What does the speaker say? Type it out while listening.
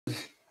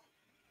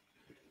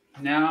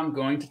now I'm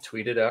going to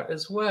tweet it out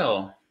as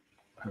well.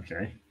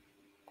 Okay.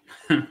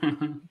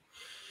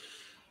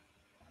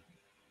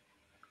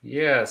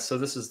 Yeah, so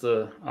this is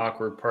the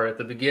awkward part at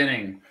the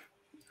beginning.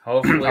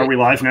 Hopefully, are we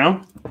live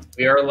now?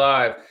 We are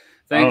live.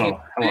 Thank you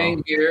for hello.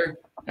 being here,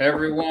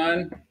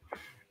 everyone.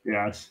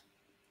 Yes.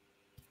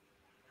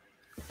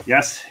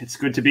 Yes, it's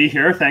good to be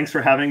here. Thanks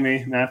for having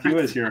me, Matthew,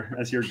 as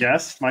your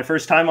guest. My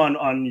first time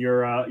on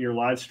your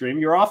live stream.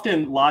 You're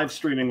often live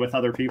streaming with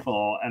other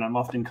people, and I'm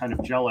often kind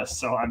of jealous.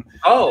 So I'm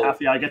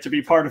happy I get to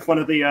be part of one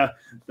of the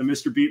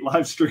Mr. Beat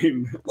live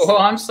streams. Well,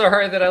 I'm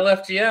sorry that I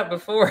left you out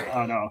before.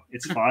 Oh no,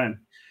 it's fine.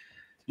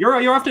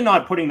 You're often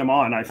not putting them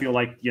on. I feel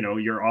like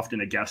you're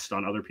often a guest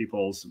on other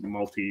people's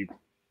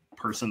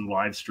multi-person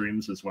live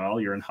streams as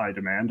well. You're in high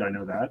demand. I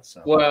know that.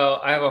 So.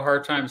 Well, I have a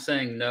hard time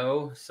saying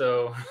no.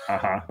 So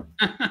a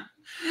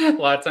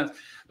lot of times.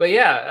 But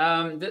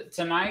yeah,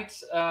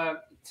 tonight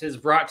is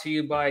brought to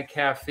you by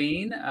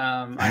caffeine.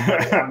 I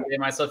had a long day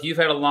myself. You've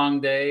had a long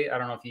day. I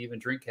don't know if you even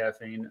drink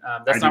caffeine.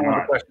 That's not one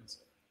of the questions.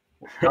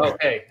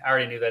 Okay, I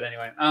already knew that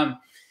anyway.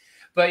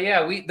 But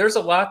yeah, there's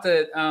a lot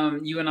that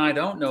you and I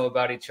don't know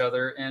about each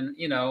other, and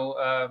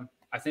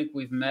I think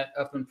we've met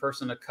up in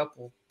person a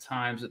couple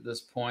times at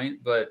this point,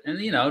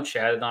 and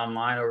chatted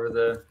online over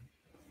the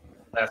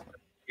last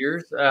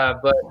years.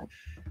 But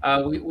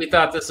we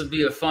thought this would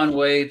be a fun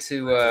way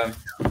to.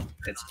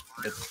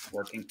 It's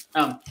working.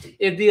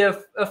 It'd be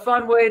a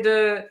fun way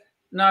to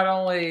not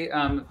only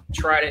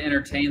try to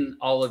entertain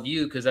all of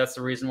you, because that's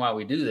the reason why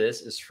we do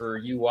this, is for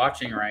you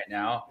watching right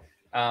now,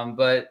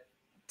 but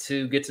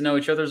to get to know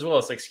each other as well.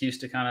 It's an excuse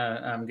to kind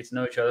of get to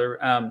know each other.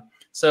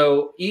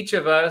 So each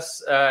of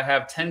us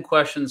have 10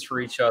 questions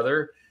for each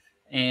other,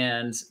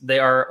 and they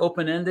are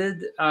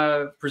open-ended,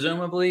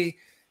 presumably.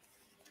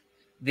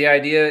 The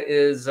idea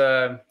is,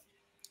 the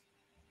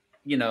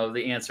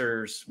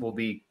answers will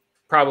be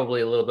probably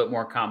a little bit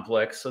more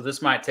complex. So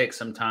this might take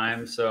some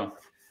time. So,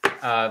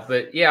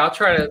 but yeah, I'll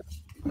try to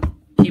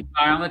keep an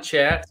eye on the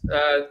chat.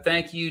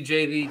 Thank you,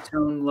 JV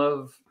Tone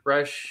Love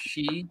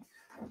Rushi.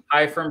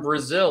 Hi from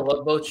Brazil.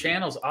 Love both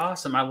channels.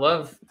 Awesome. I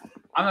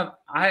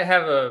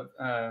have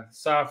a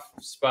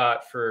soft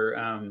spot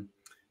for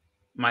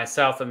my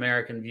South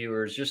American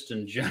viewers, just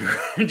in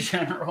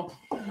general.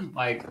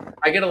 Like,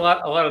 I get a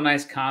lot of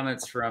nice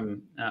comments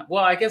from.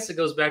 Well, I guess it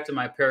goes back to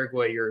my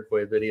Paraguay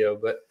Uruguay video,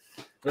 but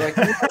they're like,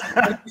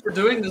 "Thank you for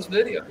doing this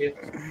video." Yes.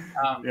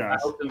 I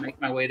hope to make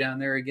my way down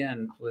there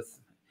again.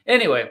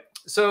 Anyway,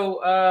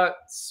 so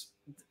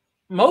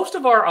most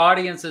of our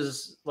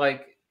audiences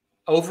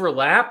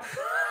overlap.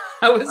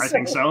 I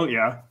think so,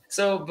 yeah.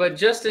 So, but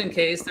just in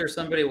case there's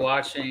somebody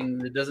watching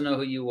that doesn't know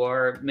who you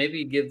are,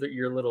 maybe give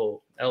your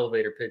little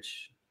elevator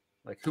pitch.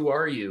 Like, who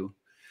are you?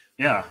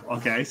 Yeah.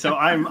 Okay. So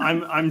I'm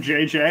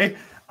JJ.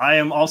 I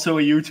am also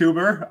a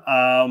YouTuber.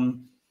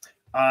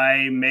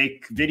 I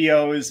make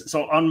videos.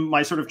 So on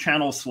my sort of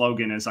channel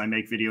slogan is I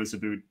make videos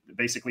about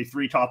basically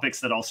 3 topics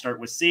that I'll start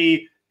with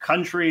C: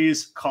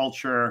 countries,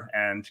 culture,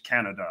 and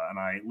Canada. And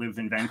I live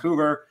in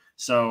Vancouver.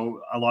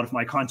 So a lot of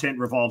my content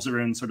revolves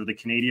around sort of the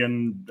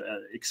Canadian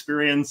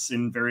experience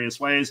in various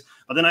ways.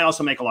 But then I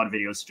also make a lot of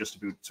videos just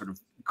about sort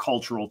of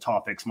cultural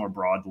topics more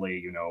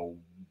broadly,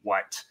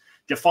 what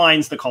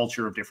defines the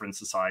culture of different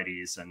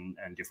societies and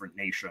different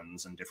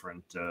nations and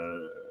different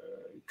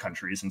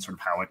countries, and sort of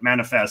how it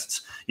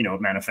manifests.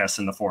 It manifests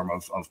in the form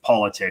of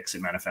politics.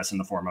 It manifests in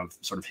the form of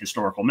sort of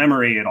historical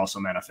memory. It also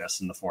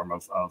manifests in the form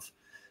of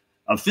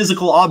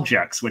physical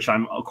objects, which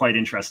I'm quite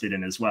interested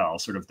in as well.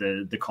 Sort of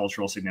the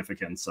cultural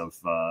significance of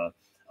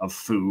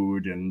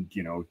food and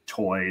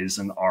toys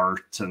and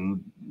art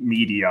and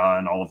media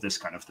and all of this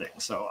kind of thing.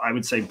 So I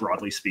would say,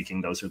 broadly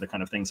speaking, those are the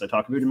kind of things I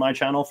talk about in my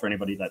channel for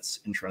anybody that's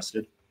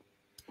interested.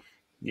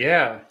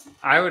 Yeah,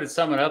 I would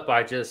sum it up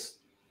by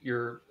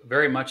you're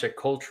very much a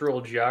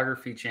cultural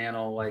geography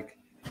channel. Like,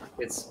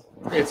 it's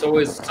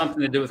always something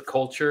to do with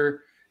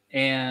culture.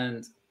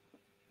 And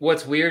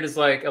what's weird is,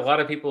 like, a lot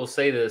of people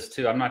say this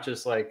too. I'm not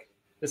just like,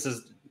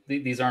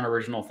 these aren't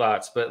original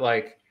thoughts, but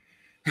like,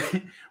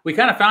 we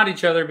kind of found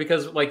each other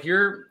because, like,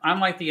 I'm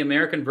like the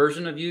American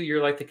version of you.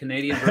 You're like the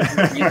Canadian version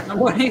of me in some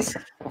ways,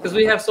 because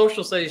we have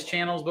social studies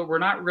channels, but we're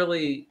not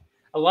really.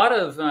 A lot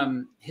of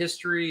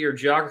history or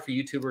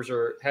geography YouTubers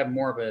have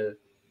more of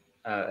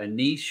a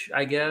niche,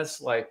 I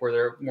guess, like where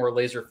they're more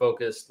laser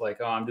focused.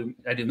 Like, oh,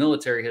 I do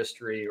military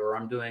history, or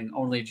I'm doing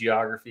only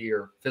geography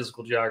or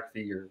physical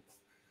geography or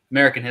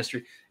American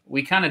history.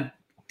 We kind of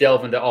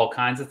delve into all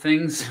kinds of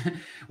things.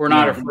 We're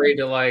not afraid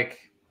to like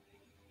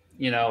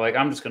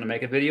I'm just going to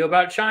make a video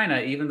about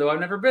China, even though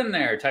I've never been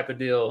there, type of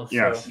deal.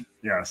 Yes.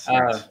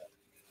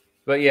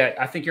 But yeah,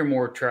 I think you're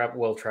more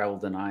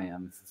well-traveled than I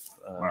am.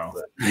 Wow.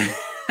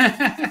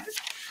 I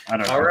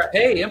don't know. All right.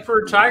 Hey,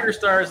 Emperor Tiger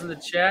Stars in the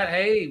chat.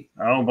 Hey.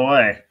 Oh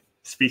boy.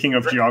 Speaking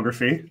of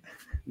geography.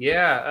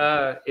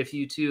 Yeah. If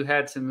you two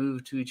had to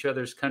move to each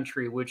other's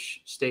country,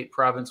 which state,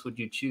 province would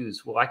you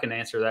choose? Well, I can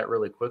answer that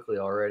really quickly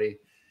already.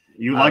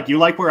 You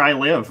like where I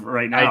live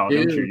right now, I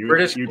do. don't you?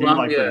 British you do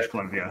Columbia. like British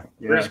Columbia.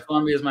 Yeah. British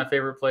Columbia is my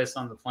favorite place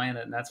on the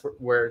planet, and that's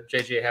where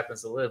JJ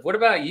happens to live. What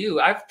about you?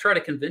 I've tried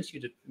to convince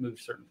you to move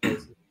certain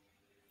places.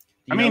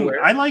 I mean,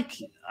 I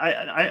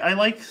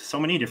like so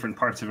many different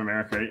parts of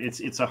America.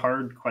 It's a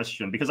hard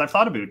question because I've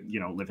thought about,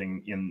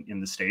 living in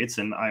the States,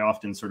 and I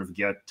often sort of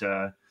get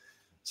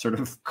sort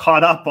of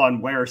caught up on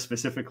where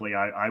specifically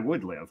I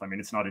would live. I mean,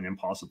 it's not an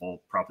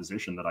impossible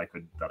proposition that I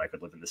could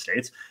live in the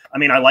States. I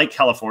mean, I like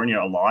California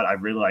a lot. I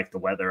really like the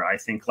weather. I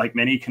think, like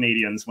many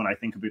Canadians, when I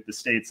think about the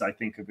States, I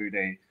think about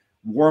a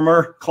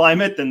warmer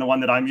climate than the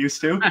one that I'm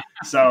used to.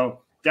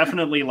 So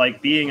definitely,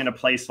 like, being in a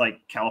place like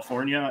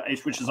California,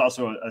 which is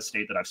also a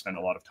state that I've spent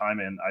a lot of time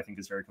in, I think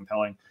is very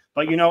compelling.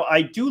 But,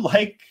 I do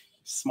like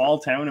small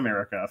town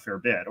America a fair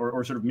bit,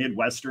 or sort of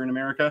Midwestern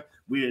America.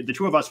 The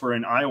two of us were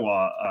in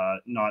Iowa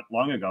not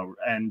long ago,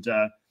 and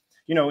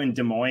in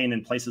Des Moines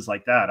and places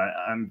like that.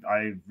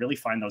 I really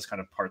find those kind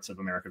of parts of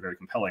America very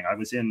compelling. I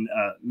was in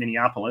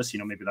Minneapolis.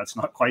 Maybe that's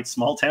not quite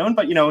small town,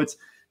 but it's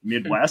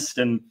Midwest,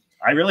 and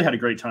I really had a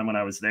great time when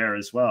I was there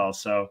as well.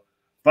 So,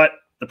 but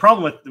the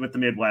problem with the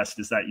Midwest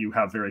is that you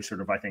have very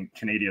sort of, I think,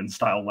 Canadian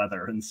style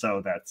weather, and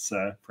so that's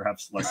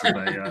perhaps less of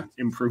a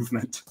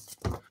improvement.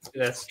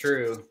 That's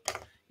true.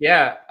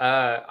 Yeah,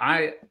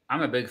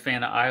 I'm a big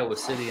fan of Iowa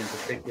City in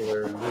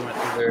particular, and we went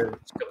through there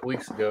a couple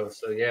weeks ago.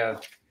 So yeah,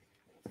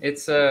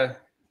 it's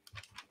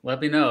let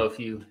me know if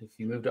you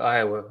move to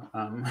Iowa.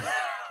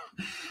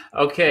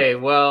 Okay,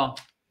 well,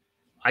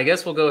 I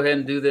guess we'll go ahead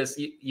and do this.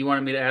 You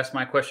wanted me to ask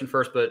my question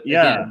first, but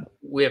again,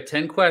 we have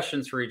 10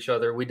 questions for each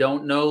other. We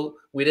don't know.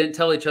 We didn't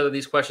tell each other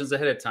these questions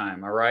ahead of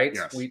time. All right.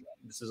 Yes.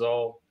 This is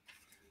all.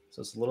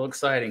 So it's a little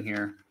exciting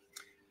here.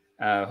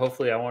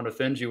 Hopefully, I won't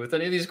offend you with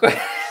any of these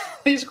questions.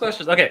 These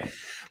questions. Okay.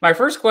 My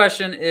first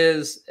question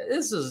is,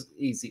 this is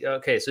easy.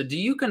 Okay. So do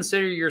you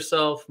consider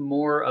yourself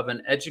more of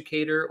an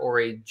educator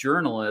or a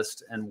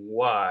journalist, and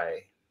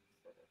why?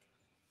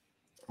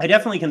 I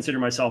definitely consider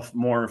myself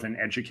more of an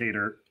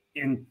educator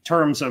in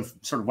terms of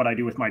sort of what I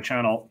do with my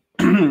channel.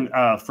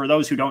 For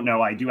those who don't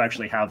know, I do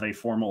actually have a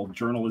formal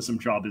journalism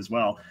job as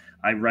well.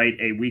 I write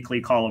a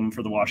weekly column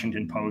for the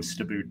Washington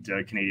Post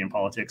about Canadian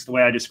politics. The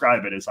way I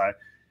describe it is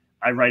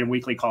I write a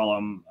weekly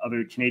column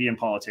about Canadian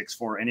politics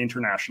for an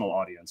international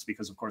audience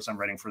because, of course, I'm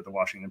writing for the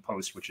Washington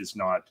Post, which is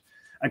not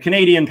a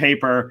Canadian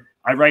paper.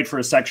 I write for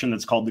a section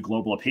that's called the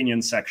Global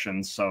Opinion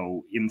section.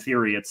 So in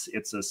theory,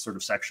 it's a sort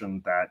of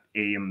section that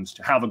aims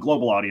to have a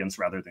global audience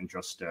rather than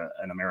just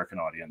an American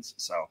audience.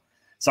 So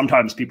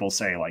sometimes people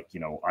say, like,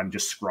 I'm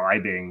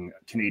describing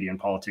Canadian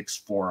politics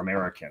for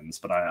Americans,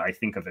 but I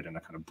think of it in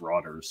a kind of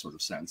broader sort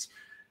of sense.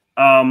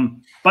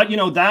 But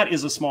that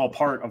is a small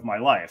part of my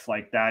life.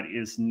 Like, that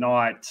is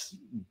not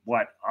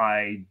what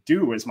I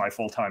do as my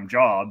full-time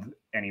job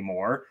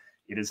anymore.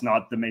 It is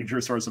not the major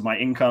source of my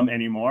income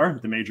anymore.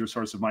 The major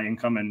source of my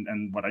income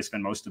and what I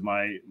spend most of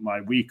my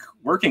week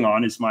working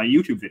on is my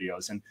YouTube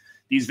videos. And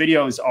these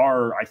videos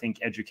are, I think,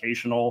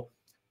 educational.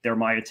 They're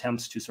my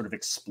attempts to sort of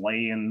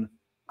explain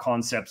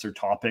concepts or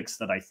topics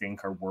that I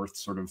think are worth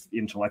sort of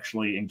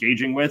intellectually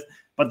engaging with.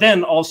 But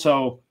then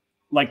also,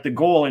 like, the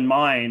goal in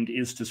mind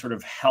is to sort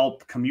of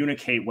help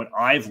communicate what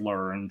I've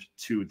learned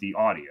to the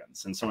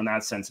audience. And so in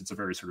that sense, it's a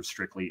very sort of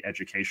strictly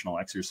educational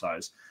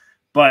exercise.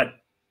 But,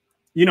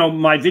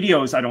 my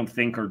videos, I don't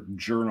think, are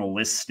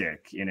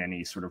journalistic in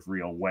any sort of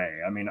real way.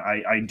 I mean,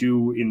 I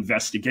do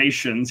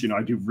investigations,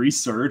 I do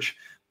research,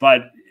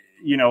 but,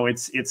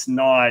 it's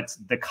not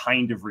the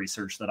kind of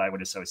research that I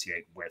would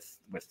associate with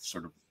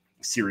sort of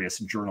serious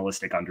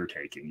journalistic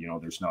undertaking.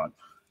 There's not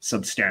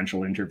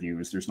substantial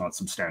interviews, there's not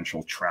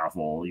substantial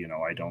travel,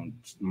 I'm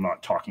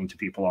not talking to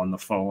people on the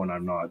phone,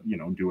 I'm not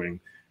doing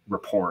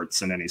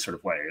reports in any sort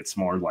of way. It's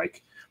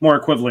more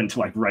equivalent to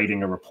like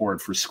writing a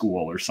report for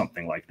school or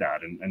something like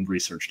that, and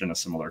researched in a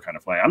similar kind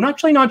of way. I'm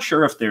actually not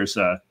sure if there's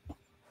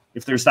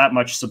that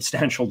much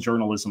substantial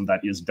journalism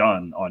that is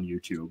done on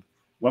YouTube.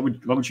 What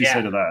would you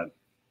say to that?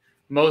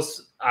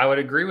 I would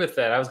agree with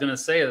that. I was going to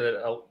say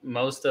that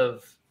most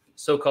of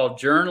so-called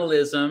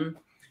journalism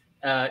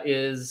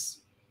is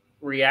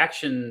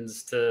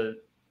reactions to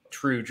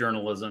true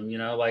journalism.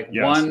 Like,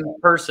 yes, one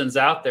person's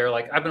out there.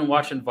 Like, I've been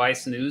watching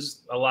Vice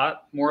News a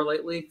lot more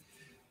lately,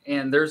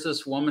 and there's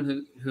this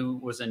woman who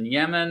was in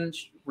Yemen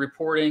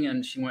reporting,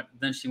 and she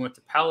went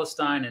to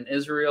Palestine and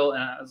Israel,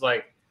 and I was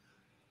like,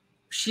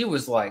 she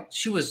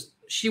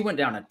went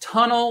down a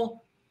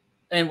tunnel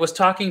and was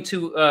talking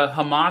to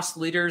Hamas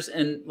leaders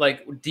and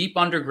like deep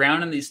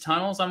underground in these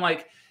tunnels. I'm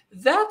like,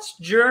 that's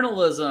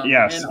journalism.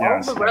 Yes, and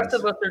all the rest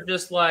of us are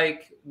just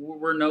like,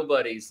 we're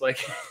nobodies. Like,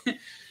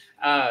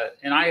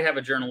 and I have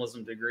a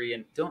journalism degree.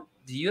 And do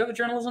you have a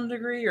journalism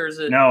degree, or is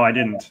it? No, I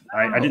didn't.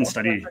 I didn't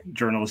study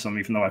journalism,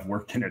 even though I've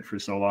worked in it for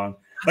so long.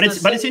 But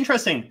it's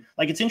interesting.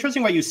 Like, it's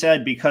interesting what you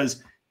said,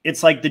 because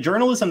it's like the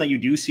journalism that you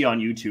do see on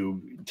YouTube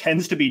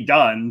tends to be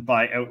done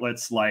by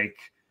outlets like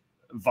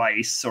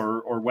Vice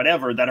or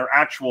whatever that are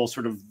actual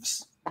sort of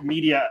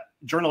media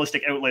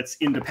journalistic outlets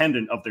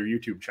independent of their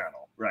YouTube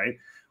channel, right?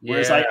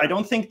 Whereas I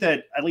don't think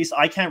that, at least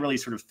I can't really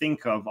sort of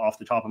think of off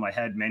the top of my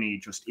head many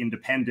just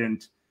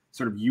independent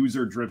sort of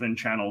user-driven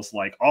channels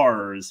like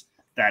ours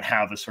that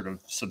have a sort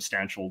of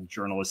substantial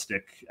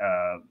journalistic,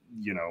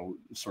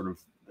 sort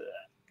of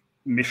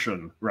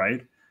mission,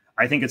 right?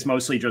 I think it's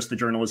mostly just the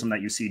journalism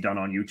that you see done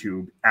on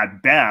YouTube.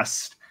 At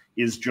best,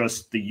 is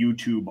just the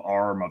YouTube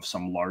arm of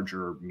some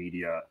larger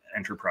media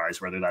enterprise,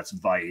 whether that's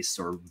Vice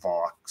or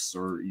Vox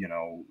or,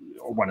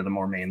 or one of the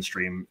more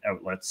mainstream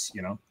outlets,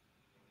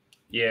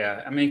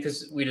 Yeah, I mean,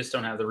 because we just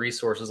don't have the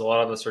resources. A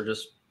lot of us are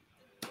just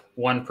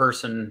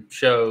one-person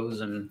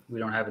shows, and we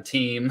don't have a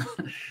team.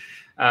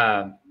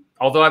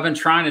 Although I've been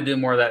trying to do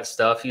more of that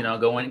stuff,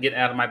 going and getting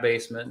out of my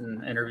basement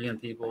and interviewing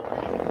people.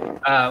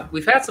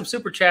 We've had some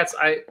super chats.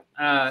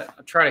 I'll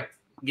try to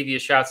give you a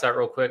shout out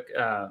real quick.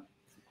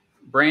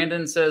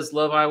 Brandon says,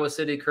 love Iowa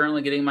City,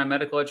 currently getting my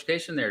medical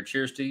education there.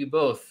 Cheers to you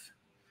both.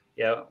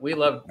 Yeah, we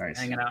love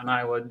hanging out in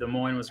Iowa. Des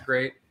Moines was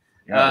great.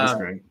 Yeah, it was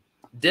great.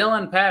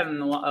 Dylan Patton,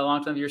 a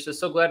long time viewer, says,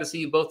 so glad to see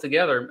you both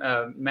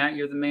together. Matt,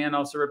 you're the man.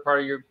 Also read part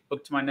of your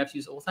book to my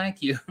nephews. Well,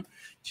 thank you.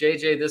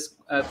 JJ, this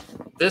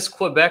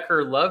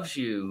Quebecer loves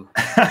you.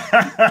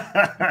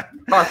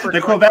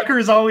 The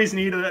Quebecers always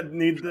need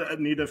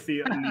the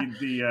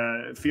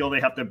feel they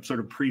have to sort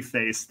of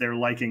preface their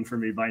liking for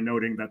me by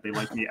noting that they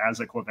like me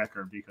as a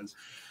Quebecer, because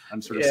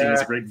I'm sort of seen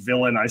as a great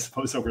villain, I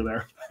suppose, over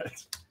there.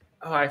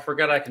 Oh, I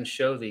forgot I can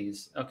show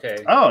these.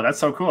 Okay. Oh, that's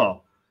so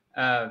cool.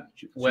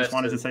 Just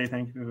wanted to say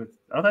thank you.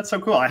 Oh, that's so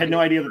cool. I had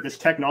no idea that this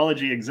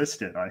technology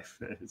existed.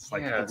 It's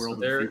like the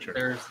world of the future.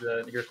 There's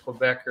your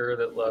Quebecer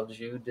that loves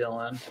you,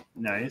 Dylan.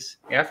 Nice.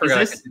 Yeah, I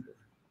forgot.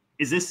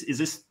 Is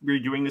this we're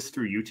doing this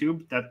through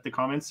YouTube that the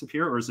comments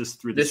appear, or is this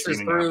through the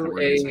streaming app? This is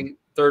through a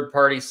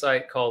third-party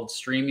site called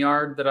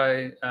StreamYard that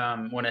I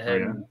went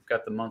ahead and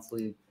got the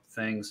monthly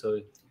thing, so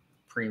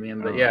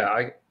premium. But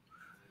if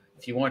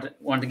you want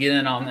to get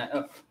in on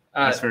that,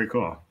 that's very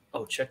cool.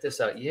 Oh, check this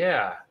out.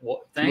 Yeah.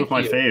 Well, thank you. Two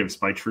of my faves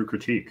by True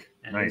Critique.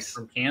 And nice. He's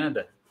from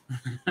Canada.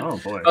 Oh,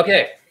 boy.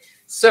 Okay.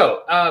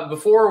 So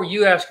before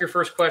you ask your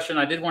first question,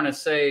 I did want to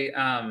say,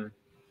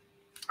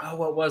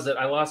 what was it?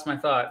 I lost my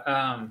thought.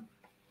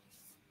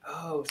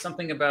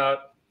 Something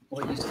about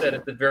what you said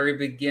at the very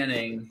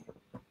beginning.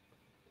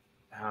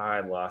 I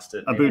lost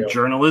it. About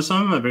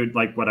journalism? About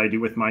like what I do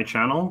with my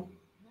channel?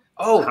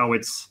 Oh, how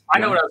it's... I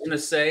know what I was going to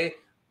say.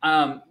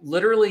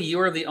 Literally,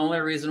 you are the only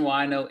reason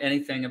why I know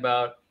anything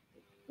about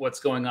what's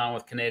going on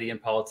with Canadian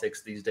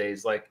politics these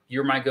days. Like,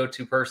 you're my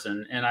go-to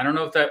person. And I don't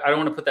know if I don't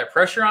want to put that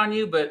pressure on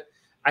you, but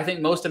I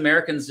think most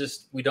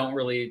Americans we don't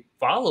really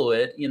follow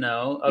it,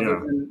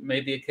 other than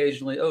maybe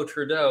occasionally,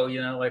 Trudeau,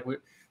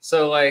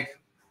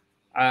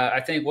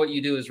 I think what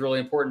you do is really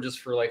important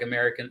just for like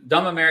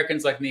dumb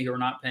Americans like me who are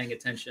not paying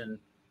attention.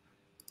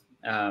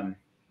 Andrew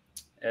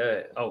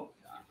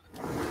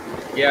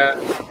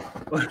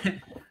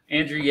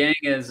Yang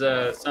is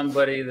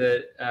somebody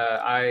that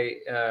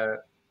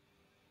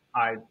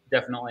I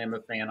definitely am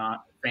a fan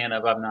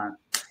of. I've not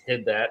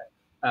hid that.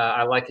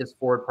 I like his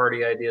Forward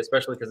Party idea,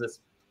 especially because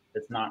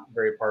it's not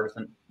very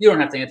partisan. You don't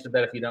have to answer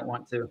that if you don't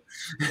want to.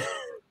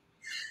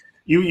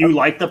 You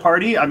like the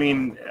party? I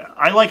mean,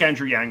 I like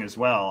Andrew Yang as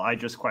well. I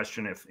just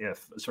question if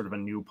sort of a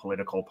new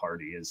political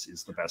party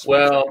is the best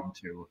way for him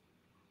to.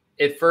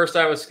 At first,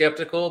 I was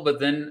skeptical,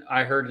 but then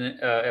I heard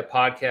a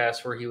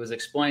podcast where he was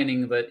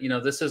explaining that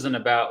this isn't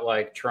about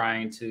like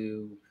trying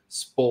to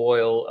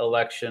spoil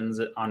elections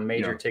on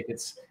major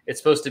tickets. It's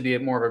supposed to be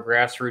more of a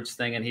grassroots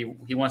thing, and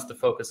he wants to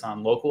focus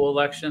on local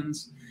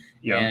elections.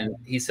 Yeah. And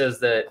he says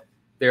that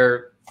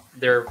they're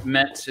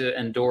meant to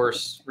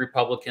endorse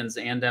Republicans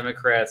and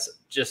Democrats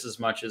just as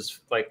much as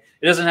it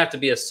doesn't have to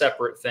be a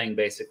separate thing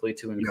basically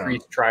to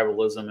increase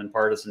tribalism and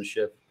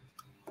partisanship.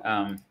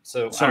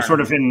 So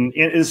sort of in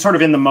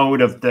the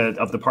mode of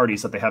the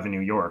parties that they have in New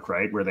York,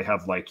 right? Where they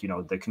have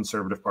the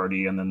Conservative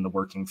Party and then the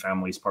Working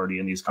Families Party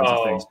and these kinds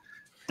of things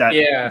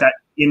that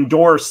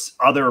endorse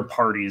other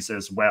parties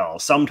as well.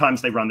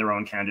 Sometimes they run their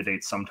own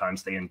candidates.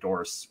 Sometimes they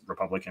endorse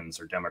Republicans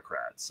or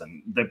Democrats.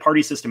 And the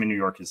party system in New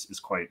York is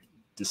quite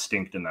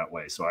distinct in that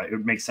way. So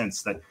it makes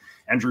sense that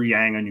Andrew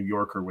Yang, a New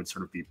Yorker, would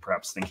sort of be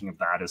perhaps thinking of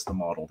that as the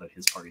model that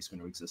his party is going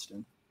to exist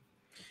in.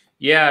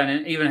 Yeah,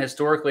 and even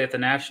historically at the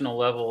national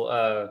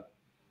level,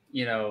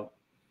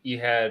 you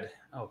had,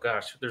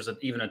 there's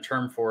even a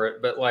term for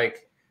it, but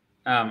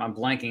I'm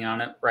blanking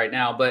on it right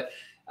now. But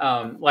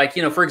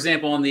for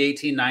example, in the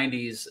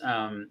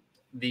 1890s,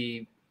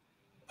 the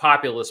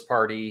Populist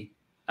Party,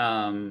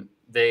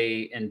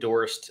 they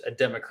endorsed a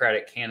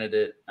Democratic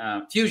candidate.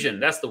 Fusion,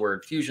 that's the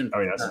word. Fusion.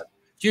 Oh, yes.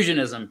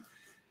 Fusionism.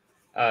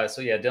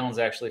 Dylan's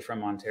actually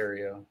from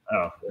Ontario.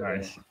 Oh,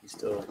 nice. He's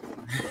still.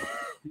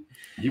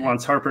 He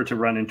wants Harper to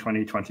run in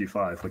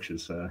 2025, which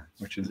is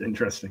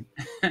interesting.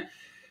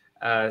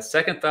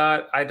 Second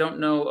thought, I don't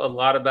know a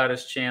lot about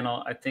his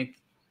channel. I think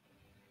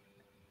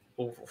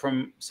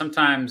from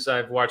sometimes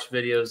I've watched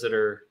videos that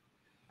are,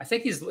 I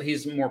think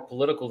he's more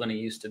political than he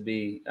used to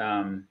be.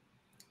 I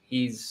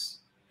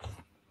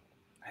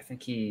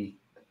think he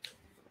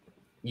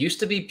used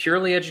to be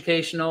purely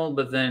educational,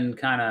 but then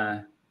kind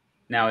of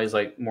now he's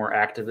like more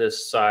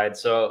activist side.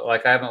 So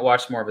like I haven't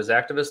watched more of his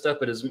activist stuff,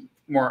 but his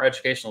more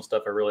educational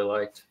stuff I really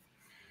liked.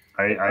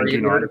 I do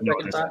not know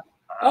this.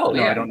 Oh,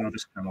 no, yeah. I don't know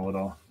this channel at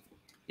all.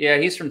 Yeah,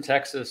 he's from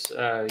Texas.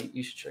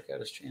 You should check out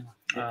his channel.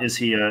 Is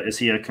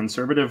he a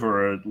conservative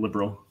or a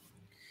liberal?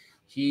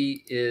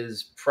 He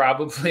is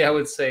probably, I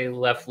would say,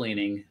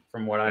 left-leaning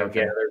from what I've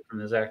gathered from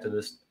his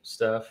activist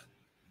stuff.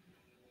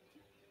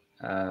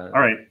 All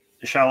right.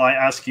 Shall I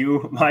ask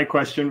you my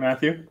question,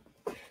 Matthew?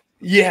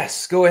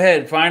 Yes, go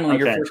ahead. Finally,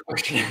 your first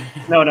question.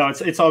 No,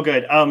 it's all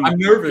good. I'm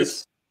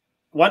nervous.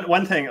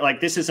 One thing, like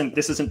this isn't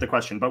the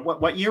question, but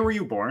what year were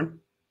you born?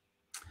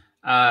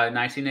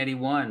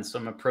 1981. So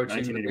I'm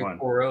approaching the big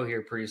 4-0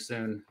 here pretty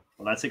soon.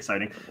 Well, that's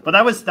exciting. But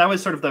that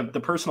was sort of the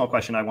personal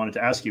question I wanted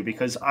to ask you,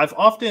 because I've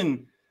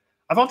often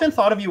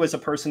thought of you as a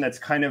person that's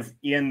kind of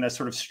in a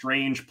sort of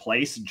strange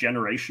place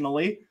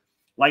generationally.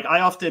 Like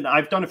I've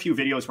done a few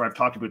videos where I've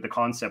talked about the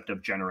concept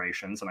of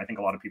generations, and I think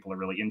a lot of people are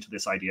really into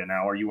this idea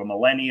now. Are you a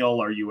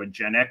millennial? Are you a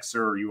Gen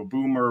Xer? Are you a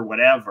boomer?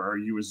 Whatever. Are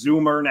you a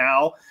Zoomer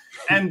now?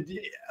 And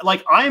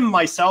like I'm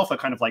myself a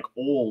kind of like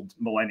old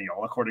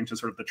millennial, according to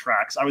sort of the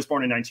tracks. I was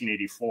born in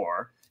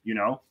 1984, you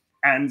know?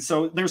 And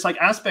so there's like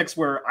aspects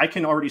where I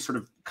can already sort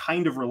of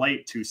kind of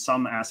relate to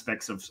some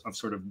aspects of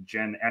sort of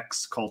Gen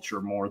X culture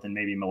more than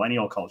maybe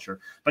millennial culture.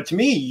 But to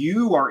me,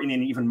 you are in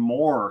an even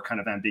more kind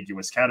of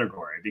ambiguous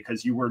category,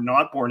 because you were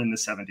not born in the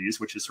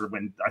 70s, which is sort of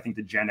when I think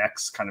the Gen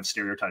X kind of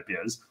stereotype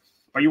is.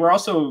 But you were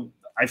also,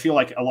 I feel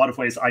like a lot of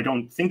ways, I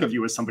don't think of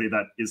you as somebody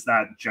that is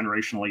that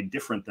generationally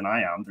different than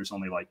I am. There's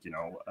only like, you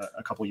know,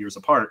 a couple years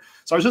apart.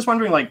 So I was just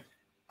wondering, like,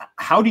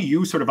 how do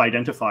you sort of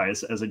identify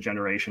as a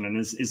generation? And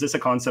is this a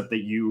concept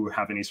that you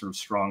have any sort of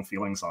strong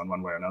feelings on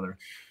one way or another?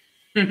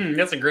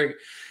 That's a great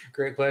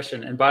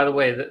question. And by the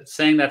way,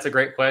 saying that's a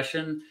great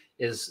question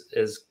is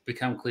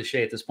become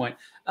cliche at this point.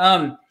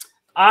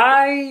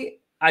 I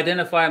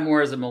identify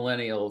more as a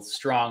millennial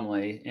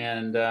strongly.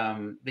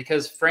 And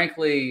because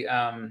frankly,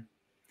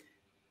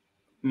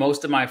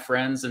 most of my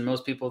friends and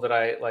most people that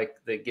I like,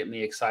 that get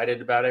me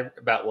excited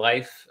about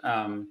life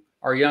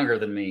are younger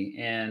than me.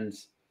 And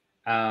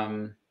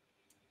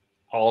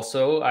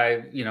also,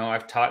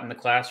 I've taught in the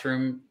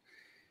classroom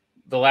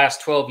the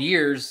last 12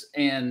 years,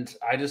 and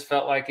I just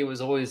felt like it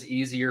was always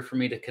easier for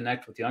me to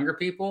connect with younger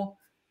people.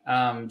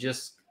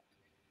 Just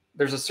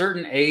there's a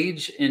certain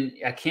age, and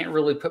I can't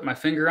really put my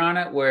finger on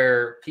it,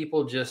 where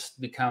people just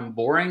become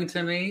boring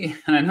to me.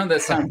 And I know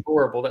that sounds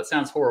horrible. That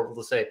sounds horrible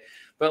to say,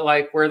 but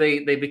like where they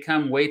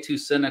become way too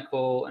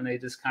cynical, and they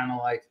just kind of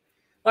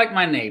like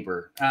my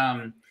neighbor.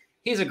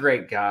 He's a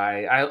great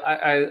guy.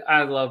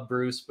 I love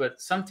Bruce, but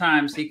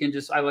sometimes he can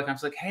just, I'm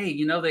like, hey,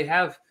 you know, they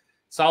have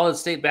solid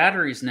state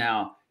batteries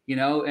now, you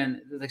know,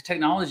 and the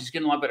technology is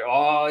getting a lot better.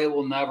 Oh, it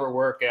will never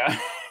work out.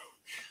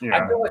 Yeah.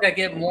 I feel like I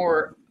get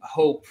more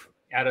hope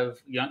out of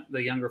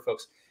the younger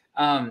folks.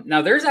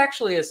 Now there's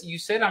actually, as you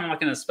said, I'm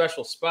like in a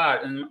special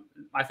spot. And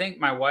I think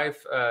my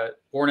wife,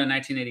 born in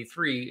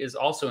 1983, is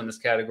also in this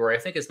category. I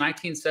think it's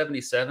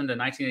 1977 to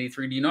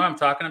 1983. Do you know what I'm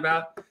talking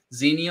about?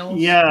 Xennials?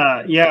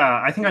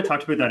 Yeah. I think I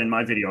talked about that in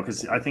my video,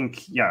 because I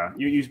think,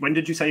 you when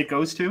did you say it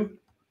goes to?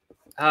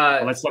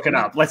 Well, let's look it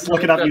up. Let's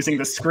look it up using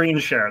the screen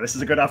share. This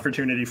is a good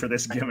opportunity for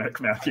this gimmick,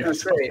 Matthew.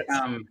 That's great.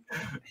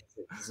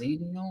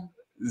 Xennial?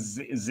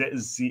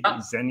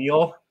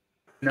 Xennial?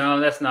 No,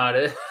 that's not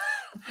it.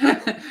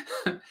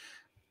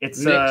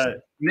 It's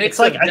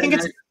like I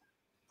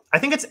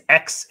think it's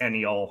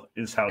exennial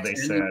is how they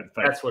say it.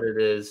 But that's what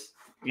it is.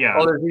 Yeah.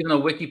 Oh, there's even a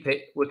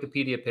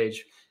Wikipedia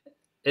page,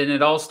 and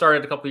it all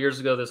started a couple of years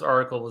ago. This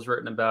article was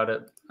written about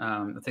it.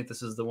 I think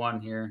this is the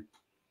one here,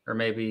 or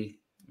maybe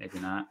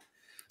not.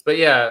 But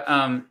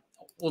yeah,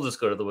 we'll just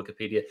go to the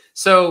Wikipedia.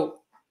 So,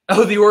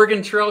 the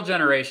Oregon Trail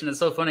generation. It's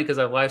so funny because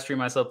I've live streamed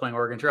myself playing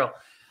Oregon Trail.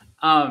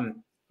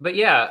 But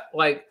yeah,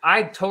 like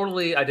I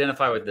totally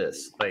identify with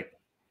this. Like,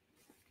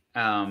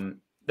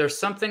 there's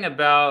something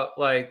about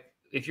like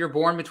if you're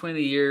born between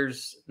the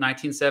years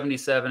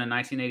 1977 and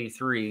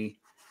 1983,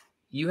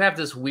 you have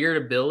this weird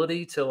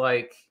ability to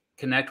like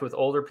connect with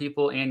older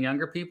people and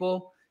younger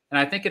people. And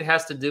I think it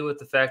has to do with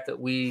the fact that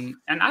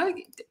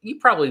you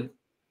probably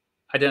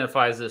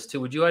identify as this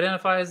too. Would you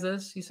identify as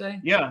this, you say?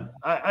 Yeah,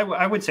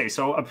 I would say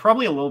so.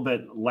 Probably a little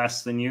bit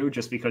less than you,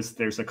 just because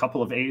there's a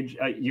couple of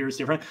years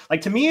different.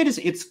 Like to me,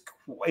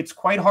 it's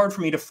quite hard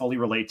for me to fully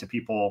relate to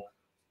people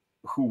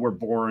who were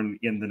born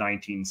in the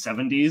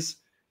 1970s,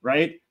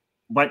 right?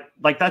 But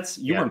like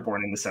you weren't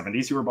born in the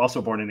 70s. You were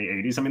also born in the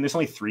 80s. I mean, there's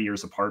only 3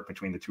 years apart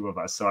between the two of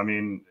us. So I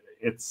mean,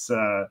 it's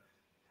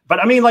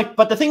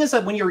but the thing is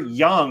that when you're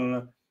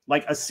young,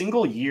 like a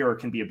single year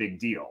can be a big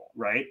deal,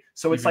 right?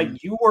 So it's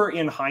like you were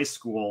in high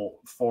school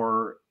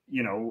for,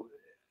 you know,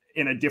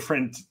 in a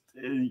different,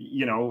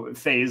 you know,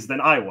 phase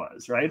than I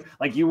was, right?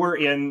 Like you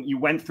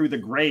went through the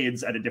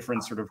grades at a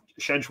different sort of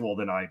schedule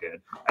than I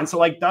did. And so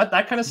like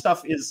that kind of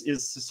stuff is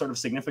sort of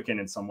significant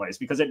in some ways,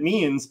 because it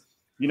means,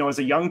 you know, as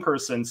a young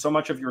person, so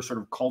much of your sort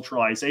of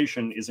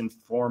culturalization is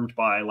informed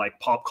by like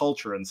pop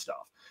culture and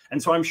stuff.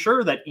 And so I'm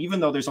sure that even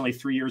though there's only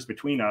 3 years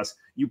between us,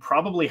 you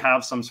probably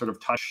have some sort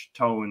of touch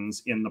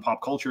tones in the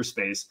pop culture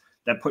space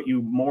that put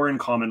you more in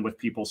common with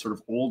people sort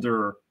of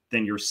older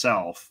than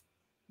yourself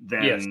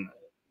than Yes.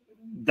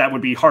 that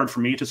would be hard for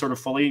me to sort of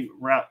fully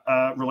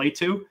relate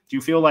to. Do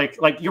you feel like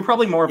you're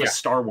probably more of a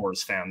Star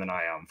Wars fan than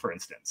I am, for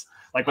instance?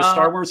 Like, was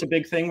Star Wars a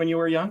big thing when you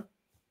were young?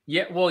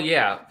 Yeah, well,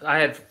 yeah, I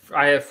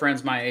have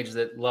friends my age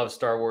that love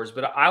Star Wars,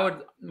 but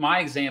my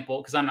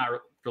example, because I'm not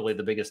really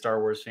the biggest Star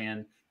Wars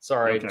fan.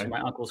 Sorry to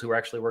my uncles who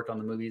actually worked on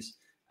the movies.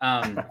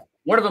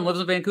 One of them lives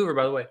in Vancouver,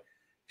 by the way.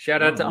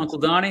 Shout out to Uncle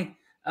Donnie.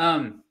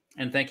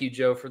 And thank you,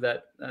 Joe, for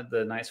that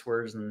the nice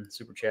words and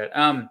super chat.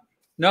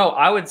 No,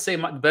 I would say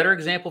the better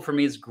example for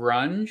me is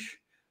grunge.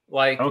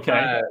 Like,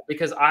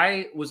 because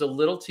I was a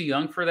little too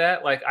young for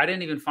that. Like, I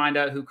didn't even find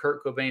out who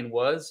Kurt Cobain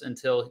was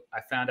until I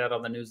found out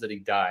on the news that he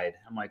died.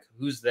 I'm like,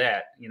 who's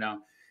that? You know?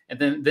 And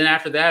then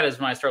after that is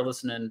when I started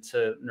listening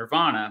to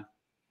Nirvana.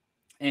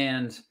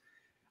 And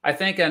I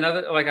think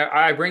another, like,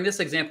 I bring this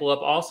example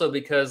up also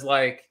because,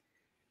 like,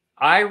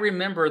 I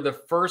remember the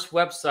first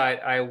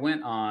website I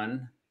went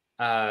on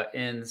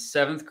in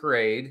 7th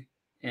grade,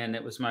 and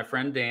it was my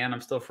friend Dan.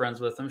 I'm still friends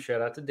with him.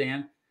 Shout out to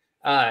Dan.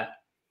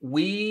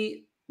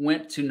 We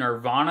went to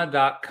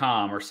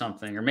nirvana.com or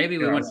something, or maybe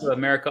we went to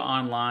America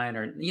Online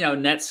or, you know,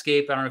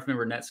 Netscape. I don't know if you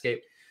remember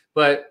Netscape,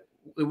 but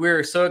we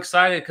were so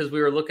excited because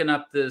we were looking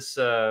up this,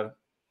 the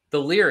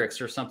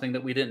lyrics or something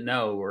that we didn't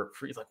know, or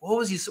like, what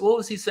was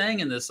he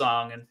saying in this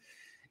song?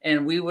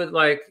 And we would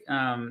like,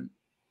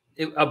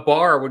 a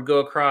bar would go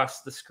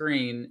across the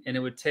screen and it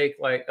would take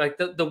like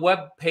the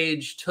web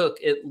page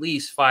took at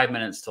least 5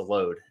 minutes to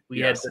load.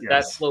 We had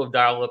that slow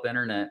dial-up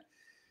internet.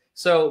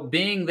 So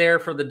being there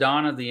for the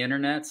dawn of the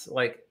internet,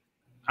 like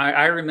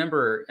I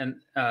remember in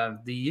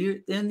the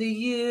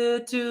year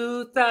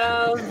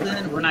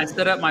 2000 when I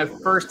set up my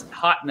first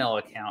Hotmail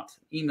account,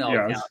 email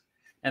account,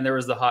 and there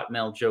was the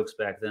Hotmail jokes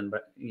back then,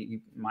 but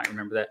you might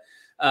remember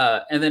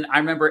that. And then I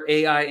remember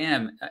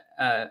AIM,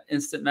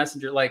 Instant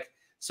Messenger, like,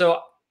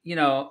 so, you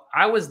know,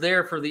 I was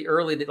there for the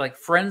early, like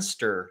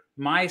Friendster,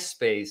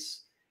 MySpace,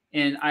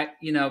 and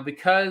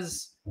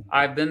because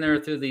I've been there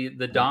through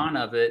the dawn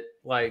of it,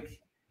 like,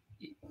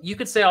 you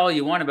could say all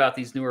you want about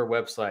these newer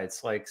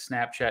websites like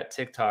Snapchat,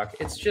 TikTok.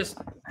 It's just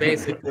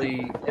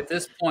basically at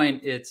this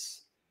point,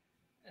 it's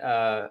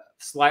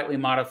slightly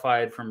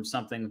modified from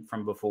something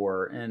from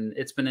before, and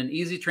it's been an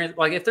easy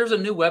like if there's a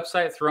new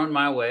website thrown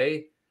my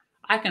way,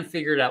 I can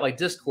figure it out. Like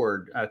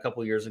Discord a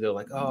couple of years ago,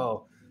 like,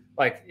 oh,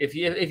 like if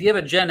you have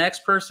a Gen X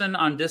person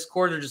on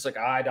Discord, they're just like,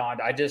 I can't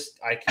do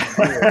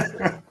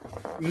it.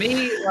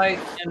 Me, like,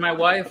 and my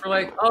wife are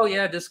like, oh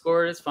yeah,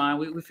 Discord is fine.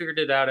 We figured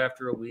it out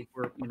after a week.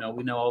 We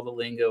know all the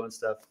lingo and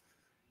stuff.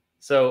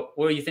 So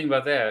what do you think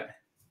about that?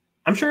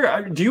 I'm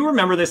sure. Do you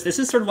remember this? This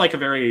is sort of like a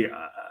very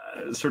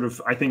sort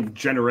of, I think,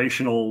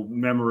 generational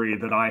memory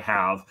that I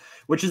have,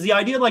 which is the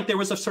idea, like, there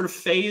was a sort of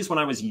phase when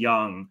I was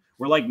young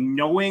where, like,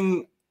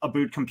 knowing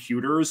about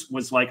computers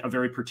was like a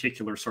very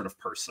particular sort of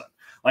person.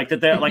 Like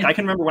that, like I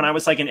can remember when I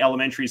was like in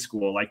elementary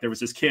school, like there was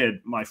this kid,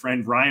 my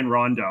friend Ryan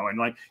Rondo, and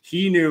like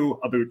he knew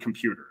about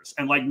computers,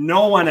 and like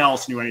no one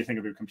else knew anything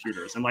about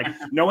computers. And like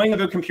knowing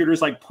about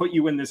computers like put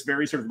you in this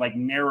very sort of like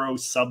narrow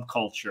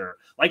subculture.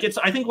 Like it's,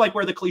 I think, like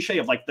where the cliche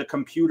of like the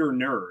computer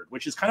nerd,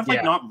 which is kind of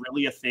like not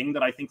really a thing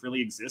that I think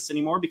really exists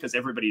anymore, because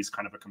everybody's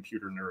kind of a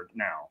computer nerd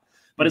now.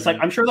 But it's like,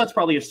 I'm sure that's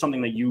probably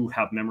something that you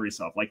have memories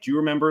of. Like, do you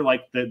remember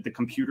like the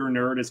computer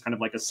nerd is kind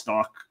of like a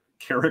stock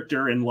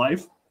character in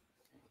life?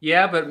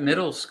 Yeah, but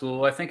middle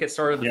school, I think it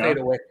started to fade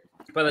away.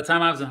 By the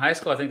time I was in high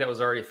school, I think that was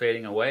already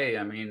fading away.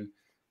 I mean,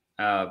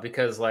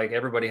 because like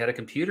everybody had a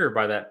computer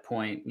by that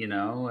point, you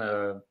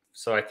know?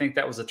 So I think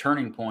that was a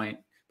turning point.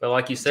 But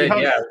like you said,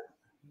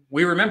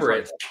 we remember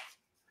it.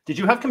 Did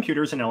you have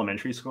computers in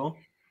elementary school?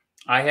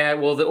 I had,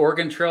 well, the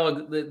Oregon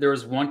Trail, there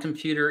was one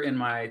computer in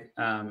my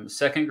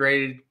 2nd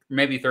grade,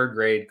 maybe 3rd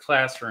grade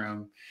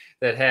classroom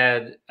that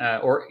had,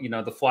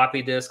 the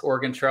floppy disk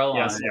Oregon Trail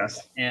on it.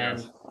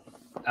 And,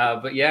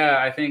 but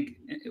yeah, I think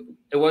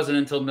it wasn't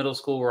until middle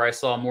school where I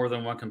saw more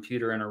than one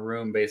computer in a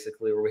room,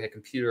 basically, where we had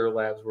computer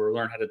labs where we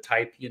learned how to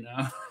type, you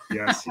know?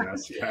 Yes. And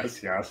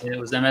it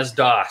was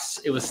MS-DOS.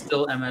 It was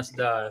still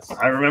MS-DOS.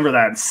 I remember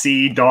that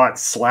C./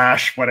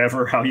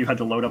 whatever, how you had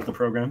to load up the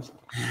programs.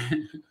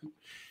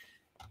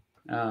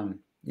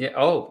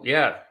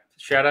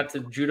 Shout out to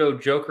Judo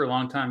Joker,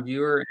 longtime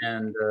viewer.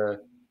 And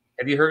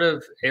have you heard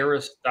of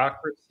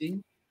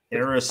Aristocracy?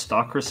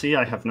 Aristocracy?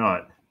 I have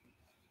not.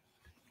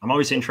 I'm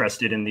always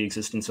interested in the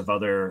existence of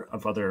other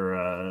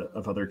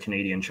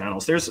Canadian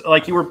channels. There's,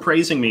 like, you were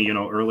praising me, you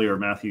know, earlier,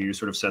 Matthew. You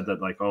sort of said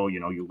that, like, oh, you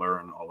know, you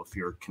learn all of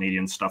your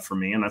Canadian stuff from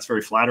me, and that's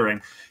very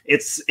flattering.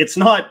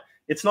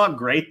 It's not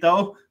great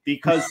though,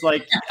 because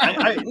like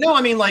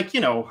I mean, like, you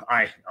know,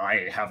 I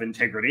have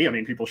integrity. I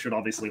mean, people should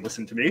obviously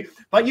listen to me,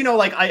 but you know,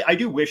 like I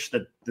do wish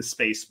that the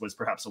space was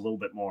perhaps a little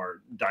bit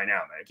more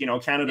dynamic. You know,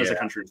 Canada is a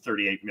country of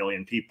 38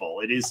 million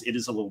people. It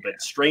is a little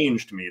bit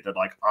strange to me that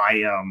like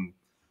I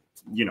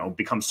you know,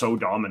 become so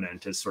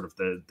dominant as sort of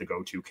the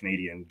go-to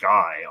Canadian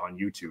guy on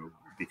YouTube,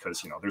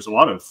 because, you know, there's a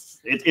lot of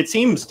it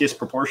seems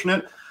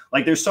disproportionate.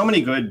 Like there's so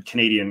many good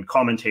Canadian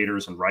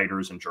commentators and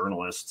writers and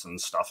journalists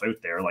and stuff out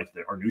there. Like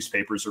our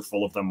newspapers are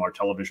full of them. Our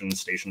television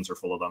stations are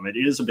full of them. It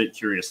is a bit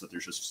curious that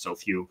there's just so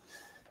few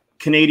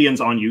Canadians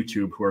on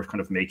YouTube who are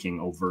kind of making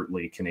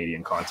overtly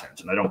Canadian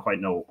content. And I don't quite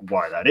know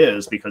why that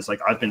is, because like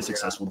I've been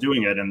successful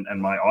doing it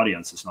and my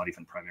audience is not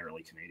even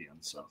primarily Canadian.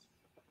 So.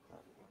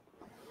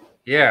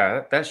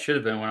 Yeah, that should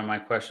have been one of my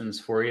questions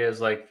for you, is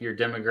like your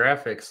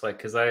demographics, like,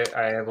 because I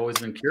have always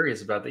been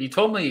curious about that. You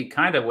told me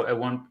kind of at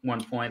one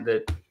point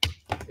that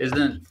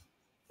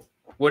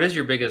what is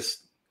your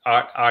biggest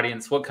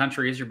audience? What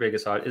country is your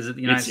biggest audience? Is it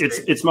the United States?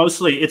 It's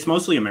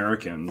mostly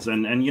Americans,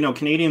 and you know,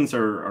 Canadians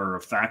are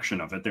a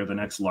faction of it. They're the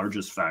next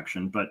largest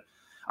faction, but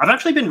I've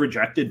actually been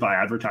rejected by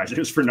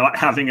advertisers for not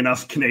having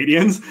enough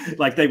Canadians.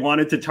 Like they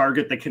wanted to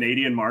target the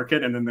Canadian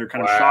market, and then they're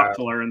kind of shocked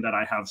to learn that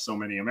I have so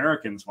many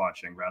Americans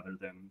watching rather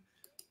than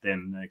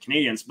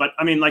Canadians. But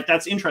I mean, like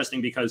that's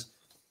interesting, because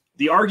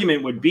the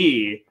argument would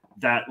be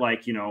that,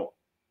 like, you know,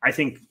 I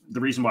think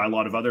the reason why a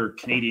lot of other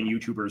Canadian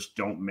YouTubers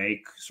don't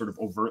make sort of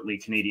overtly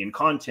Canadian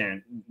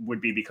content would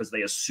be because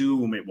they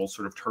assume it will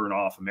sort of turn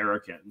off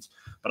Americans.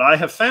 But I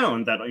have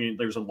found that, I mean,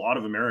 there's a lot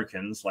of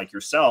Americans like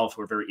yourself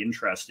who are very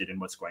interested in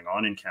what's going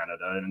on in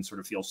Canada and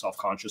sort of feel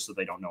self-conscious that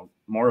they don't know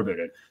more about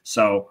it.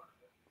 So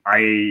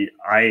I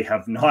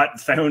have not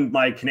found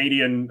my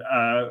Canadian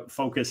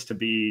focus to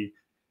be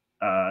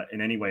in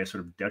any way a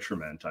sort of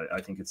detriment.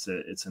 I think it's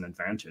an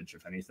advantage,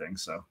 if anything.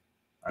 So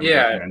I would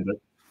recommend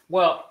it.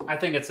 Well, I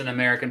think it's an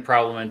American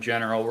problem in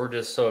general. We're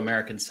just so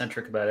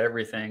American-centric about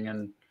everything,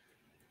 and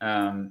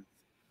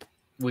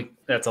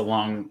that's a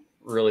long,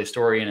 really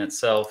story in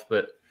itself.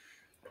 But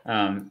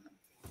I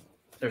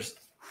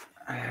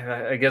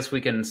guess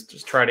we can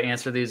just try to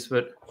answer these.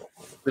 But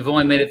we've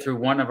only made it through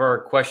one of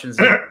our questions.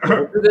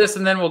 We'll do this,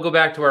 and then we'll go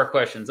back to our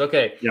questions.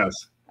 Okay.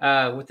 Yes.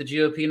 With the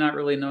GOP not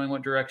really knowing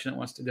what direction it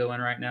wants to go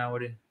in right now, what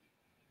do you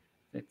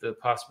think the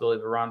possibility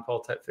of a Ron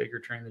Paul type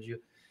figure turning the GOP?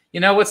 You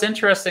know, what's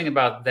interesting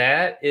about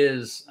that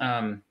is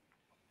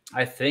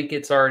I think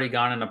it's already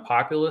gone in a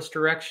populist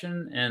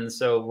direction. And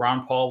so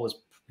Ron Paul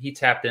he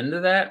tapped into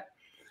that.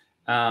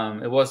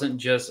 It wasn't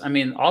just, I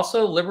mean,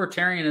 also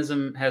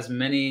libertarianism has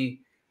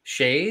many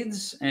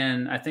shades.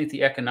 And I think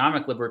the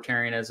economic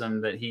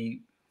libertarianism that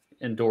he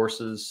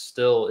endorses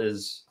still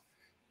is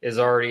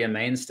already a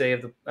mainstay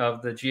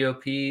of the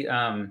GOP.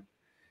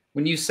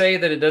 When you say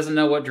that it doesn't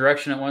know what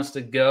direction it wants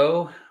to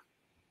go,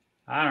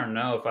 I don't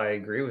know if I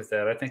agree with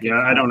that. I think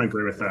I don't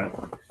agree with that.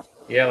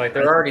 Yeah, like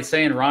they're already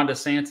saying Ron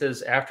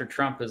DeSantis after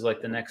Trump is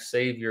like the next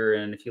savior,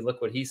 and if you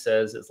look what he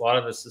says, a lot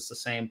of this is the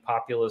same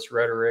populist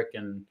rhetoric,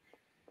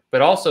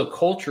 but also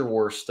culture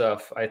war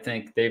stuff. I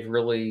think they've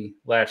really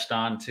latched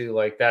on to.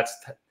 Like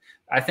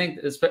I think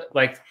it's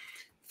like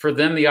for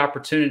them the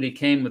opportunity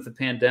came with the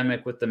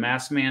pandemic, with the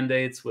mask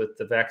mandates, with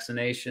the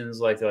vaccinations.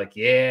 Like they're like,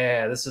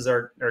 yeah, this is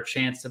our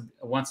chance to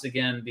once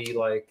again be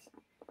like.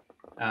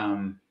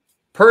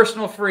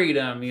 Personal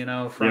freedom, you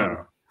know, from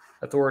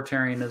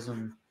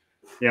authoritarianism.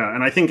 Yeah,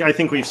 and I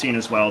think we've seen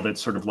as well that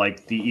sort of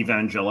like the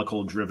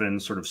evangelical driven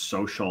sort of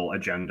social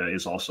agenda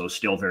is also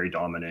still very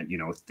dominant. You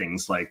know,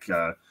 things like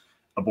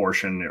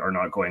abortion are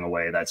not going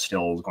away. That's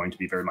still going to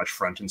be very much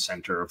front and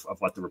center of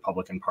what the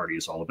Republican Party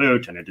is all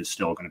about, and it is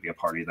still going to be a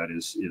party that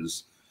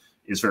is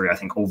very, I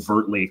think,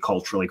 overtly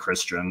culturally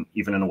Christian,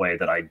 even in a way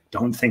that I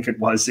don't think it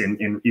was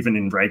even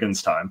in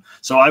Reagan's time.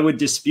 So I would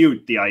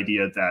dispute the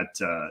idea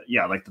that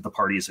like that the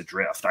party is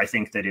adrift. I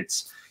think that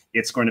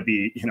it's going to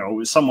be, you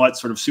know, somewhat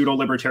sort of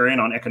pseudo-libertarian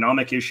on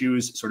economic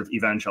issues, sort of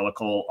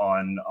evangelical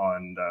on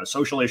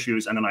social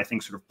issues, and then I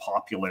think sort of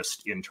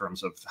populist in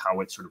terms of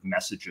how it sort of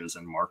messages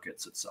and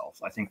markets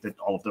itself. I think that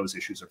all of those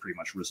issues are pretty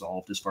much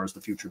resolved as far as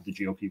the future of the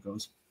GOP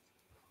goes.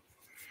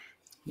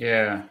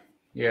 Yeah,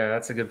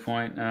 that's a good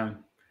point.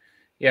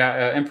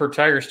 Emperor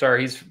Tiger Star,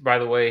 by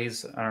the way,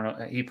 I don't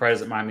know, he probably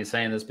doesn't mind me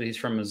saying this, but he's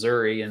from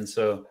Missouri. And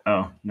so,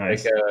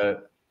 nice. Like,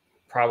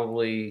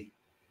 probably,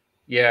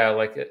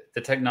 like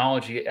the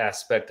technology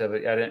aspect of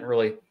it, I didn't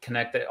really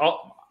connect that.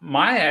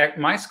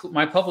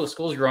 My public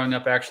schools growing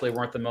up actually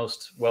weren't the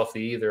most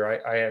wealthy either.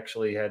 I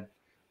actually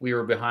we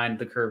were behind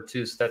the curve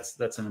too. So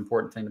that's an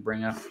important thing to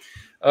bring up.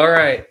 All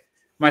right.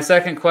 My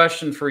second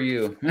question for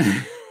you.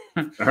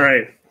 All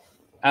right.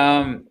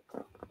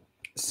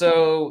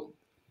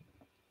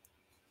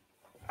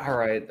 All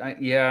right.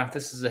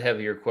 This is a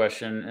heavier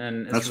question,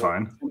 and that's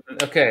fine.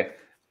 Okay.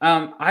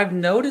 I've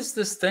noticed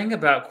this thing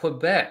about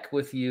Quebec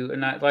with you,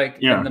 and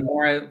and the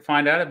more I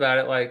find out about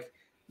it, like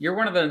you're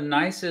one of the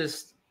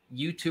nicest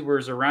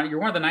YouTubers around. You're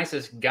one of the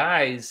nicest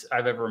guys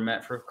I've ever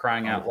met, for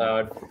crying out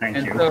loud. Thank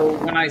you.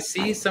 So when I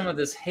see some of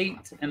this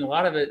hate, and a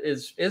lot of it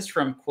is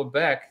from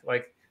Quebec,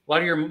 like a lot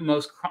of your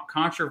most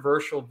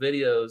controversial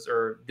videos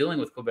are dealing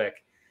with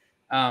Quebec.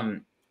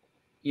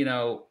 You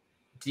know,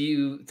 do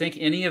you think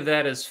any of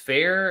that is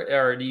fair,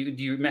 or do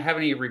you have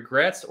any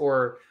regrets,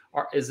 or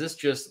is this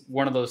just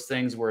one of those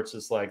things where it's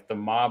just like the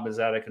mob is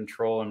out of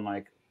control and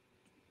like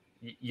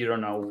you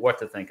don't know what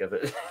to think of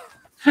it?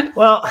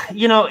 Well,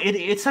 you know,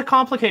 it's a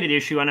complicated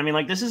issue, and I mean,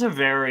 like, this is a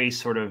very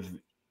sort of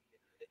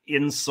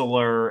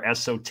insular,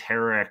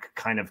 esoteric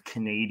kind of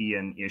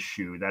Canadian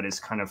issue that is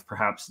kind of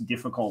perhaps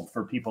difficult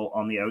for people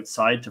on the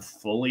outside to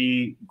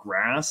fully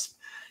grasp.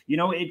 You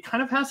know, it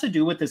kind of has to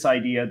do with this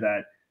idea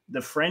that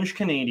the French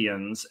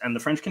Canadians and the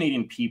French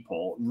Canadian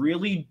people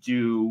really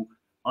do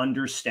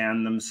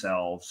understand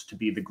themselves to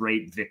be the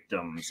great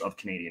victims of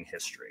Canadian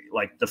history,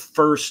 like the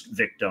first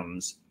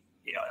victims.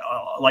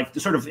 Like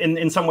sort of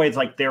in some ways,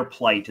 like their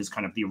plight is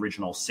kind of the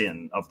original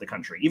sin of the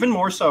country, even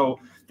more so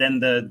than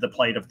the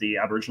plight of the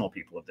Aboriginal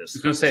people of this. I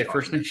was going to say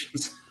First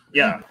Nations.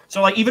 Yeah.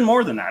 So like even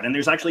more than that. And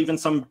there's actually even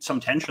some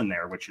tension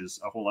there, which is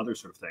a whole other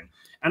sort of thing.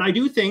 And I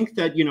do think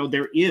that, you know,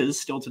 there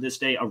is still to this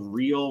day a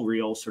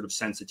real sort of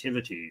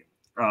sensitivity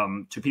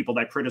to people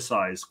that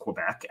criticize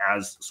Quebec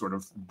as sort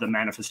of the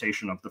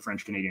manifestation of the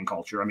French Canadian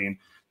culture. I mean,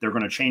 they're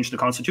going to change the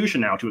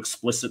constitution now to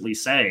explicitly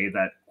say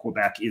that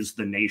Quebec is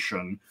the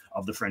nation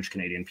of the French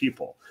Canadian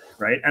people,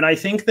 right? And I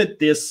think that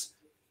this,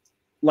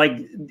 like,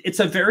 it's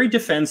a very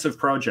defensive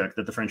project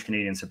that the French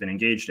Canadians have been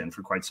engaged in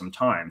for quite some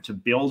time to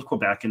build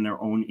Quebec in their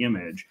own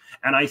image.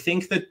 And I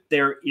think that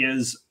there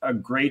is a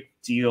great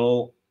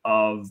deal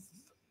of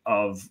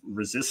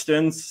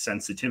resistance,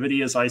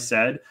 sensitivity, as I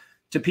said,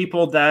 to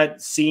people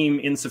that seem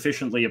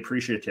insufficiently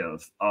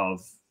appreciative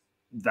of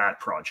that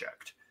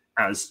project,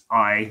 as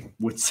I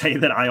would say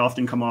that I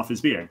often come off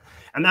as being.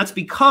 And that's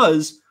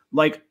because,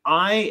 like,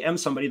 I am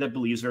somebody that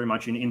believes very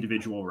much in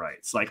individual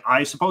rights. Like,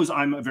 I suppose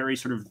I'm a very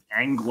sort of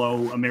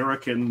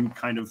Anglo-American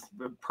kind of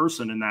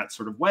person in that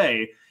sort of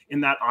way, in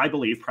that I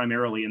believe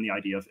primarily in the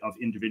idea of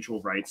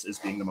individual rights as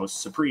being the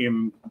most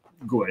supreme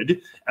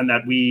good, and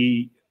that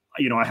we,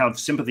 you know, I have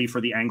sympathy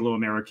for the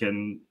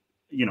Anglo-American,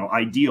 you know,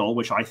 ideal,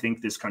 which I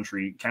think this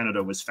country,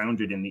 Canada, was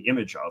founded in the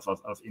image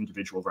of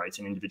individual rights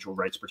and individual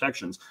rights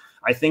protections.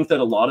 I think that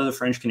a lot of the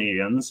French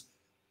Canadians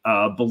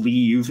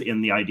believe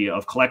in the idea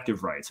of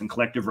collective rights, and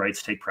collective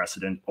rights take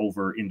precedent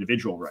over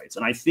individual rights.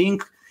 And I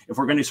think if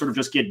we're going to sort of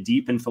just get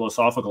deep and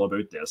philosophical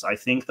about this, I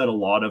think that a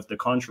lot of the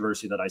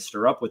controversy that I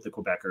stir up with the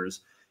Quebecers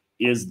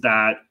is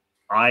that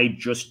I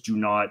just do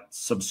not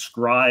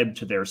subscribe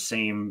to their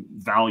same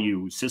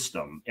value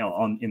system, you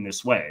know, in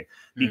this way,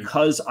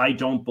 because I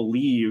don't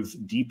believe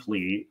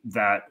deeply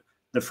that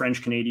the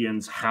French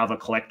Canadians have a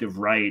collective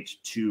right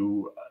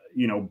to,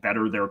 you know,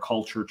 better their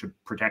culture, to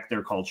protect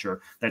their culture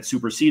that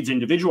supersedes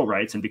individual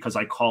rights. And because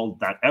I called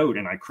that out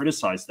and I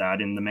criticized that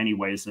in the many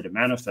ways that it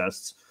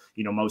manifests,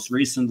 you know, most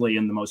recently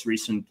in the most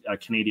recent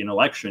Canadian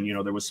election, you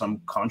know, there was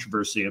some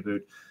controversy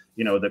about,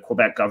 you know, the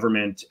Quebec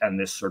government and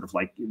this sort of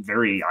like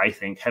very, I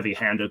think,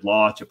 heavy-handed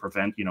law to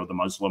prevent, you know, the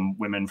Muslim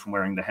women from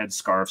wearing the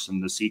headscarves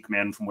and the Sikh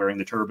men from wearing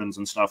the turbans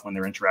and stuff when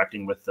they're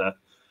interacting with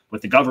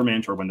the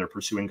government or when they're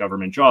pursuing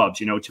government jobs.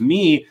 You know, to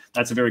me,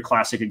 that's a very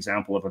classic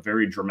example of a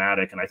very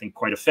dramatic and I think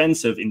quite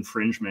offensive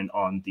infringement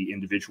on the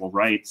individual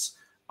rights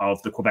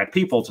of the Quebec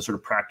people to sort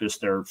of practice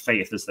their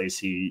faith as they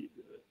see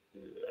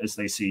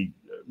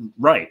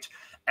right.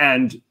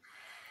 And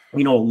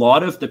you know, a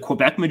lot of the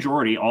Quebec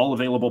majority, all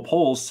available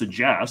polls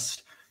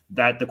suggest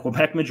that the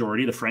Quebec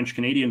majority, the French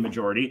Canadian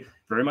majority,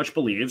 very much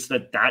believes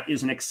that that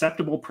is an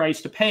acceptable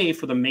price to pay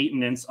for the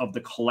maintenance of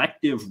the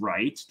collective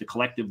right, the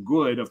collective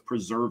good of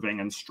preserving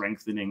and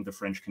strengthening the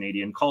French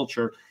Canadian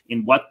culture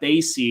in what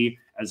they see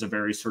as a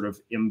very sort of,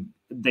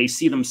 they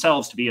see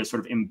themselves to be a sort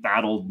of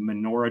embattled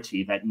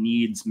minority that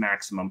needs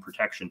maximum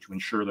protection to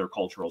ensure their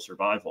cultural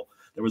survival.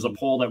 There was a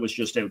poll that was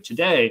just out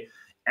today,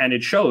 and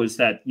it shows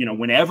that, you know,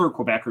 whenever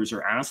Quebecers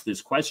are asked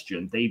this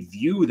question, they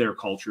view their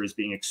culture as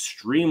being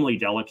extremely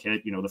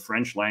delicate. You know, the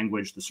French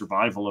language, the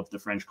survival of the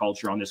French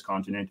culture on this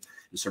continent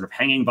is sort of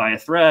hanging by a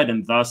thread,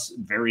 and thus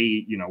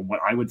very, you know, what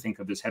I would think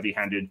of as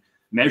heavy-handed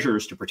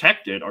measures to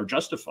protect it are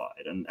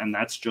justified. And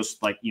that's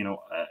just like, you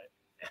know,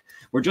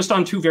 we're just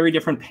on two very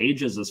different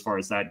pages as far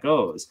as that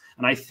goes.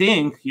 And I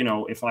think, you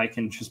know, if I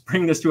can just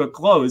bring this to a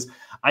close,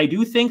 I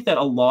do think that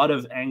a lot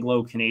of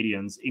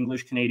Anglo-Canadians,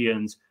 English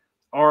Canadians,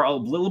 are a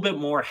little bit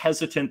more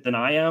hesitant than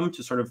I am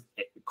to sort of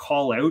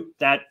call out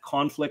that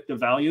conflict of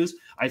values.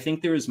 I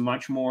think there is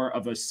much more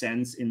of a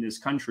sense in this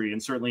country,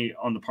 and certainly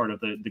on the part of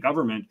the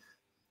government,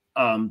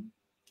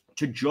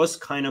 to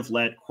just kind of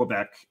let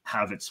Quebec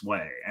have its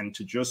way and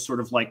to just sort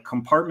of like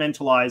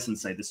compartmentalize and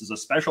say, this is a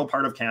special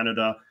part of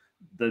Canada.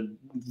 The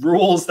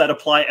rules that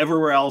apply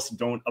everywhere else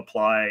don't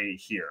apply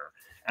here.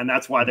 And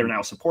that's why they're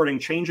now supporting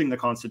changing the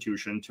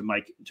Constitution to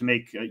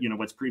make you know,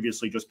 what's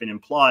previously just been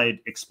implied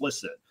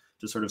explicit,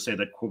 to sort of say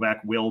that Quebec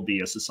will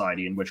be a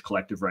society in which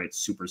collective rights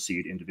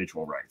supersede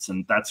individual rights.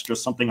 And that's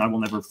just something I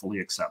will never fully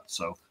accept.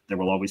 So there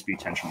will always be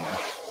tension there.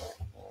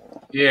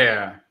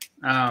 Yeah.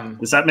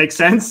 Does that make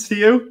sense to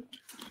you?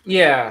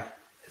 Yeah.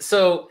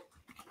 So,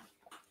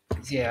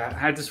 yeah,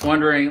 I'm just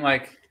wondering,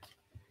 like,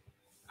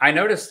 I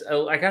noticed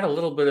I got a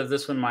little bit of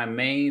this in my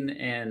Maine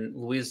and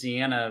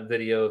Louisiana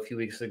video a few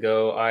weeks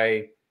ago.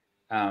 I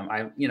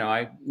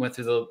went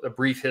through a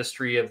brief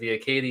history of the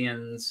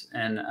Acadians,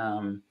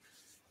 and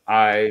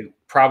I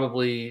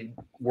probably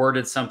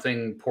worded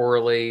something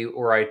poorly,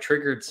 or I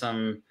triggered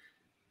some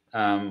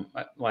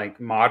like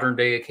modern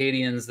day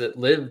Acadians that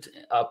lived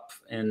up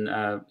in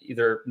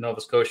either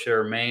Nova Scotia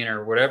or Maine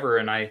or whatever.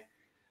 And I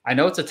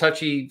know it's a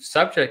touchy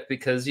subject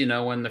because, you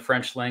know, when the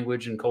French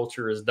language and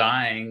culture is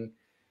dying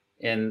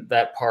in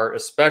that part,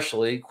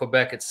 especially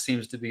Quebec, it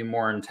seems to be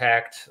more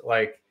intact.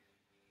 Like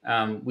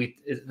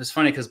it was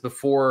funny because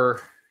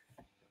before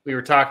we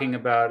were talking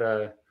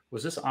about,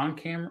 was this on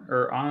camera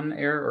or on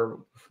air or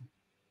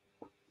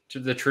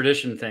the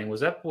tradition thing?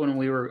 Was that when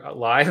we were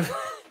live?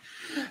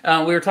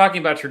 We were talking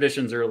about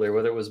traditions earlier,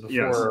 whether it was before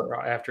Yes.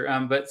 or after.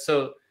 But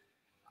so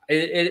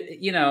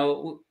you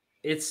know,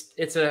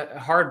 it's a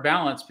hard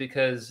balance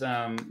because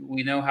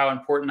we know how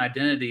important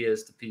identity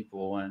is to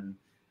people, and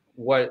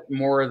what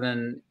more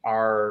than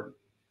our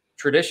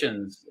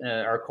traditions,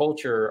 our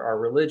culture, our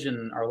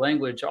religion, our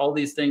language, all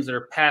these things that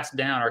are passed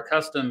down, our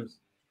customs.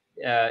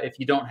 If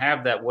you don't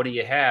have that, what do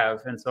you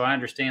have? And so I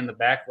understand the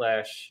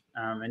backlash,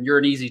 and you're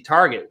an easy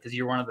target because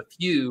you're one of the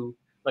few,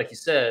 like you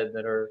said,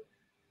 that are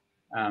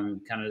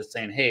kind of just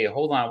saying, "Hey,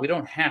 hold on, we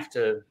don't have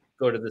to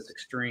go to this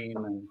extreme."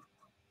 And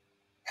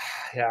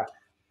yeah,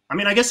 I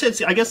mean, I guess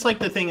like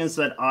the thing is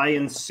that I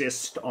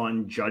insist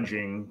on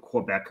judging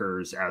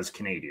Quebecers as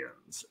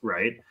Canadians,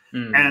 right?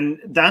 And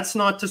that's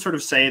not to sort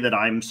of say that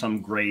I'm some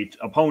great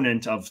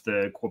opponent of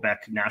the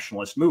Quebec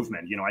nationalist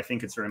movement. You know, I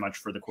think it's very much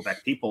for the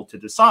Quebec people to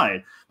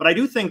decide. But I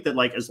do think that,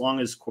 like, as long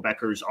as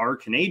Quebecers are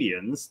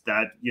Canadians,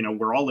 that, you know,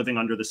 we're all living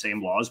under the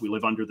same laws. We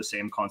live under the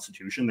same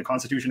constitution. The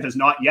constitution has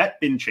not yet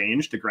been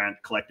changed to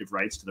grant collective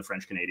rights to the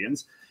French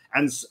Canadians.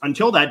 And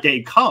until that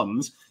day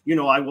comes, you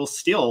know, I will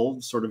still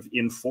sort of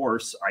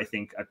enforce, I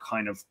think, a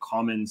kind of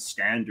common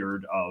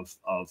standard of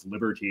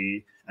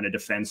liberty and a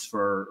defense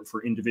for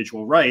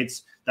individual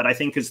rights that I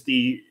think is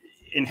the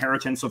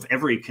inheritance of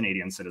every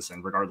Canadian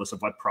citizen, regardless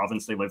of what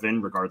province they live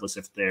in, regardless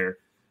if they're,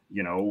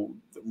 you know,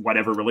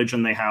 whatever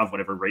religion they have,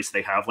 whatever race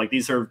they have. Like,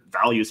 these are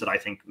values that I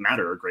think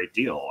matter a great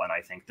deal. And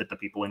I think that the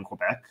people in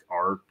Quebec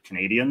are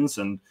Canadians,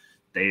 and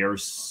they are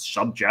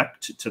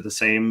subject to the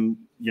same,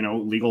 you know,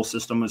 legal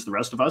system as the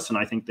rest of us. And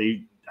I think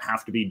they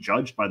have to be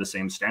judged by the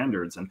same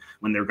standards. And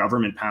when their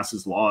government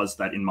passes laws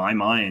that, in my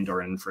mind,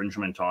 are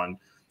infringement on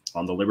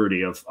the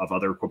liberty of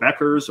other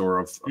Quebecers or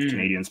of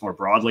Canadians more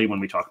broadly, when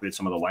we talk about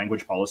some of the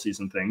language policies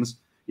and things,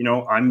 you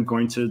know, I'm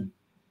going to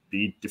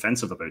be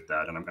defensive about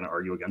that, and I'm going to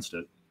argue against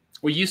it.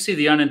 Well, you see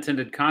the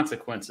unintended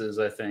consequences,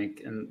 I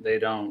think, and they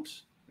don't.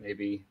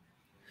 Maybe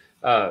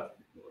I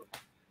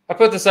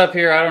put this up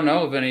here. I don't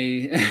know of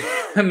any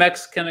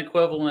Mexican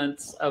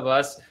equivalents of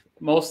us,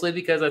 mostly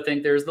because I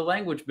think there's the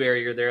language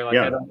barrier there. Like,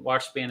 I don't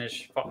watch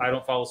Spanish. I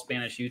don't follow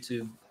Spanish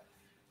YouTube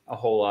a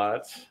whole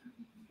lot.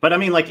 But I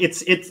mean, like,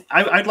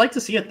 I'd like to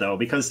see it, though,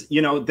 because,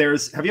 you know,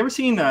 have you ever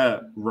seen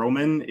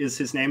Roman is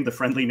his name, the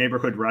friendly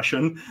neighborhood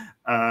Russian?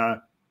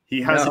 He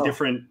has a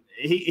different,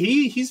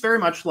 he's very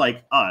much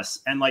like us.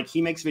 And, like,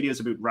 he makes videos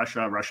about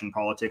Russia, Russian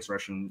politics,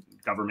 Russian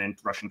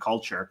government, Russian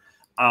culture.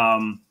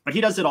 But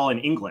he does it all in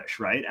English,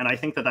 right? And I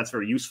think that that's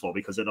very useful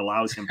because it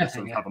allows him to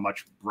sort of have a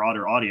much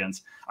broader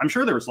audience. I'm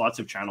sure there's lots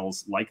of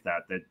channels like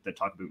that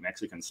talk about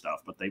Mexican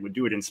stuff, but they would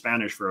do it in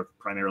Spanish for a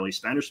primarily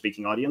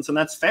Spanish-speaking audience, and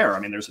that's fair. I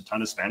mean, there's a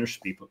ton of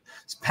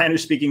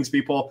Spanish-speaking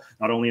people,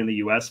 not only in the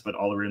U.S., but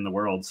all around the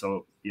world.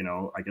 So, you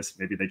know, I guess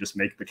maybe they just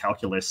make the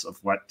calculus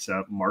of what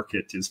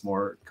market is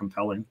more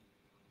compelling.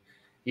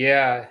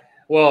 Yeah.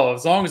 Well,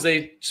 as long as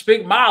they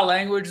speak my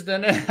language,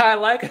 then I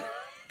like it.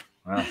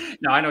 Wow.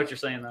 No, I know what you're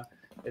saying, though.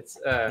 It's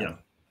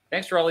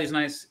thanks for all these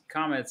nice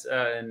comments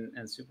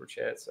and super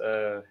chats.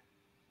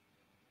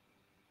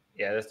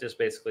 Yeah, that's just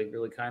basically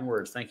really kind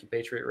words. Thank you,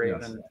 Patriot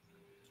Raven. Yes.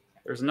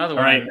 There's another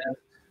one. Right.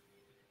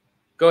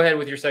 Go ahead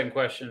with your second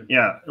question.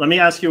 Yeah, let me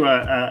ask you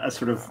a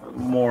sort of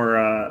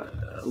more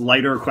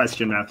lighter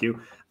question, Matthew.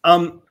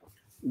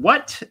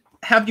 What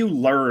have you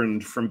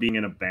learned from being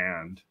in a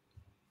band?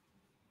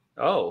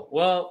 Oh,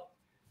 well,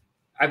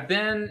 I've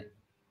been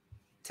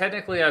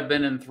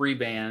in 3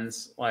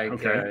 bands,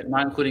 like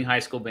not including high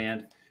school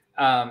band.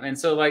 And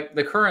so, like,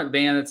 the current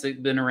band that's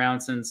been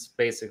around since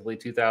basically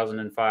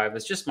 2005,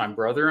 it's just my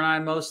brother and I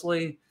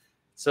mostly.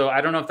 So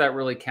I don't know if that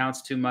really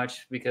counts too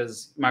much,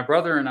 because my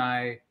brother and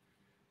I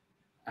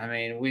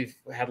mean, we've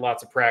had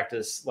lots of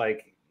practice,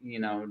 like, you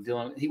know,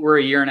 we're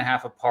a year and a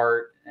half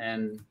apart,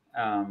 and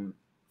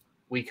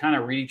we kind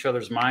of read each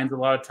other's minds a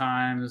lot of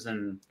times,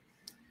 and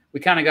we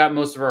kind of got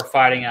most of our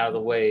fighting out of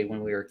the way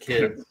when we were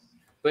kids.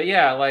 But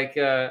yeah, like,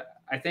 I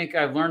think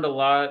I've learned a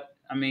lot.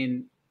 I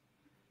mean,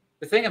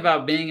 the thing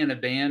about being in a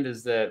band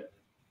is that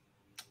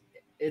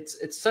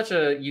it's such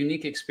a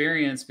unique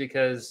experience,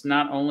 because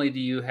not only do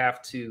you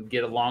have to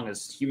get along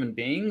as human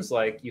beings,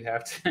 like, you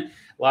have to, a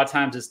lot of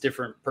times it's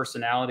different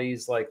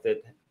personalities, like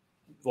that.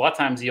 A lot of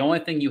times the only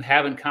thing you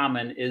have in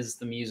common is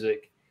the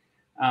music.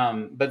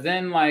 But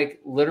then, like,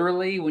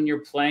 literally when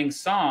you're playing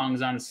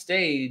songs on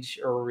stage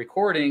or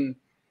recording,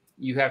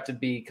 you have to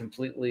be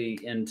completely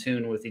in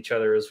tune with each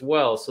other as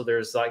well. So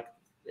there's like,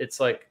 it's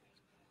like,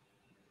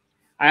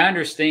 I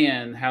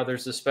understand how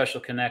there's a special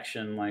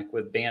connection, like,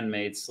 with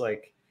bandmates.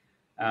 Like,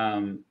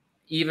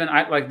 even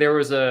there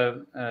was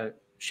a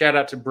shout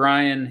out to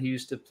Brian, who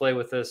used to play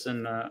with us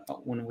and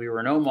when we were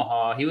in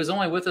Omaha. He was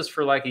only with us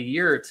for like a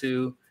year or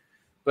two,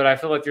 but I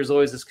feel like there's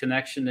always this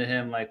connection to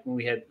him. Like when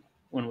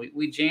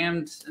we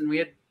jammed and we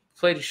had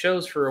played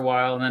shows for a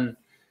while, and then,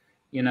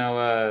 you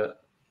know,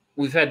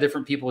 we've had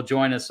different people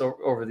join us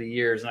over the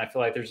years, and I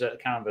feel like there's a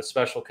kind of a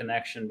special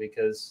connection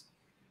because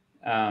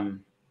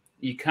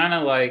you kind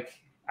of like,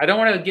 I don't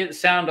want to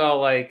sound all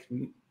like,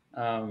 you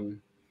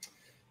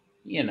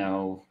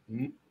know.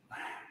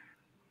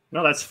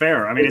 No, that's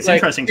fair. I mean, it's like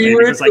interesting to me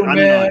because like I'm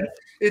not.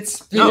 It's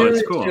spiritual. No,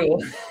 it's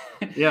cool.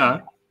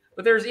 Yeah.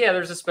 But there's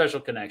a special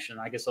connection.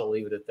 I guess I'll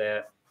leave it at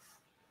that.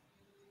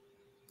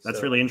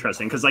 That's really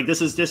interesting because like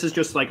this is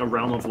just like a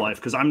realm of life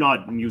because I'm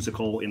not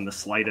musical in the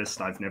slightest.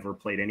 I've never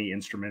played any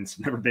instruments,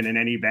 never been in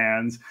any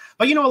bands.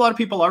 But you know, a lot of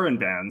people are in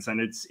bands,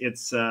 and it's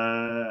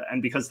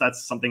and because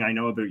that's something I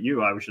know about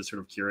you, I was just sort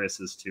of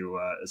curious as to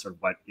sort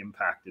of what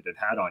impact it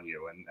had on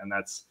you, and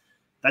that's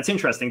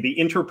interesting. The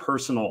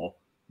interpersonal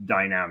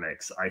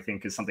dynamics, I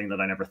think, is something that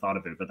I never thought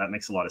about, but that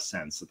makes a lot of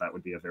sense. That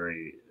would be a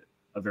very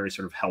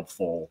sort of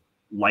helpful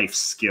life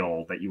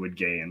skill that you would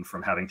gain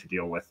from having to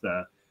deal with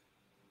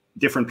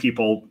different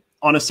people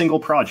on a single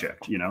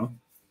project, you know?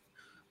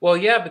 Well,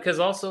 yeah, because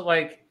also,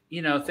 like,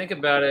 you know, think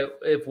about it.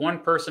 If one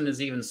person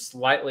is even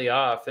slightly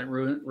off, it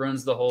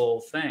ruins the whole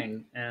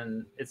thing.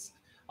 And it's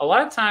a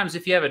lot of times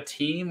if you have a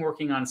team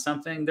working on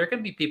something, there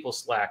can be people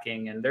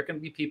slacking and there can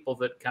be people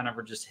that kind of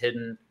are just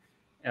hidden.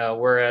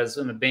 Whereas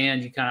in a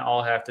band, you kind of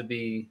all have to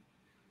be,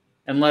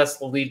 unless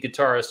the lead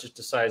guitarist just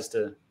decides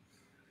to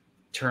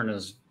turn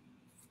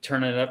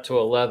it up to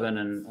 11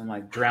 and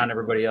like drown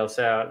everybody else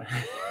out.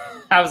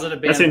 I was in a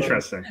band. That's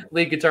interesting.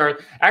 Lead guitar.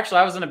 Actually,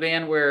 I was in a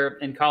band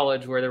in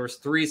college where there was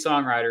 3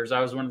 songwriters.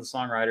 I was one of the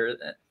songwriters.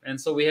 And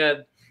so we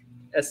had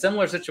a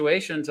similar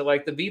situation to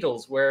like the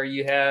Beatles where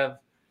you have,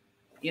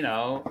 you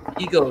know,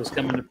 egos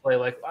come into play.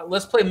 Like,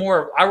 let's play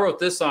more. I wrote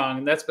this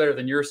song. That's better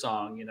than your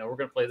song. You know, we're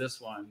going to play this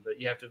one, but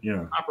you have to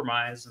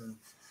compromise. And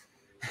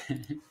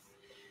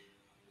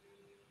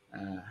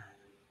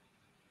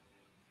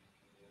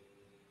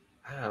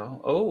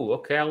oh,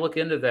 okay. I'll look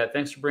into that.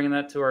 Thanks for bringing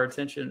that to our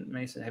attention,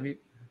 Mason. Have you?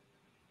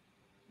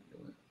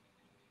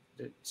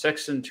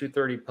 Section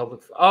 230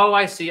 public. Oh,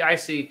 I see. I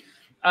see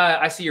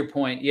your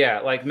point. Yeah.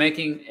 Like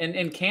making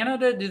in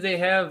Canada, do they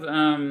have,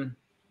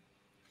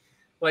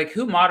 like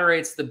who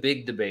moderates the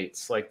big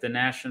debates, like the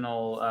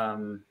national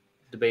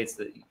debates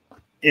that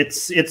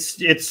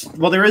it's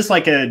well, there is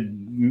like a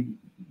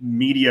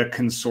media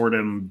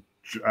consortium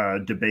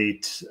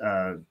debate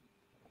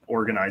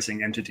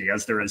organizing entity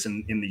as there is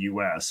in the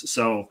US.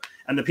 So,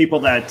 and the people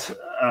that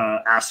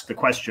ask the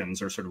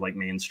questions are sort of like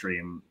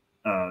mainstream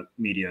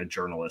media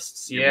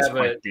journalists. Yeah,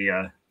 but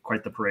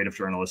quite the parade of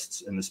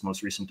journalists in this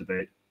most recent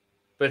debate.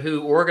 But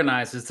who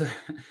organizes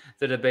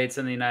the debates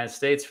in the United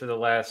States for the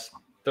last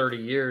 30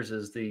 years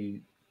is the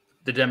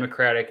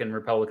Democratic and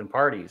Republican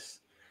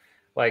parties.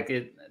 Like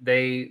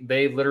they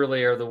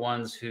literally are the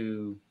ones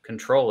who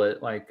control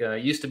it. Like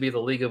it used to be the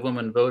League of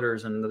Women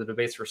Voters, and the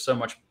debates were so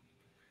much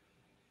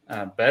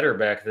better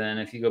back then.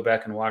 If you go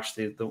back and watch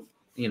the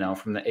you know,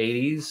 from the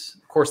 80s,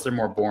 of course they're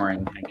more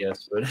boring, I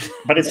guess,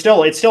 but it's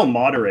still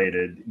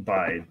moderated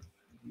by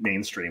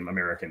mainstream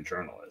American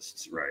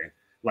journalists, right?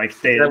 Like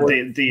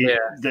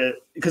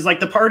because like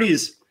the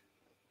parties,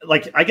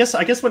 like I guess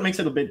what makes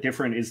it a bit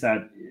different is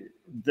that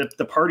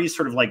the parties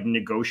sort of like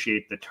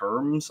negotiate the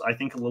terms, I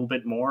think, a little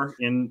bit more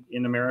in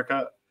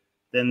America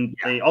than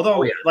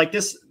like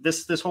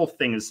this whole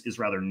thing is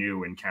rather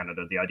new in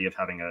Canada, the idea of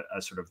having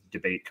a sort of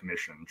debate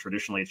commission.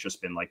 Traditionally, it's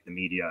just been like the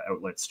media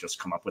outlets just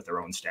come up with their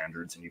own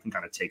standards and you can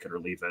kind of take it or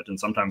leave it. And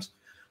sometimes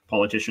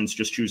politicians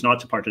just choose not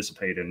to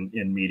participate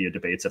in media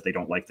debates if they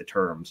don't like the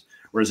terms.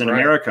 Whereas in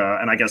America,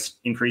 and I guess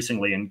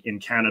increasingly in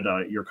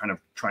Canada, you're kind of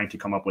trying to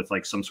come up with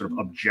like some sort of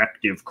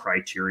objective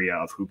criteria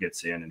of who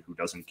gets in and who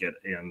doesn't get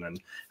in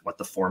and what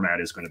the format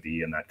is going to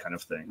be and that kind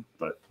of thing.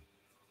 But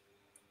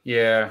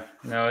yeah,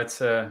 no,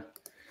 it's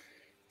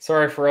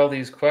sorry for all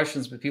these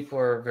questions, but people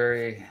are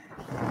very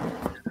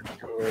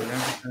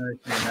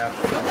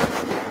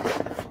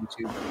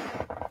due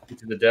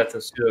to the death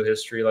of pseudo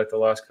history, like the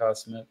Lost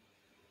Cosmic.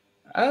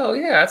 Oh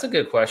yeah, that's a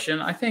good question.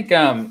 I think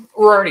we're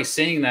already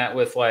seeing that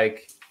with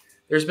like,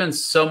 there's been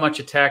so much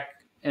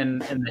attack in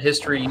the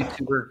history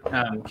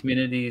YouTuber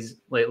communities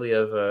lately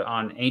of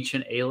on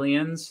ancient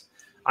aliens. Yes.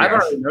 I've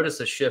already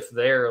noticed a shift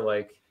there.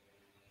 Like,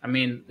 I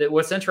mean,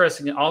 what's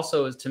interesting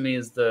also is to me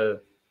is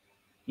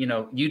you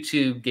know,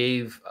 YouTube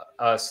gave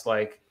us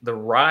like the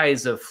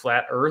rise of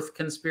flat Earth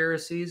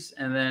conspiracies,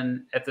 and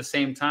then at the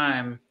same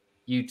time,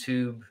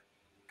 YouTube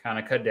kind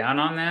of cut down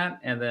on that,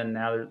 and then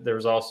now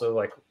there's also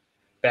like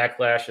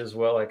backlash as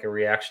well, like a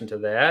reaction to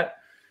that.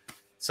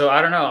 So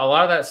I don't know. A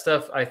lot of that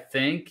stuff, I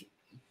think,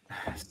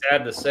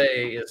 sad to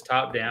say, is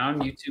top down.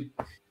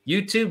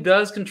 YouTube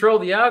does control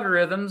the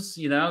algorithms.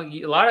 You know,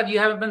 a lot of you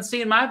haven't been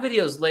seeing my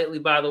videos lately,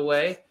 by the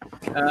way.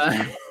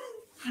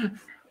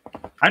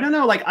 I don't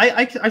know. Like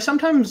I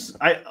sometimes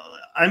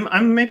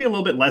I'm maybe a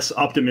little bit less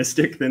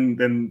optimistic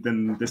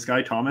than this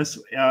guy Thomas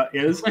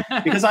is,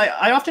 because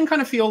I often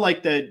kind of feel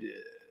like that.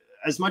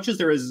 as much as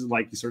there is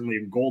like certainly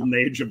a golden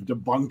age of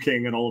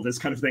debunking and all of this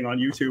kind of thing on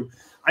YouTube,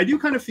 I do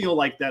kind of feel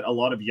like that a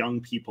lot of young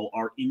people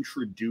are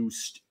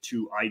introduced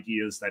to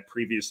ideas that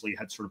previously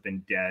had sort of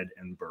been dead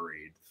and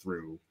buried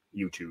through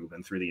YouTube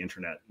and through the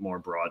internet more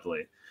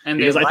broadly. And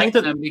because I think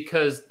them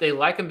because they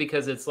like them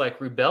because it's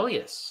like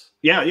rebellious.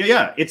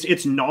 Yeah.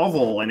 It's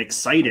novel and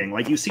exciting.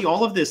 Like you see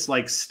all of this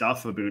like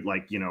stuff about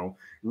like, you know,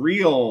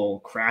 real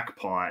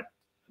crackpot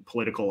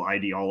political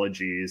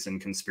ideologies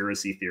and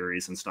conspiracy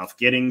theories and stuff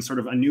getting sort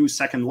of a new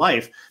second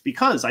life,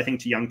 because I think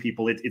to young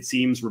people it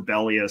seems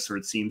rebellious, or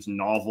it seems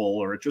novel,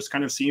 or it just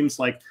kind of seems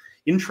like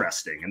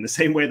interesting, in the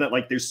same way that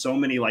like there's so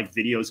many like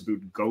videos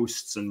about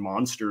ghosts and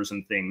monsters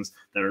and things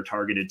that are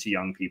targeted to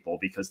young people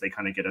because they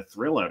kind of get a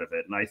thrill out of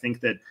it. And I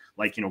think that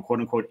like, you know, quote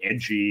unquote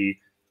edgy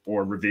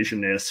or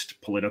revisionist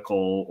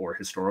political or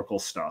historical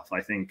stuff,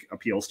 I think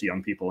appeals to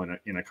young people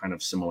in a kind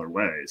of similar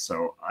way.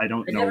 So I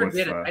don't know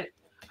if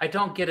I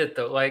don't get it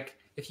though. Like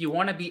if you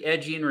want to be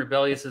edgy and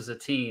rebellious as a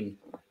teen,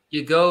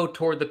 you go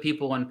toward the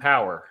people in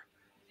power.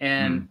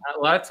 And a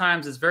lot of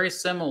times it's very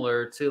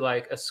similar to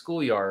like a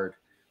schoolyard,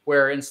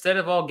 where instead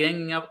of all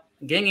ganging up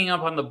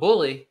on the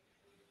bully,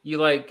 you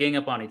like gang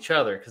up on each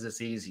other because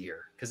it's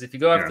easier. Because if you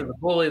go after the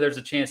bully, there's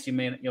a chance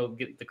you'll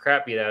get the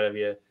crap beat out of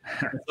you.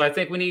 So I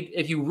think we need,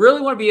 if you really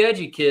want to be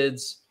edgy,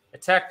 kids,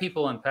 attack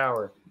people in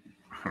power.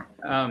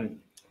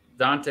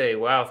 Dante,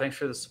 wow, thanks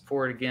for the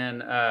support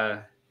again.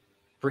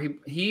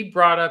 He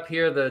brought up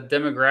here the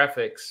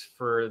demographics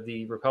for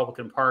the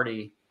Republican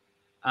Party.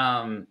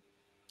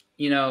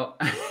 You know,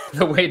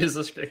 the weight is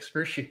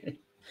excruciating.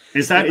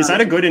 Is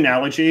that a good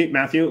analogy,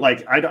 Matthew?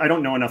 Like, I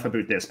don't know enough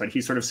about this, but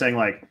he's sort of saying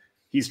like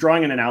he's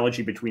drawing an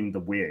analogy between the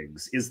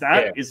Whigs. Is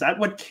that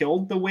what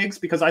killed the Whigs?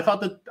 Because I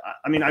thought that,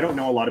 I mean, I don't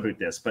know a lot about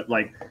this, but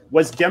like,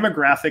 was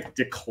demographic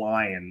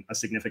decline a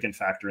significant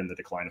factor in the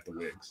decline of the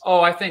Whigs?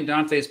 Oh, I think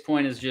Dante's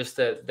point is just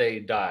that they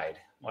died.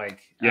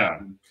 Like,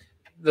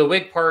 the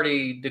Whig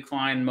Party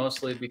declined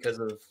mostly because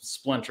of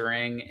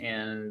splintering,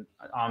 and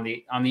on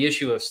the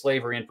issue of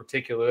slavery in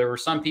particular. There were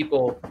some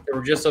people that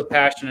were just so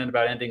passionate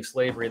about ending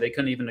slavery they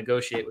couldn't even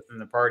negotiate within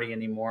the party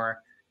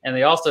anymore. And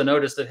they also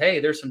noticed that, hey,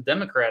 there's some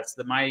Democrats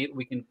that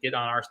we can get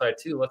on our side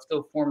too. Let's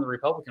go form the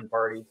Republican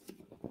Party.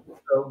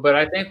 So, but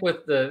I think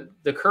with the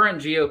current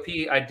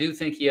GOP, I do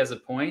think he has a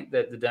point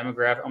that the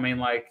demographic. I mean,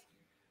 like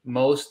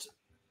most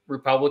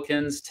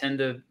Republicans tend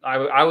to,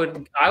 I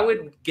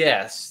would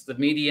guess the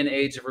median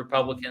age of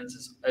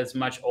Republicans is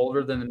much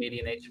older than the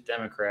median age of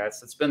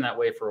Democrats. It's been that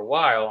way for a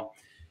while.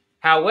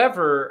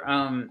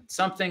 However,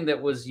 something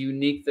that was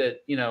unique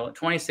that,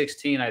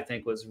 2016, I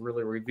think was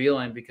really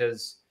revealing,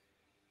 because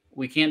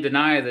we can't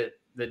deny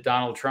that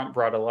Donald Trump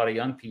brought a lot of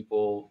young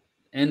people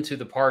into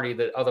the party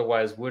that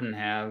otherwise wouldn't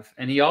have.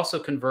 And he also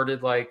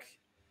converted like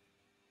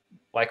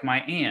my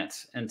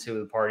aunt into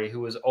the party,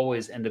 who was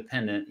always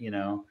independent,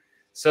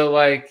 So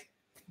like,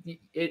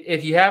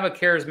 if you have a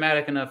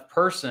charismatic enough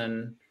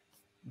person,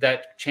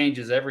 that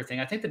changes everything.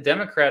 I think the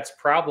Democrats'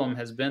 problem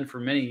has been for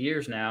many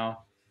years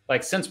now,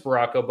 like since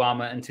Barack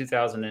Obama in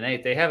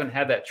 2008, they haven't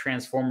had that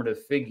transformative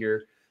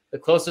figure. The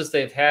closest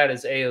they've had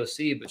is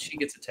AOC, but she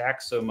gets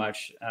attacked so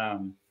much.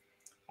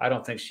 I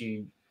don't think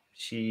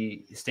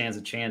she stands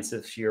a chance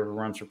if she ever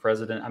runs for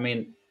president. I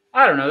mean,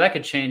 I don't know. That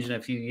could change in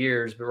a few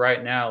years, but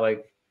right now,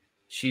 like,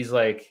 she's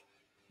like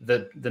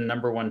the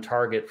number one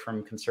target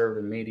from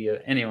conservative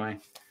media. Anyway,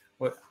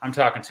 I'm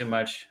talking too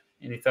much.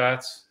 Any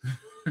thoughts?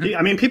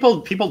 I mean,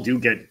 people do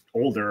get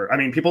older. I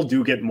mean, people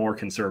do get more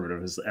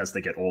conservative as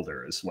they get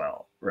older as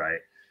well, right?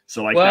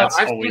 So like, well,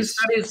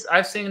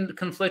 I've seen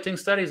conflicting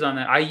studies on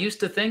that. I used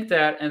to think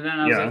that, and then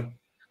I was like,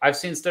 I've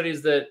seen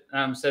studies that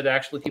said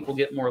actually people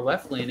get more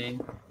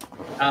left-leaning,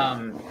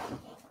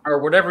 or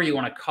whatever you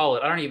want to call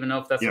it. I don't even know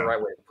if that's the right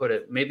way to put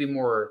it. Maybe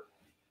more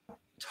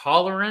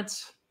tolerant.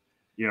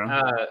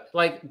 Yeah.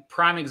 Like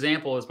prime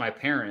example is my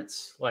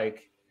parents.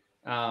 Like,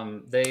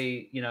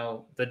 they,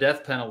 the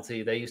death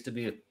penalty, they used to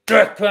be a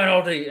death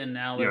penalty, and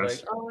now they're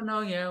like, oh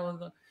no, yeah.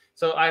 Well,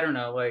 so I don't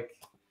know, like,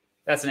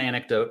 that's an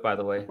anecdote, by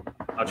the way.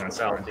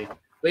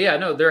 But yeah,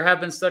 no, there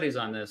have been studies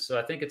on this, so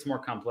I think it's more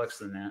complex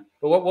than that.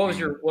 But what was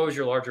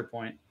your larger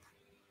point?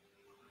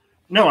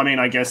 No, I mean,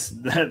 I guess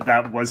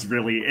that was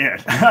really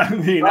it. I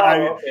mean,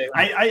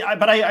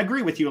 but I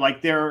agree with you.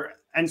 Like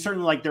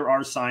certainly there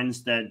are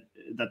signs that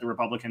the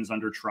Republicans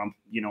under Trump,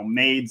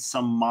 made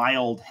some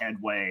mild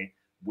headway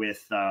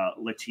with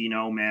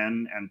Latino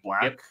men and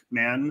Black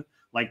men.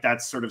 Like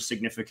that's sort of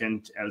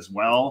significant as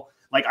well.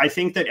 Like I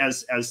think that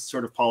as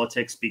sort of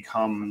politics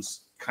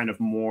becomes kind of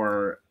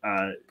more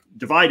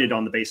divided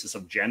on the basis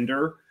of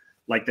gender,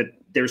 like that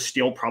there's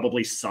still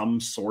probably some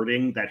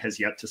sorting that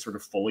has yet to sort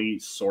of fully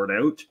sort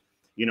out,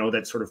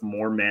 that sort of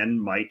more men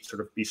might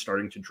sort of be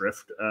starting to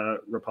drift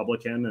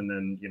Republican, and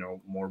then,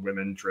 more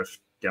women drift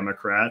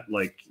Democrat.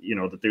 Like,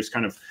 that there's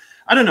kind of,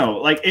 I don't know,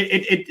 like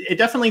it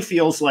definitely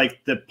feels like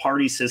the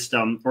party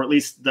system, or at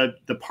least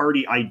the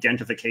party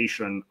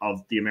identification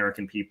of the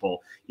American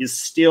people, is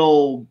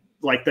still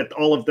like that.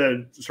 All of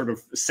the sort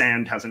of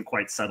sand hasn't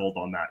quite settled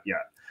on that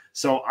yet.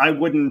 So I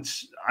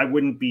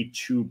wouldn't be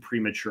too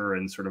premature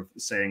in sort of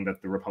saying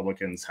that the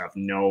Republicans have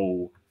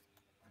no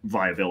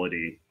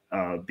viability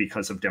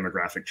because of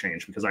demographic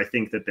change, because I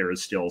think that there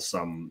is still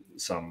some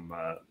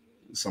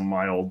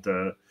mild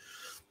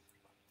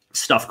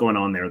stuff going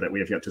on there that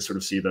we have yet to sort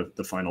of see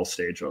the final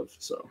stage of.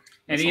 So,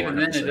 and even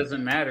then, it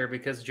doesn't matter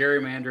because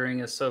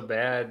gerrymandering is so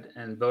bad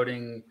and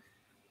voting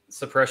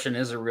suppression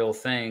is a real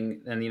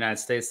thing in the United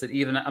States that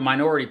even a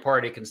minority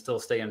party can still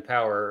stay in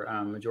power,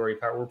 majority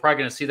power. We're probably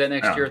going to see that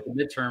next year at the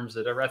midterms.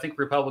 That I think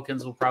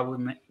Republicans will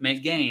probably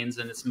make gains,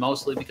 and it's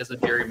mostly because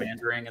of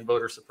gerrymandering and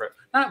voter suppression.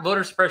 Not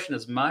voter suppression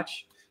as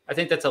much. I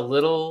think that's a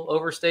little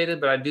overstated,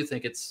 but I do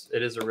think it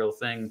is a real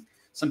thing.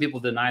 Some people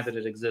deny that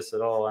it exists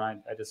at all,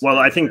 and I just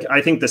I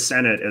think the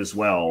Senate as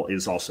well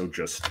is also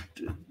just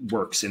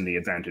works in the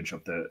advantage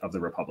of the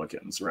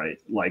Republicans, right?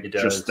 Like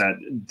just that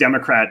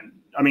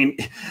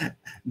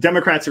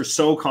Democrats are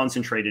so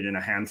concentrated in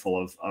a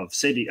handful of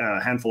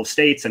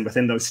states, and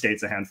within those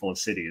states, a handful of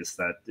cities,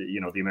 that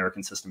the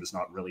American system is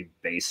not really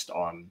based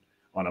on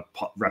a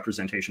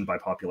representation by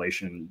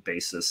population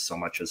basis so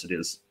much as it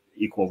is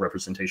equal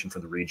representation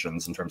for the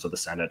regions in terms of the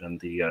Senate and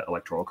the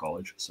Electoral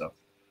College. So.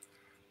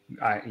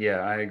 I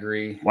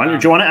agree. Do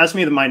you want to ask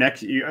me my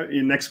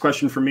next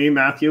question for me,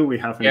 Matthew? We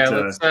haven't. Yeah,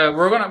 let's,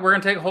 we're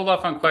gonna hold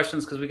off on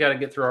questions because we got to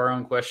get through our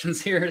own questions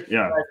here.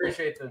 Yeah, I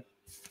appreciate that.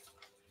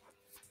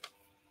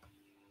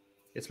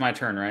 It's my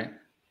turn, right?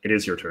 It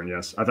is your turn.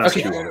 Yes, I've asked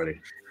you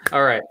already.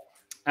 All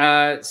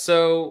right.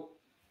 So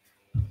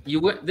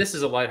you went. This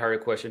is a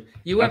lighthearted question.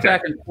 You went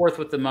back and forth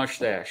with the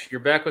mustache. You're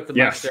back with the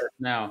mustache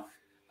now.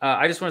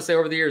 I just want to say,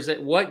 over the years,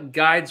 what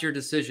guides your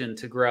decision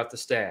to grow out the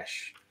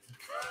stash?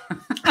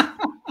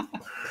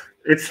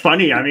 It's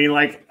funny. I mean,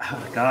 like,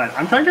 oh God,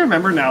 I'm trying to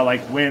remember now,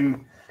 like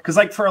because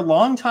like for a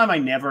long time, I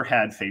never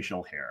had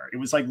facial hair. It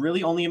was like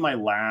really only in my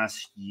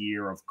last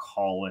year of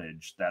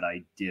college that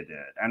I did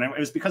it. And it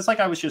was because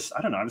like, I was just,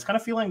 I don't know, I was kind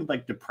of feeling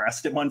like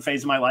depressed at one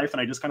phase of my life. And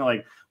I just kind of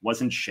like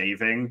wasn't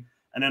shaving.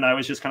 And then I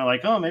was just kind of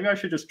like, oh, maybe I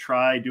should just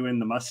try doing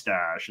the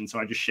mustache. And so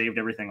I just shaved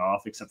everything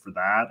off except for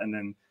that. And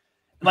then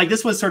like,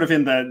 this was sort of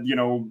in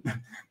the,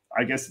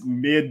 I guess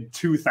mid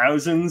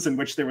 2000s, in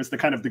which there was the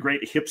kind of the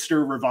great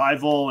hipster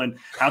revival, and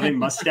having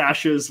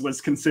mustaches was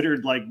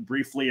considered like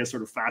briefly a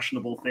sort of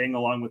fashionable thing,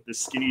 along with the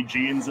skinny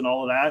jeans and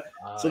all of that.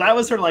 So that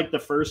was sort of like the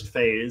first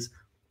phase.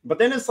 But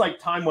then as like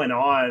time went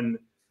on,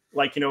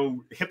 like,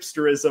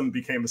 hipsterism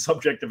became a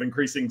subject of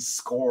increasing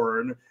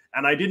scorn.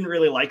 And I didn't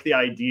really like the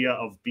idea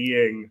of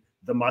being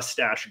the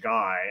mustache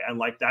guy, and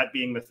like that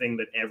being the thing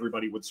that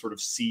everybody would sort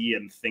of see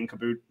and think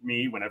about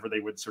me whenever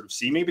they would sort of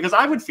see me, because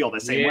I would feel the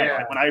same way.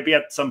 Like when I'd be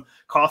at some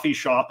coffee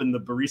shop and the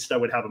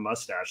barista would have a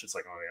mustache, it's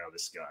like, oh yeah,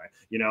 this guy,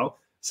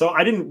 So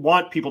I didn't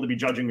want people to be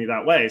judging me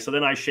that way. So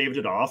then I shaved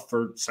it off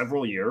for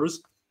several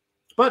years.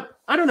 But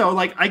I don't know,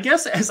 like, I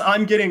guess as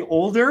I'm getting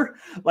older,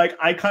 like,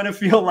 I kind of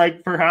feel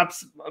like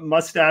perhaps a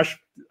mustache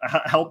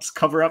helps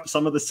cover up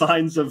some of the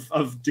signs of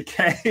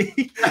decay,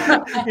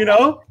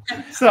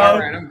 So, all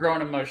right, I'm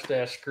growing a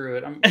mustache. Screw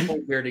it. I'm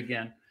full beard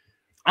again.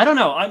 I don't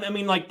know. I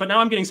mean, like, but now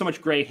I'm getting so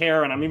much gray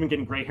hair, and I'm even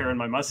getting gray hair in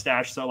my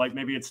mustache. So, like,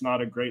 maybe it's not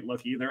a great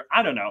look either.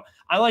 I don't know.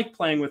 I like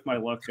playing with my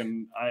look,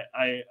 and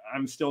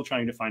I'm still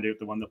trying to find out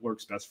the one that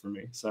works best for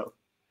me. So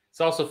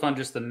it's also fun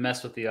just to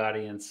mess with the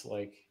audience,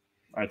 like.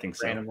 I think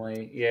so.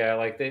 Randomly, yeah.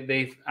 Like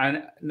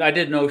I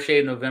did No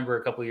Shave November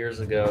a couple years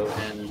ago,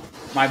 and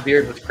my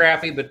beard was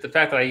crappy. But the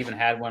fact that I even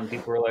had one,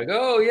 people were like,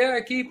 "Oh yeah,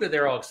 keep it."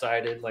 They're all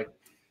excited. Like,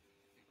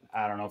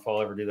 I don't know if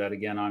I'll ever do that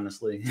again,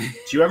 honestly. Do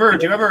you ever?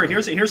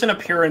 Here's an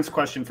appearance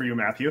question for you,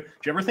 Matthew. Do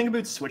you ever think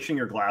about switching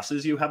your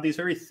glasses? You have these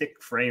very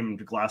thick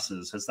framed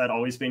glasses. Has that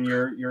always been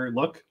your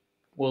look?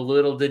 Well,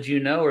 little did you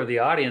know, or the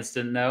audience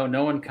didn't know,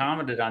 no one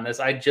commented on this.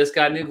 I just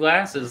got new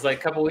glasses like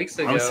a couple weeks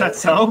ago. Oh, is that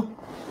so?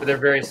 But they're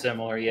very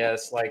similar,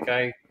 yes. Like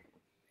I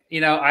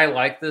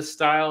like this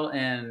style,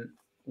 and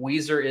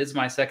Weezer is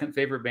my second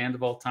favorite band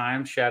of all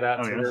time. Shout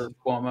out to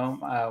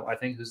Cuomo, I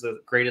think, who's the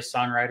greatest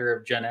songwriter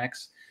of Gen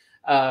X.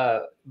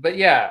 But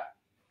yeah,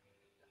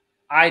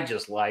 I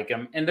just like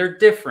them, and they're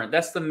different.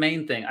 That's the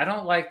main thing. I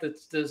don't like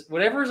that.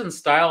 Whatever's in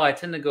style, I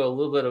tend to go a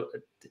little bit of,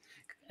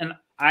 and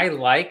I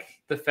like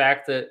the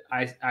fact that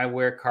I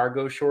wear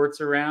cargo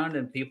shorts around,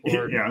 and people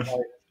are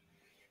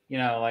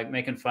like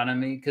making fun of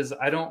me because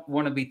I don't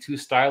want to be too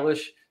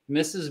stylish.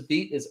 Mrs.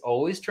 Beat is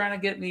always trying to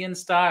get me in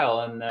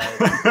style, and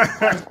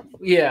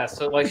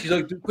so like she's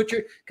like,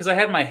 because I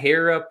had my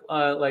hair up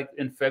like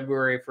in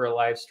February for a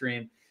live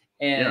stream,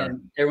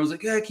 and everyone's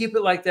like, yeah, keep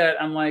it like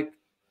that. I'm like,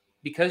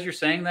 because you're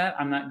saying that,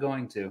 I'm not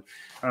going to.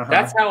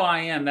 That's how I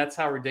am. That's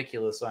how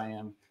ridiculous I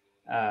am.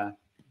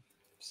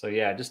 So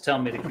yeah, just tell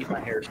me to keep my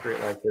hair straight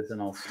like this,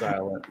 and I'll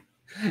style it.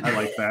 I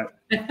like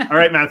that. All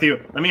right,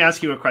 Matthew, let me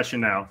ask you a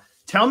question now.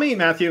 Tell me,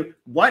 Matthew,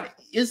 what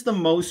is the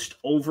most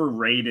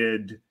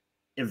overrated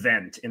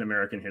event in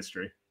American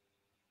history?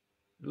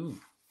 Ooh.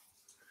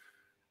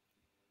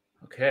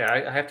 Okay,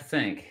 I have to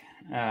think.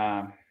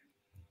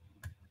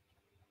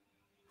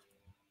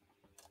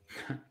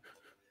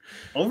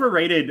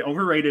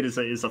 Overrated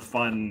is a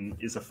fun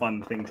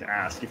thing to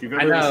ask. If you've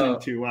ever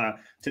listened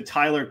to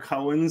Tyler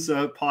Cohen's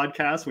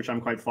podcast, which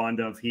I'm quite fond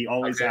of, he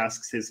always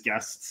asks his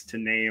guests to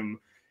name.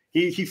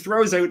 He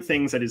throws out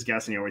things at his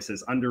guests, and he always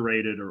says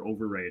underrated or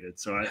overrated.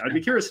 So I'd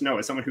be curious to know,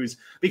 as someone who's,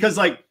 because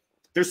like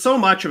there's so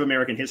much of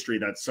American history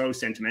that's so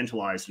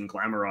sentimentalized and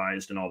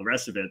glamorized and all the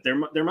rest of it.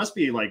 There must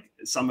be like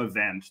some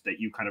event that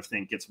you kind of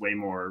think gets way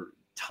more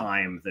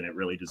time than it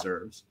really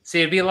deserves. See,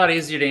 it'd be a lot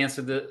easier to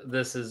answer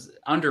this as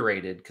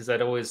underrated, because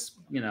I'd always,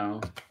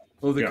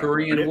 the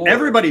Korean War.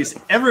 Everybody's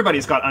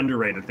got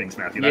underrated things,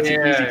 Matthew. That's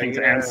an easy thing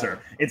to answer.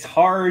 It's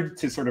hard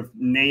to sort of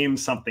name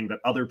something that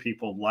other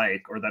people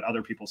like or that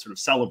other people sort of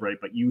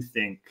celebrate, but you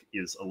think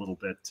is a little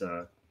bit,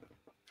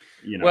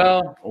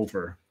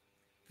 over.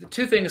 The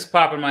two things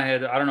pop in my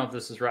head. I don't know if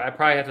this is right. I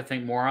probably have to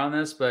think more on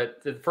this,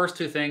 but the first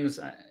two things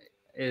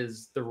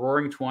is the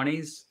Roaring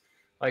Twenties.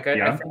 Like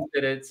I think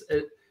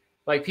that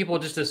like people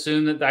just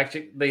assume that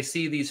actually they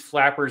see these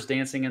flappers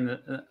dancing in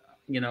the,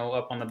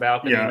 up on the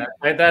balcony. Yeah.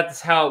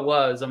 That's how it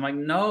was. I'm like,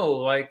 no,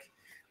 like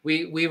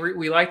we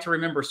like to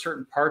remember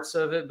certain parts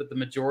of it, but the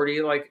majority,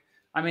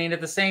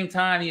 at the same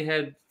time, you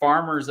had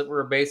farmers that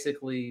were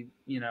basically,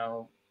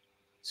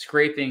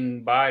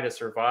 scraping by to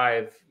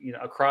survive,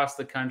 across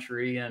the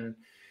country. And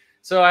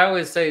so I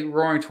always say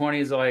Roaring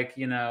Twenties, and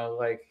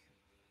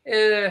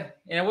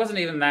it wasn't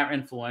even that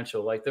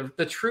influential. Like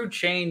the true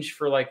change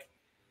for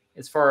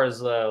as far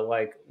as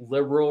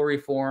liberal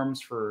reforms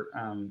for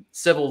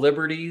civil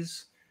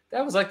liberties,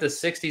 that was like the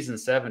 60s and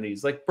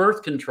 70s, like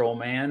birth control,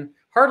 man.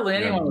 Hardly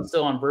anyone was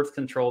still on birth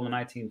control in the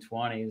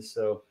 1920s.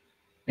 So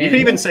you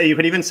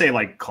could even say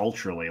like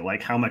culturally,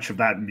 like how much of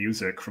that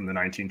music from the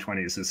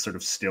 1920s is sort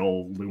of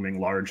still looming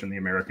large in the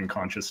American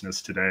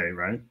consciousness today,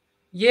 right?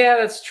 Yeah,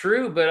 that's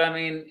true. But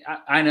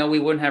I know we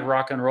wouldn't have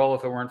rock and roll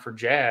if it weren't for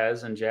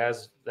jazz, and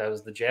jazz, that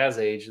was the jazz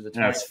age of the 20s.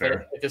 That's fair.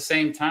 But at the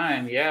same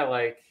time,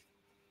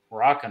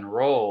 rock and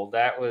roll,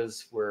 that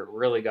was where it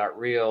really got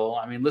real.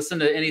 Listen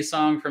to any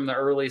song from the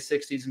early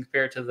 60s and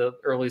compare it to the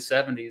early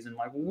 70s, and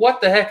what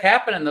the heck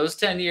happened in those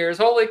 10 years?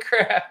 Holy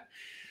crap.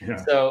 Yeah.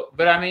 So,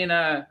 but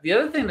the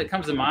other thing that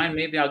comes to mind,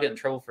 maybe I'll get in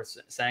trouble for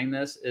saying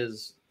this,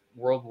 is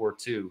World War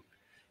II.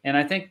 And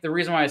I think the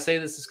reason why I say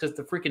this is because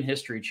the freaking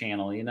History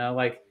Channel,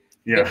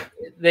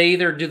 they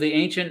either do the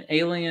Ancient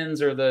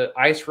Aliens or the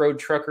Ice Road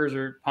Truckers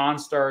or Pawn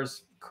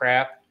Stars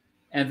crap.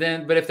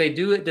 But if they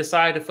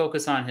decide to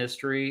focus on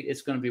history,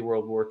 it's going to be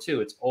World War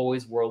II. It's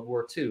always World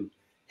War II.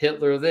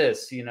 Hitler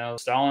this,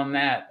 Stalin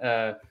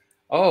that.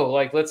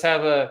 Let's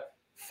have a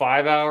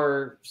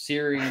 5-hour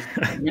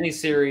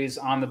mini-series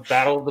on the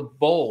Battle of the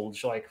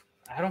Bulge. I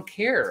don't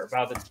care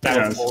about the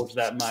Battle of the Bulge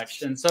that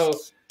much. And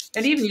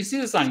even you see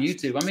this on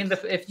YouTube.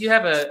 If you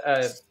have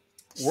a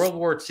World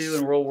War II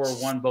and World War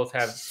I both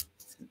have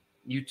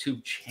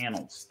YouTube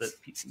channels that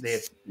they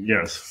have.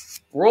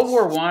 Yes. World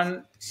War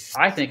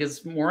I think,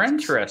 is more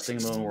interesting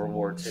than World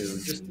War II.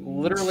 Just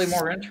literally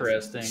more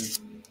interesting.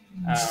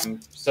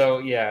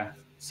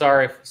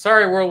 Sorry,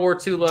 World War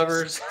II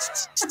lovers.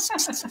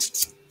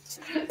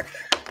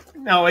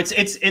 No,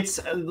 it's.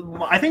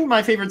 I think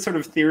my favorite sort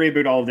of theory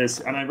about all of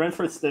this, and I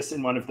referenced this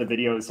in one of the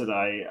videos that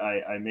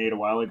I made a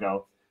while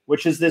ago,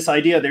 which is this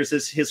idea. There's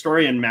this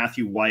historian,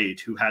 Matthew White,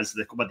 who has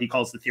what he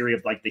calls the theory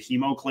of the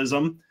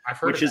hemoclism,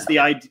 which is the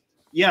idea.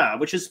 Yeah,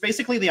 which is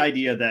basically the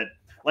idea that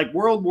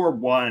World War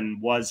I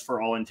was,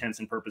 for all intents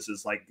and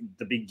purposes,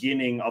 the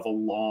beginning of a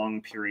long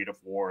period of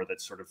war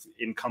that sort of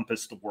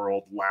encompassed the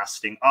world,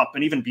 lasting up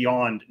and even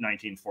beyond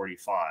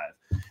 1945.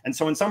 And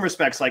so in some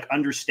respects,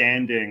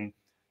 understanding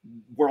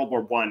World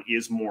War I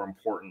is more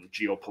important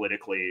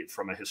geopolitically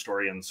from a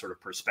historian's sort of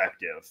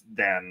perspective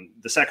than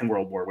the Second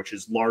World War, which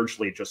is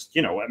largely just,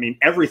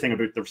 everything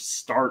about the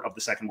start of the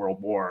Second World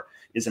War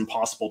is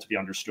impossible to be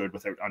understood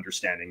without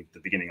understanding the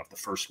beginning of the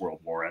First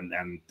World War and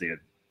the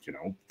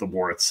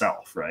war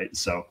itself, right?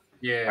 So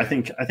yeah, I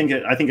think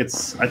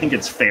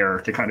it's fair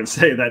to kind of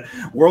say that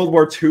World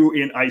War II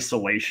in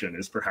isolation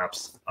is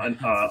perhaps a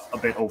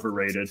bit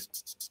overrated.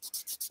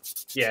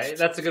 Yeah,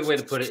 that's a good way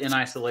to put it, in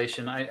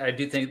isolation. I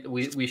do think that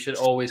we should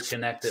always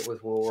connect it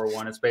with World War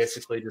I. It's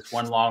basically just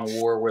one long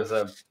war with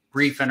a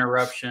brief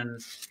interruption.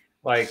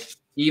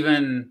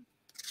 Even,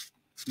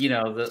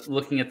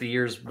 looking at the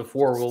years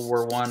before World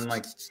War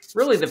I,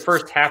 really the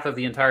first half of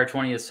the entire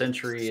 20th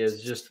century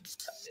is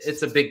just,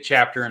 it's a big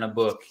chapter in a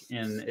book.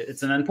 And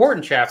it's an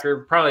important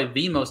chapter, probably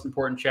the most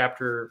important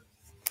chapter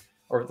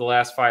over the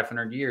last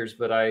 500 years.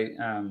 But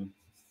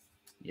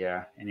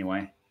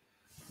anyway.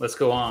 Let's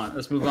go on.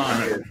 Let's move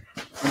on here.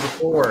 Number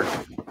 4.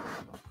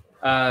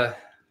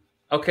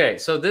 Okay,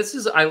 so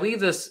I leave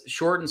this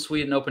short and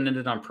sweet and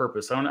open-ended on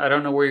purpose. I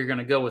don't know where you're going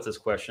to go with this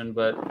question,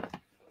 but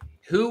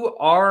who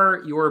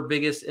are your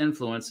biggest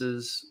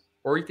influences?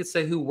 Or you could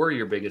say who were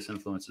your biggest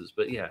influences?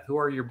 But yeah, who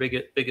are your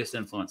biggest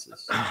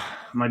influences?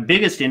 My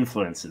biggest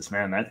influences,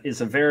 man. That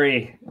is a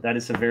very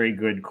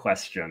good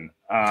question.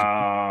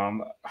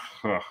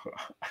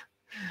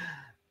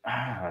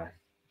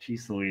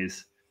 Geez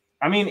Louise.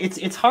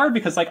 It's hard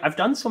because I've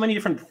done so many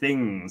different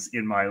things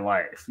in my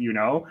life,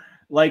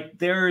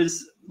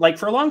 there's like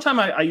for a long time,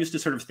 I used to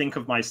sort of think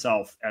of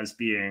myself as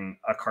being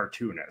a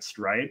cartoonist,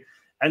 right?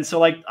 And so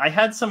like I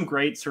had some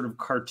great sort of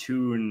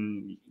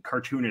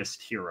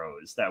cartoonist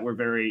heroes that were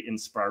very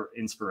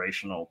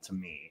inspirational to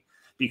me,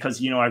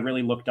 because, you know, I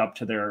really looked up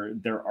to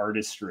their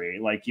artistry.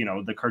 Like, you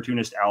know, the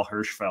cartoonist Al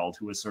Hirschfeld,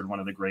 who was sort of one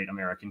of the great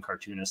American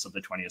cartoonists of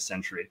the 20th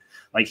century.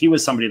 Like, he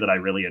was somebody that I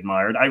really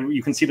admired.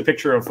 You can see the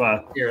picture of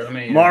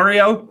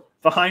Mario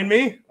behind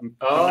me. I don't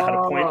know how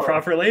to point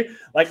properly.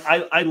 Like,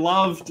 I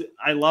loved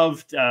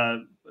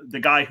the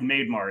guy who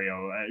made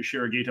Mario,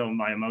 Shirohito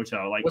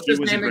Miyamoto. Like, what's he his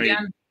was name a great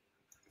again?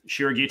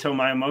 Shirohito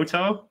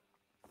Miyamoto.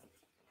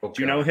 Okay.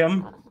 Do you know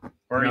him?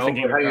 Or are you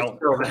thinking of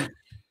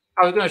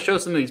I was going to show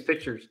some of these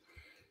pictures.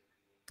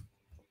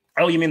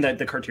 Oh, you mean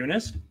the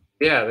cartoonist?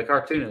 Yeah, the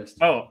cartoonist.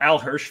 Oh, Al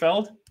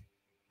Hirschfeld.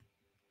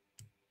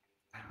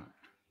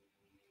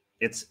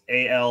 It's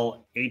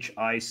ALHICRCH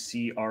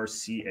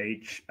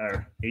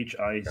or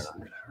HI.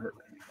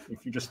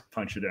 If you just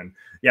punch it in,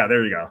 yeah,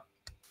 there you go.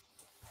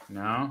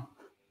 No,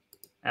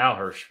 Al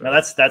Hirschfeld. No,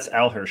 that's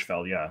Al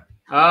Hirschfeld. Yeah.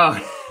 Oh,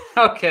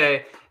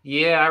 okay.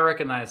 Yeah, I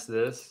recognize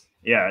this.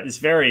 Yeah, it's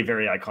very,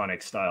 very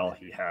iconic style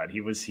he had.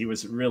 He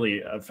was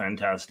really a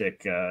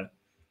fantastic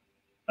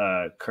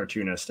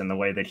cartoonist, and the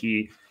way that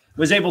he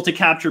was able to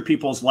capture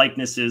people's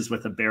likenesses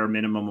with a bare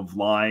minimum of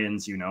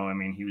lines. You know, I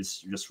mean, he was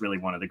just really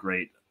one of the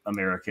great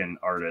American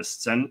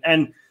artists,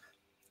 and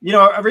you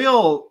know, a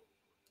real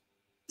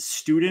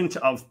student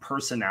of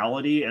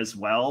personality as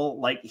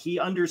well. Like, he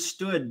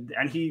understood,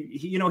 and he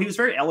you know, he was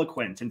very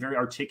eloquent and very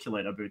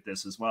articulate about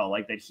this as well.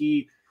 Like, that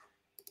he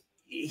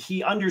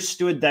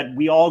understood that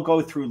we all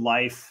go through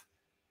life,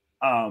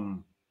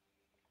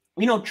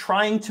 you know,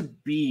 trying to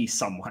be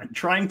someone,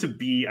 trying to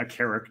be a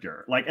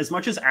character, like, as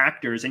much as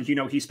actors. And, you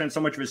know, he spent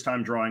so much of his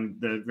time drawing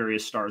the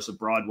various stars of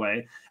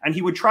Broadway, and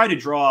he would try to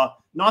draw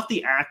not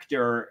the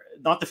actor,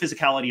 not the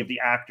physicality of the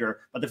actor,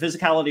 but the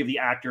physicality of the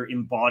actor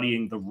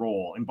embodying the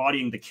role,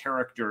 embodying the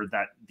character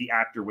that the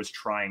actor was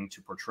trying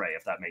to portray,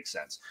 if that makes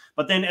sense.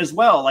 But then as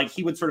well, like,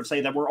 he would sort of say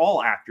that we're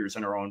all actors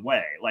in our own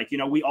way. Like, you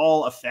know, we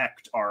all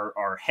affect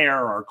our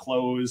hair, our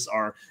clothes,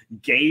 our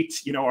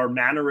gait, you know, our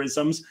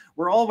mannerisms.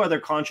 We're all, whether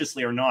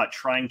consciously or not,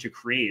 trying to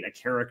create a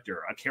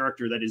character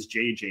that is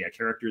JJ, a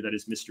character that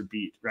is Mr.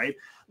 Beat, right?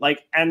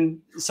 Like,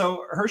 and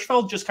so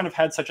Hirschfeld just kind of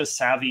had such a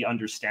savvy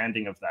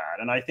understanding of that.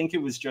 And I think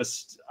it was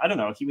just, I don't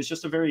know, he was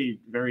just a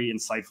very, very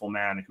insightful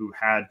man who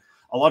had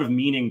a lot of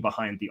meaning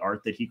behind the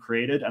art that he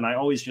created. And I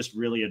always just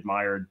really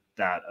admired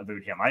that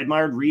about him. I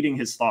admired reading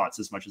his thoughts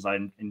as much as I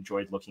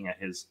enjoyed looking at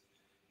his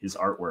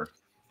artwork.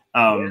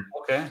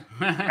 Okay.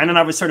 And then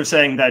I was sort of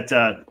saying that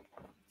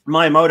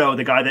Miyamoto,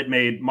 the guy that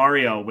made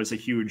Mario, was a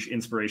huge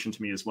inspiration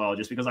to me as well,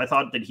 just because I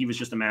thought that he was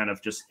just a man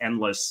of just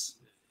endless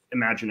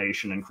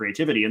imagination and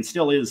creativity, and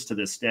still is to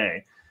this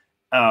day.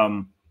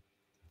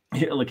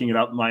 Looking it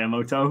up,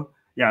 Miyamoto.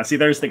 Yeah, see,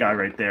 there's the guy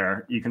right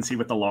there. You can see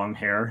with the long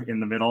hair in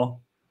the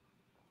middle.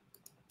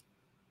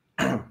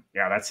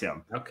 Yeah, that's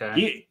him.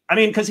 Okay. I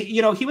mean, because,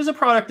 you know, he was a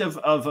product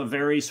of a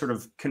very sort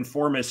of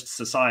conformist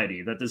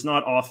society that does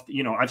not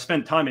you know, I've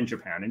spent time in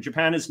Japan, and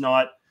Japan is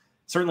not,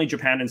 certainly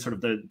Japan in sort of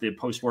the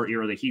post-war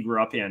era that he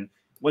grew up in,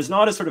 was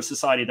not a sort of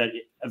society that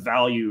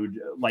valued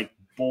like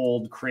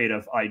bold,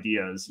 creative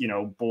ideas, you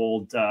know,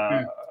 bold,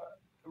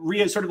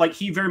 sort of like,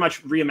 he very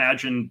much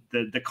reimagined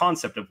the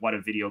concept of what a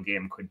video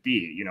game could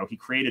be. You know, he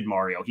created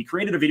Mario. He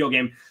created a video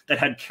game that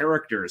had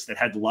characters, that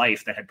had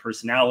life, that had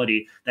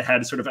personality, that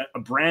had sort of a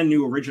brand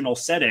new original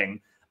setting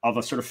of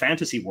a sort of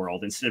fantasy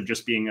world, instead of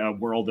just being a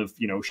world of,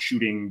 you know,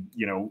 shooting,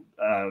 you know,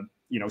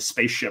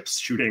 spaceships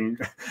shooting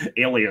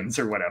aliens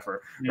or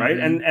whatever, right?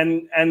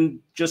 And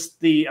just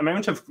the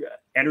amount of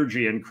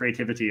energy and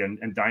creativity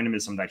and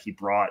dynamism that he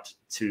brought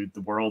to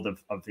the world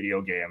of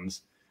video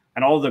games,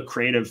 and all the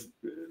creative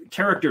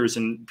characters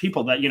and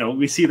people that, you know,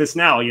 we see this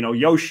now, you know,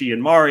 Yoshi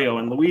and Mario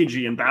and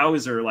Luigi and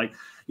Bowser, like,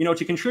 you know,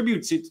 to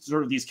contribute to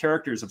sort of these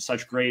characters of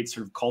such great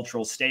sort of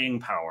cultural staying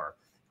power.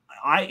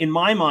 In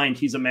my mind,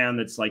 he's a man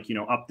that's like, you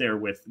know, up there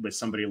with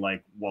somebody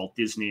like Walt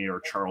Disney or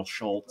Charles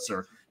Schultz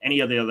or any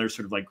of the other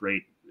sort of like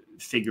great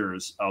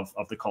figures of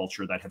the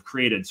culture that have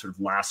created sort of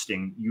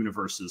lasting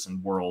universes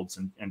and worlds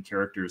and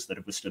characters that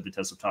have withstood the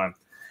test of time.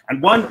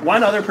 And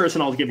one other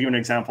person I'll give you an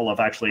example of,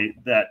 actually,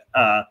 that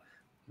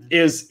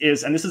is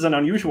and this is an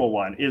unusual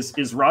one,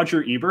 is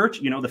Roger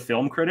Ebert, you know, the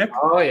film critic.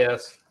 Oh,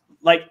 yes.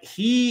 Like,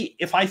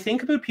 if I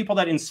think about people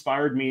that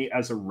inspired me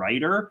as a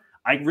writer,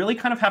 I really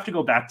kind of have to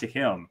go back to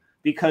him,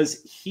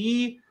 because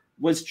he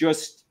was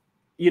just,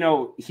 you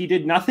know, he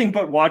did nothing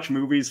but watch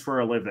movies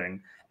for a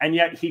living. And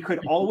yet he could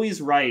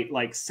always write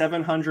like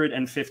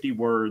 750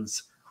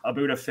 words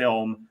about a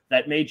film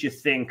that made you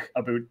think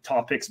about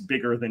topics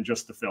bigger than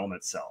just the film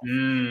itself.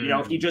 You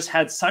know, he just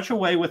had such a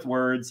way with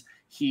words.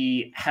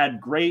 He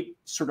had great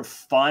sort of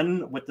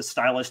fun with the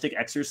stylistic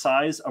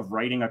exercise of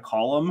writing a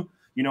column.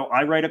 You know,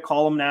 I write a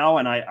column now,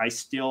 and I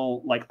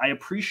still, like, I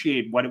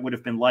appreciate what it would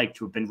have been like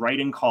to have been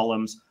writing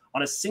columns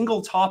on a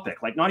single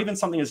topic, like not even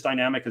something as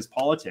dynamic as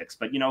politics,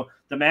 but, you know,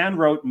 the man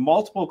wrote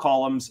multiple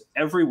columns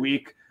every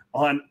week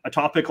on a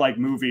topic like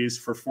movies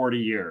for 40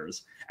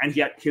 years. And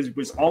yet he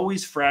was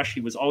always fresh. He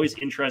was always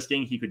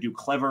interesting. He could do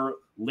clever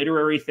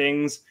literary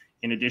things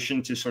in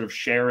addition to sort of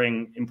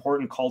sharing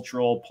important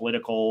cultural,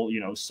 political,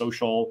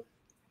 social,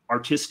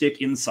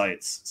 artistic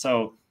insights.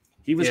 So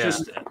he was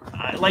just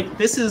like,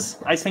 this is,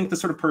 I think, the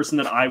sort of person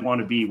that I want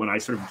to be when I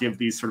sort of give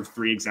these sort of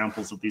three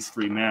examples of these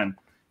three men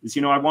is,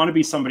 I want to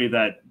be somebody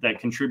that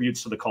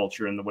contributes to the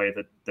culture in the way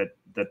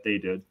that they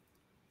did.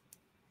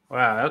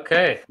 Wow.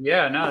 Okay.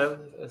 Yeah. No,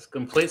 that's a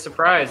complete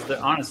surprise. That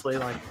honestly,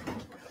 like,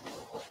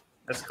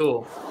 that's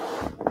cool.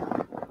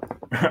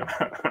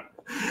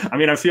 I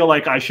mean, I feel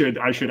like I should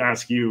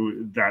ask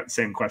you that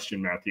same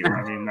question, Matthew.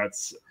 I mean,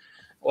 it's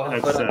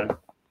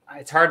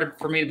hard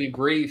for me to be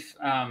brief.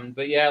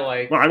 But yeah,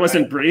 like. Well, I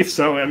wasn't brief,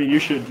 so I mean, you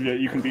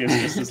can be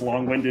just as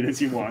long-winded as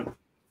you want.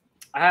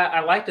 I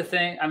like to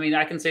think. I mean,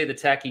 I can say the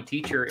tacky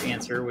teacher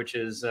answer, which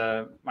is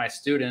my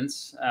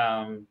students.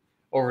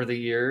 Over the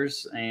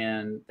years,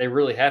 and they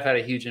really have had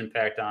a huge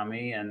impact on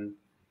me. And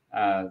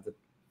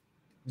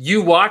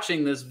you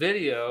watching this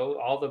video,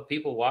 all the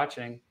people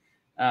watching,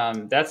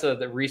 that's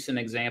the recent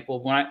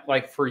example. When I,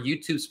 like, for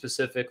YouTube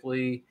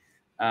specifically,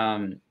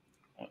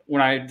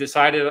 when I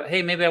decided,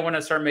 hey, maybe I want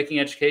to start making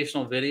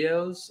educational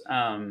videos,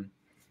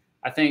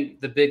 I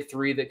think the big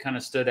three that kind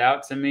of stood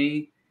out to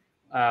me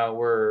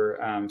were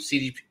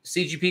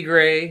CGP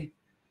Grey,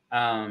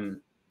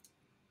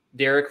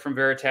 Derek from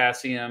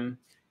Veritasium,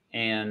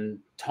 and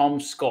Tom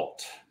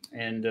Sculpt.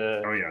 And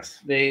oh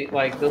yes,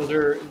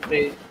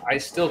 I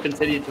still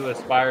continue to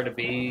aspire to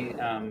be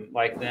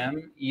like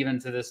them, even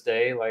to this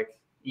day, like,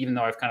 even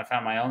though I've kind of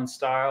found my own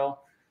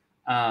style.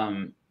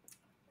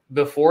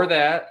 Before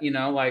that,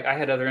 like, I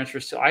had other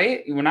interests.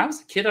 When I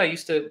was a kid, I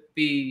used to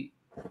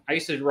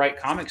write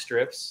comic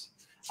strips.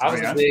 I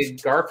was a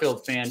big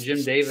Garfield fan.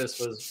 Jim Davis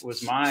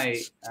was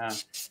my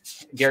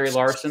Gary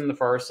Larson, The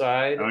Far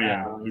Side. Oh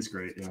yeah, he's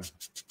great. Yeah.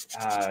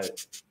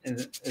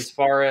 And as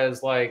far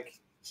as like,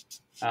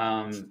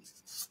 I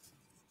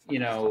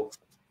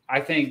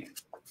think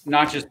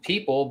not just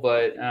people,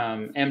 but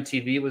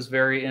MTV was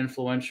very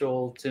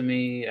influential to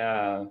me.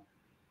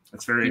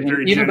 That's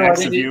very Gen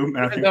X of you,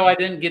 Matthew. Even though I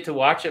didn't get to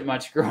watch it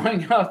much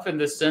growing up, and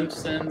The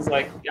Simpsons,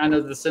 like, I know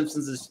The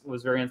Simpsons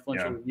was very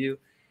influential with you.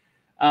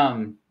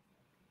 I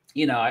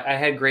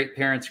had great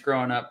parents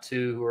growing up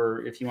too,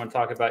 or if you want to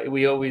talk about it,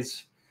 we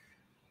always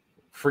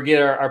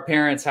forget our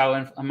parents,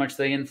 how much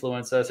they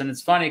influence us. And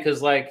it's funny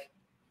because, like,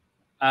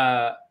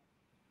 I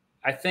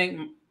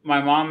think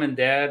my mom and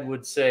dad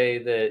would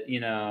say that,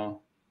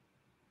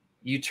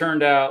 you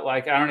turned out,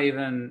 like, I don't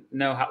even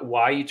know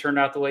why you turned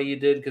out the way you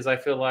did. Because I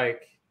feel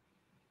like,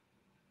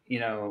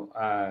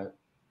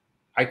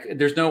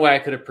 there's no way I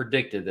could have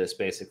predicted this,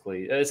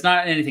 basically. It's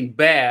not anything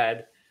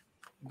bad.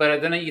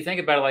 But then you think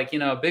about it, like,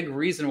 a big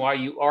reason why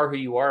you are who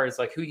you are is,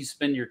 like, who you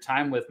spend your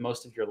time with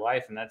most of your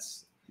life. And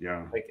that's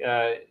like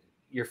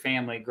your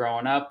family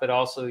growing up, but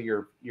also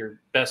your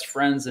best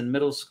friends in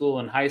middle school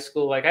and high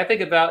school. Like, I think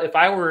about if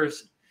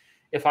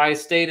I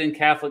stayed in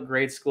Catholic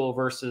grade school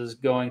versus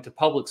going to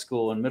public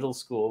school in middle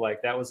school, like,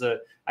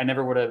 I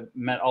never would have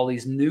met all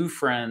these new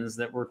friends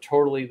that were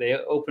they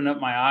opened up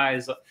my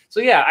eyes. So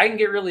yeah, I can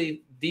get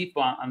really deep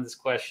on this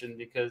question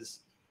because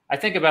I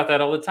think about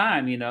that all the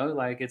time,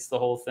 like, it's the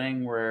whole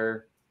thing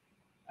where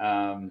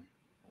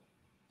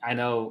I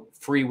know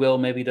free will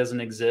maybe doesn't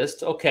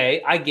exist.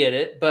 Okay, I get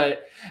it.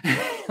 But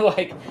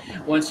like,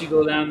 once you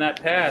go down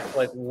that path,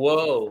 like,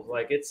 whoa,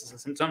 like, it's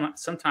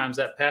sometimes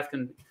that path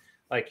can,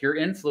 like, you're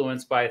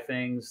influenced by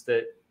things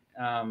that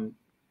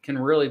can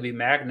really be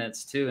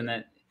magnets too. And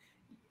that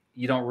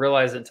you don't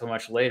realize it until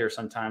much later.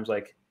 Sometimes,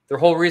 like, the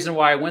whole reason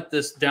why I went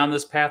down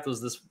this path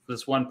was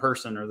this one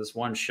person or this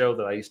one show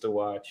that I used to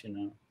watch,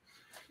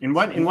 In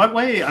what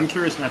way, I'm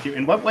curious, Matthew,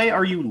 in what way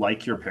are you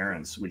like your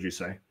parents, would you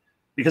say?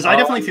 Because I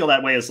definitely feel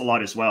that way a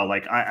lot as well.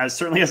 Like,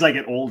 certainly as I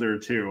get older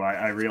too,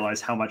 I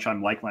realize how much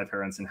I'm like my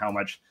parents and how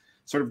much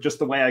sort of just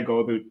the way I go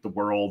about the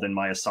world and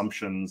my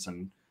assumptions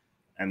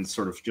and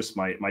sort of just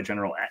my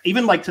general,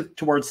 even like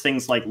towards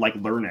things like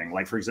learning.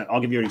 Like, for example,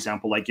 I'll give you an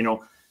example. Like,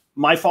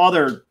 my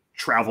father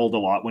traveled a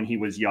lot when he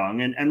was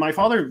young, and my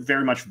father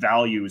very much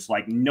values,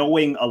 like,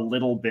 knowing a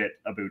little bit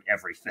about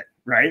everything,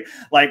 right?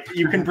 Like,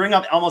 you can bring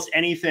up almost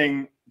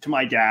anything to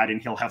my dad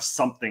and he'll have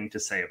something to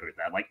say about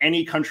that. Like,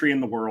 any country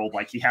in the world,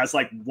 like, he has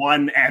like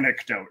one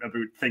anecdote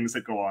about things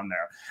that go on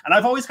there. And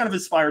I've always kind of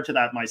aspired to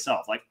that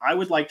myself. Like, I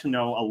would like to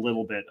know a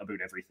little bit about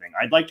everything.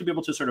 I'd like to be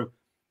able to sort of,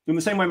 in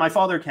the same way my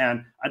father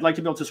can, I'd like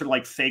to be able to sort of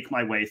like fake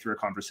my way through a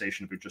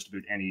conversation about just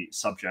about any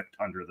subject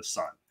under the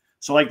sun.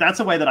 So, like, that's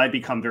a way that I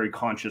become very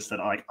conscious that,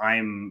 like,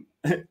 I'm,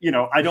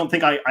 I don't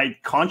think I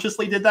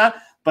consciously did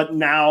that, but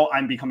now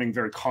I'm becoming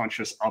very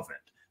conscious of it.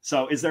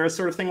 So is there a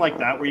sort of thing like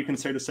that where you can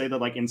say that,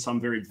 like, in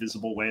some very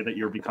visible way that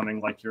you're becoming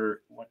like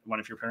one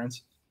of your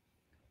parents?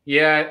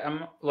 Yeah,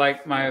 I'm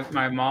like,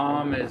 my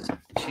mom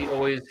she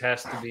always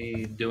has to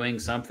be doing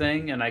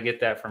something, and I get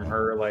that from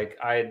her. Like,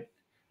 I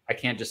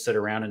can't just sit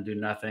around and do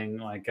nothing.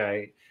 Like,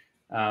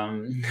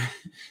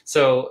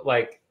 so,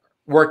 like,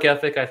 work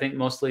ethic, I think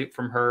mostly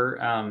from her.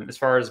 As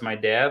far as my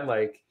dad,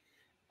 like,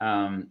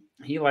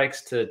 he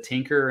likes to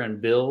tinker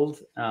and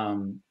build.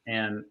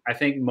 And I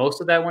think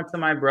most of that went to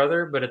my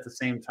brother, but at the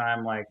same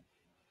time, like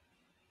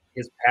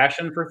his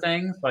passion for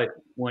things, like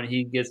when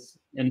he gets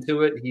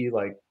into it, he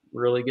like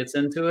really gets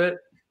into it.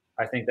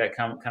 I think that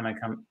come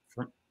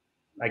from,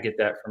 I get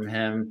that from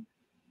him.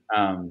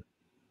 Um,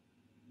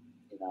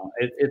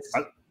 it's.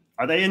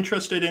 Are they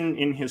interested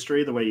in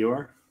history the way you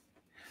are?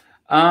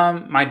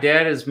 My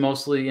dad is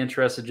mostly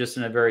interested just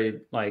in a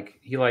very like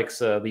he likes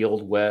the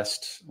Old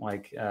West,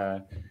 like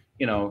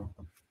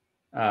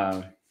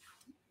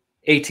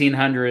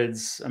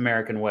 1800s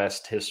American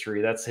West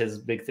history. That's his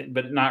big thing,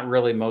 but not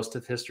really most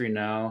of history.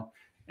 No.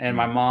 And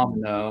my mom,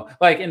 no.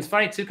 Like, and it's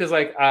funny too, because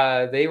like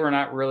they were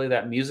not really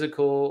that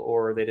musical,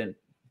 or they didn't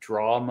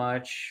draw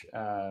much.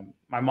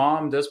 My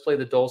mom does play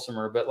the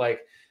dulcimer, but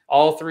like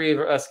all three of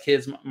us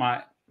kids,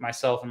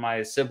 myself and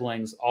my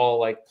siblings, all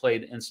like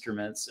played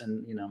instruments.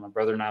 And my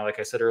brother and I, like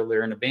I said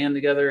earlier, in a band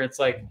together. It's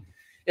like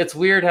it's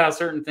weird how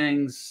certain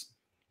things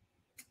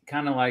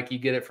kind of like you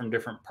get it from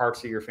different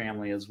parts of your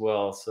family as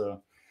well.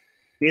 So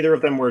neither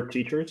of them were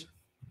teachers?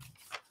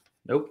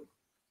 Nope.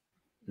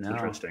 No.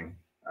 Interesting.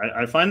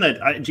 I find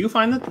that. Do you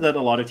find that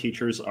a lot of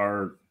teachers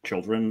are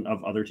children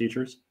of other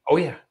teachers? Oh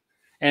yeah,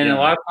 and a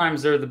lot of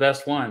times they're the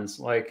best ones.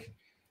 Like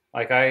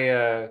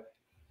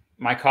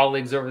my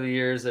colleagues over the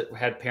years that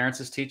had parents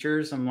as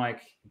teachers, I'm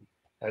like,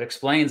 that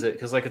explains it,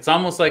 because like it's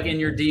almost like in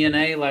your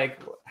DNA,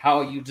 like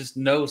how you just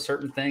know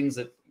certain things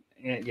that.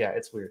 Yeah,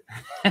 it's weird.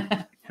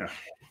 Yeah.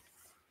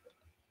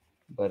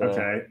 But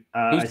okay,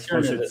 I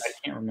suppose I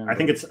can't remember. I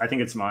think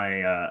it's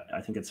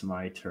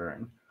my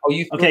turn. Oh,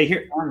 you okay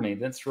here on me?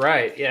 That's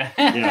right. Yeah.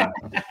 Yeah.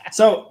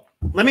 So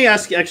let me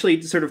ask you,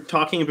 actually, sort of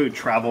talking about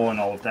travel and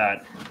all of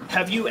that.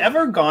 Have you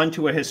ever gone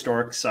to a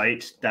historic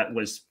site that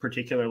was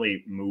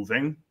particularly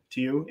moving to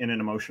you in an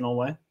emotional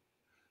way?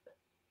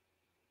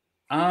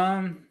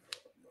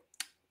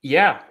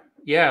 Yeah.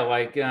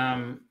 Like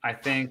I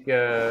think.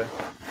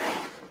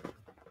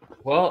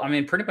 Well, I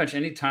mean, pretty much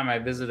any time I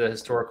visit a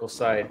historical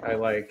site,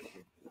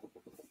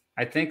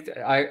 I think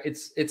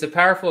it's a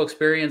powerful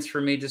experience for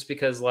me, just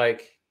because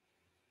like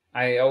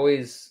I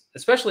always,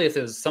 especially if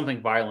it was something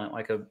violent,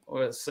 like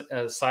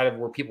a site of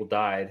where people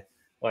died,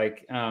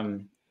 like I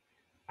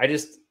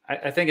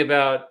think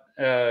about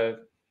the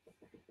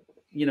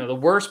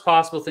worst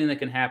possible thing that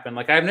can happen.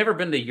 Like I've never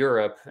been to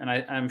Europe, and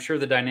I'm sure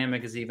the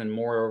dynamic is even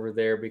more over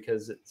there,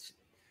 because it's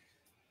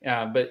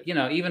but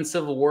even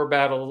Civil War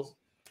battles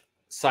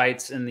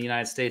sites in the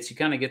United States, you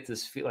kind of get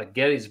this feel, like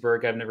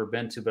Gettysburg I've never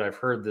been to, but I've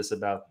heard this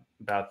about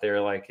there.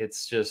 Like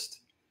it's just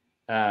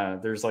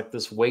there's like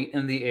this weight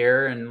in the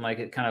air, and like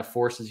it kind of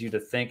forces you to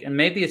think. And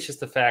maybe it's just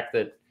the fact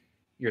that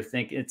you're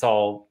thinking it's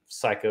all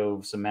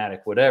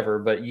psychosomatic, whatever,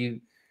 but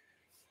I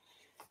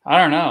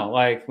don't know,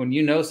 like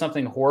when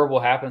something horrible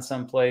happened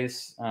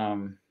someplace,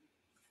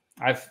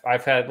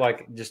 I've had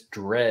like just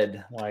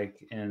dread,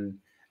 like, and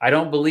I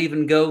don't believe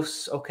in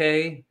ghosts,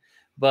 okay,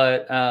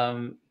 but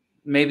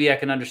maybe I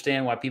can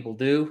understand why people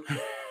do.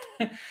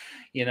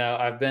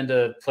 I've been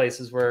to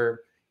places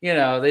where,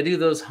 they do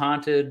those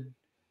haunted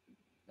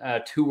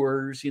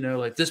tours,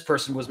 like this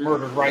person was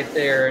murdered right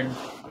there. And,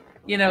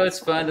 it's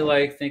fun to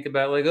like think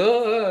about like,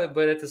 oh,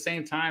 but at the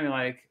same time, you're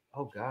like,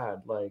 oh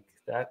God, like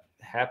that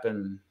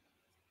happened.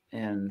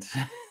 And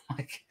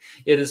like,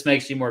 it just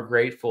makes you more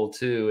grateful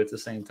too at the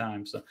same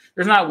time. So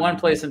there's not one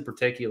place in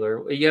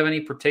particular. You have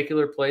any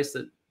particular place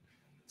that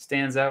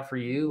stands out for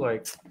you?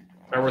 Like,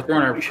 or we're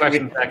throwing our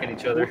questions back at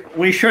each other.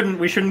 We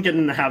shouldn't get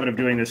in the habit of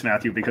doing this,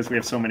 Matthew, because we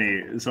have so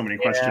many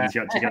questions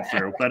yet to get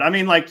through. But I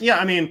mean,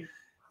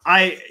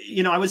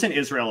 I was in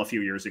Israel a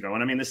few years ago,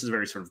 and I mean, this is a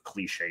very sort of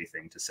cliche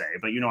thing to say,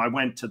 but I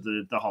went to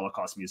the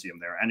Holocaust Museum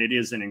there, and it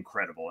is an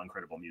incredible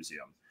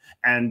museum.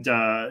 And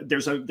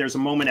there's a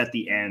moment at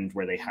the end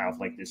where they have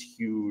like this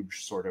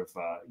huge sort of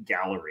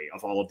gallery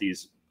of all of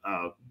these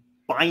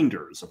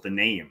binders of the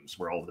names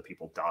where all of the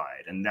people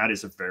died, and that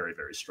is a very,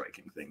 very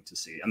striking thing to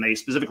see. And they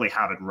specifically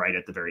have it right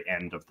at the very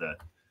end of the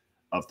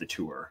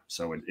tour,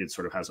 so it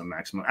sort of has a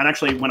maximum. And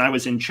actually, when I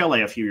was in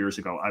Chile a few years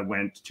ago, I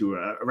went to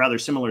a rather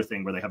similar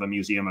thing where they have a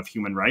museum of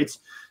human rights,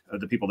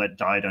 the people that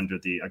died under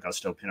the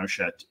Augusto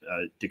Pinochet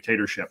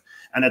dictatorship.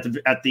 And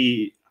at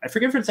the I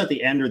forget if it's at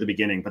the end or the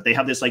beginning, but they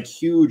have this like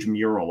huge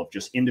mural of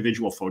just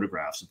individual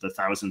photographs of the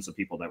thousands of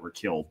people that were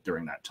killed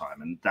during that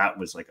time. And that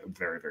was like a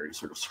very, very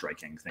sort of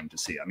striking thing to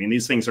see. I mean,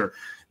 these things are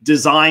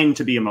designed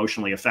to be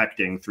emotionally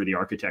affecting through the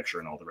architecture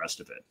and all the rest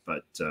of it.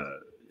 But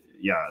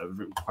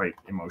quite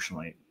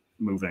emotionally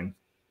moving.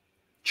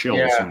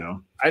 Chills,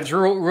 I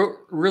drew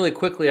really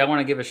quickly. I want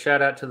to give a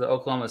shout out to the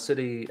Oklahoma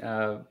City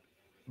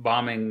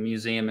bombing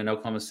museum in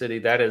Oklahoma City.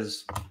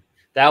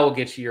 That will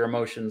get you your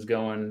emotions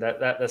going.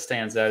 That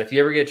stands out. If you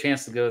ever get a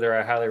chance to go there,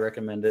 I highly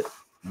recommend it.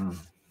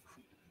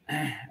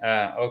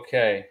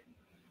 Okay.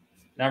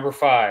 Number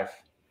 5.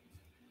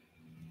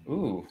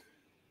 Ooh,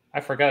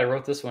 I forgot I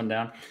wrote this one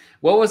down.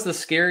 What was the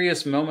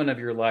scariest moment of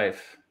your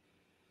life?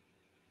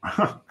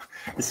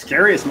 The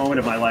scariest moment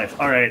of my life.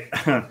 All right.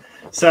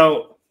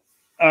 So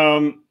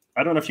I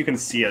don't know if you can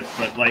see it,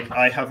 but like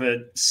I have a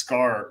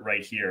scar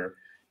right here.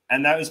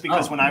 And that was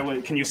because when I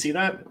was, can you see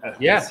that?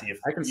 Yeah, see if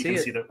I can you see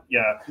it. See that.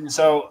 Yeah.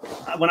 So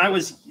when I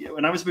was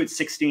about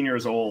 16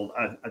 years old,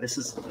 this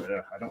is,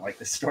 I don't like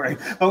this story,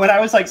 but when I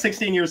was like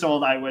 16 years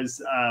old, I was,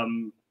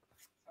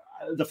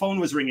 the phone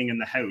was ringing in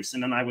the house,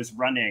 and then I was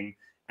running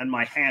and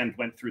my hand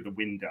went through the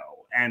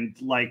window, and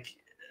like,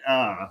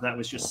 that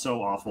was just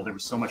so awful. There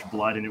was so much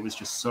blood, and it was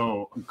just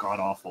so god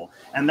awful.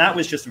 And that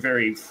was just a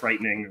very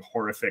frightening,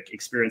 horrific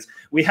experience.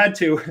 We had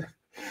to,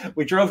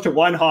 we drove to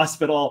one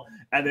hospital,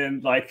 and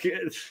then, like,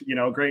 you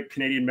know, great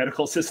Canadian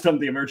medical system,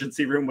 the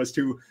emergency room was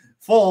too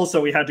full, so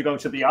we had to go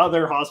to the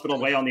other hospital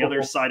way on the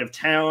other side of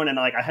town. And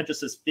like, I had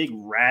just this big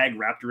rag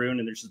wrapped around,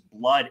 and there's just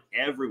blood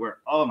everywhere.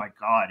 Oh my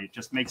god, it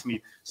just makes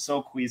me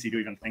so queasy to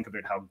even think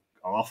about how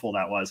awful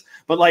that was.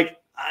 But like,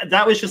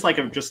 that was just like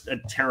a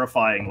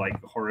terrifying,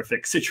 like,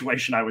 horrific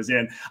situation I was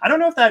in. I don't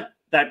know if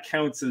that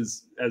counts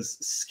as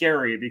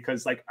scary,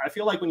 because like, I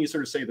feel like when you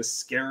sort of say the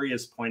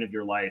scariest point of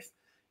your life,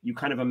 you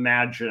kind of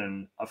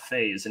imagine a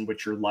phase in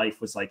which your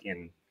life was like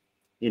in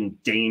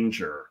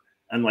danger,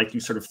 and like you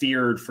sort of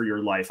feared for your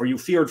life, or you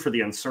feared for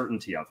the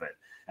uncertainty of it.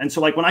 And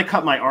so like, when I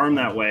cut my arm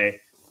that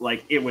way,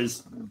 like, it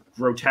was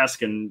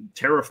grotesque and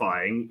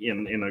terrifying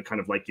in a kind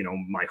of like, you know,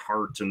 my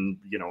heart, and,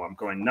 you know, I'm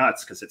going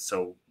nuts because it's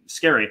so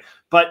scary.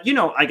 But, you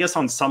know, I guess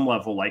on some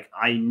level, like,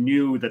 I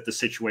knew that the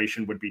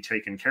situation would be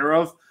taken care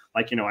of.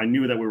 Like, you know, I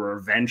knew that we were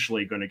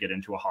eventually going to get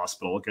into a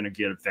hospital, going to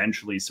get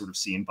eventually sort of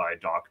seen by a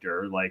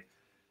doctor. Like,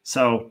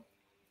 so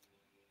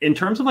in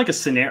terms of like a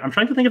scenario, I'm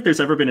trying to think if there's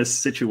ever been a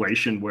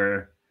situation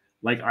where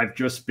like I've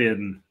just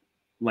been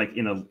like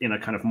in a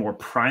kind of more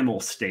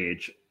primal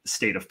state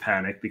of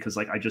panic, because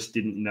like I just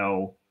didn't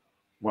know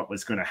what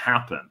was going to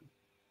happen.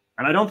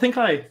 And I don't think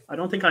I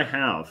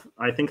have.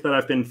 I think that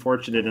I've been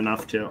fortunate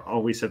enough to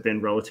always have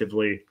been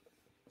relatively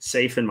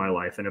safe in my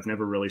life, and I've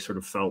never really sort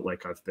of felt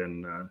like I've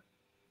been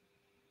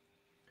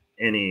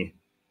any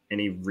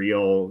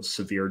real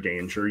severe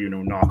danger, you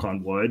know, knock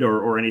on wood,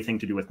 or anything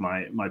to do with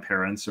my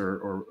parents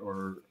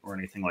or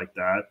anything like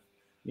that.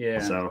 Yeah.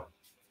 So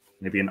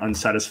maybe an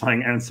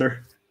unsatisfying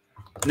answer.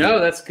 No,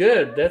 that's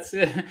good. That's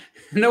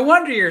no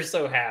wonder you're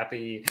so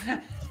happy.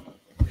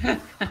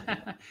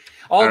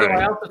 Although right.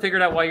 I also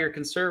figured out why you're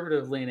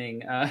conservative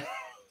leaning.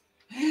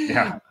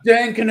 Yeah.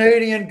 Dang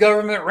Canadian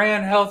government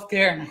ran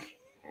healthcare.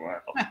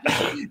 Wow.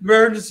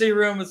 Emergency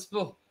room is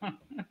full.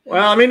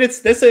 Well, I mean,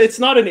 it's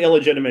not an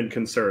illegitimate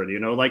concern, you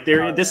know, like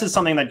this is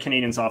something that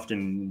Canadians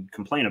often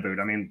complain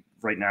about. I mean,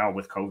 right now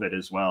with COVID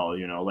as well,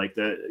 you know, like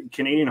the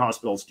Canadian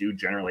hospitals do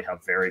generally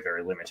have very,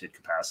 very limited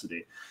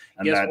capacity.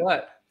 And guess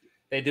what?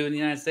 They do in the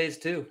United States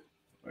too.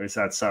 Is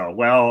that so?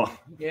 Well,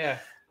 yeah.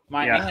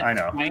 My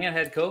aunt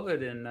had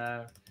COVID,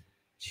 and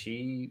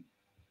she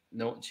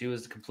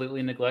was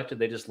completely neglected.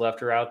 They just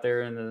left her out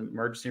there in the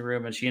emergency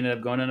room, and she ended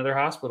up going into their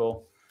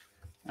hospital.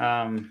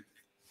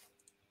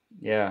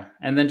 Yeah.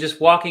 And then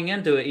just walking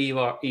into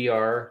an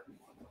ER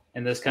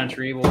in this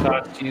country will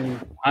cost you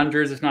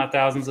hundreds, if not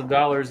thousands of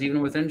dollars,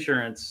 even with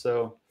insurance.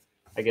 So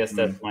I guess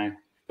that's my,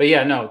 but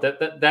yeah, no,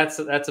 that's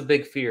a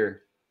big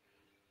fear.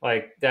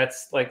 Like that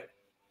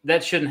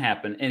shouldn't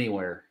happen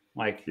anywhere.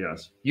 Like,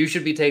 yes, you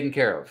should be taken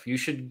care of. You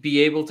should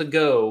be able to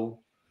go.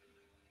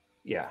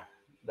 Yeah.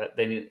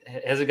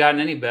 Has it gotten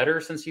any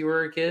better since you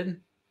were a kid?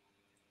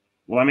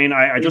 Well, I mean,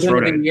 I just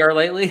wrote an ER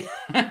lately.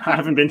 I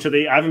haven't been to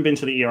the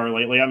ER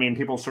lately. I mean,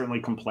 people certainly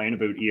complain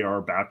about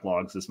ER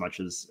backlogs as much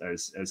as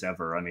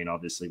ever. I mean,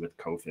 obviously with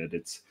COVID,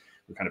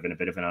 we're kind of in a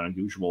bit of an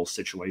unusual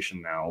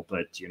situation now.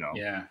 But you know,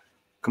 yeah,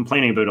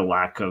 complaining about a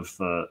lack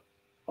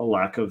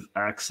of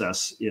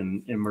access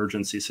in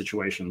emergency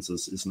situations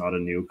is not a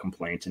new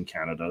complaint in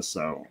Canada.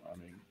 So, I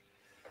mean,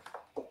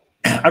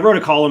 I wrote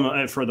a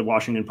column for the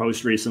Washington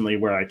Post recently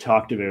where I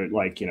talked about,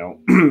 like, you know,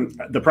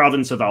 the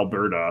province of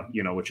Alberta,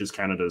 you know, which is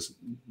Canada's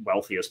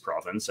wealthiest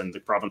province and the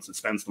province that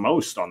spends the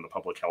most on the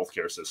public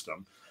healthcare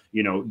system.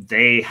 You know,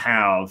 they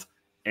have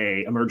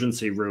a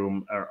emergency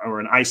room or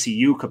an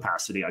ICU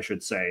capacity, I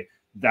should say,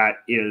 that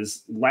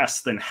is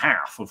less than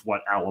half of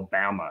what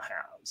Alabama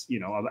has.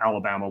 You know,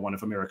 Alabama, one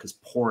of America's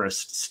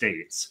poorest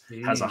states,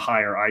 has a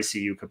higher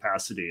ICU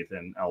capacity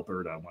than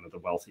Alberta, one of the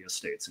wealthiest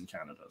states in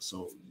Canada.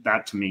 So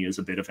that, to me, is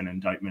a bit of an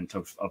indictment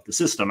of the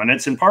system. And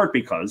it's in part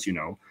because, you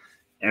know,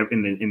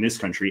 in this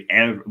country,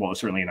 well,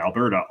 certainly in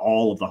Alberta,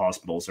 all of the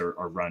hospitals are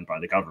run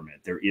by the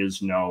government. There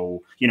is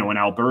no, you know,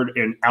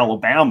 in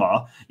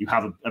Alabama, you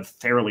have a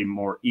fairly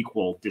more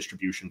equal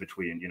distribution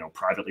between, you know,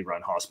 privately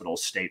run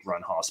hospitals,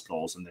 state-run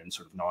hospitals, and then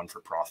sort of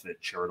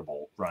non-for-profit,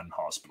 charitable-run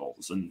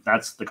hospitals. And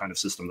that's the kind of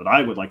system that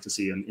I would like to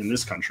see in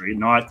this country.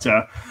 Not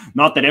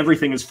that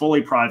everything is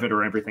fully private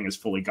or everything is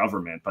fully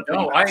government, but that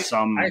you have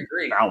some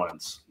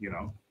balance, you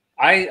know.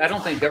 I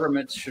don't think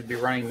governments should be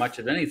running much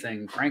of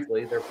anything.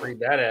 Frankly, they're pretty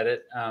bad at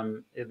it.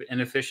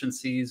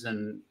 Inefficiencies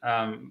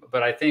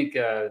but I think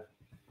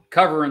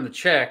covering the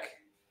check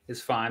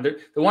is fine.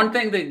 The one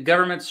thing that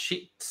governments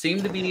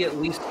seem to be at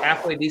least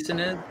halfway decent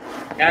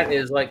at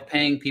is like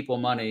paying people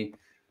money.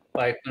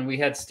 Like when we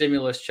had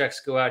stimulus checks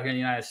go out here in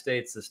the United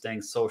States, this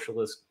dang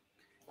socialist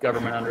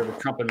government under the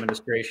Trump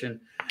administration,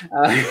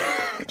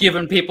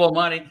 giving people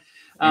money.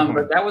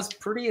 But that was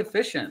pretty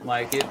efficient.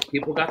 Like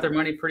people got their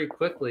money pretty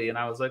quickly. And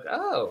I was like,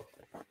 oh,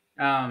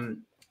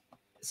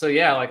 so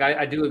yeah, like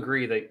I do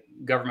agree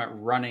that government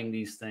running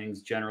these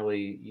things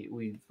generally,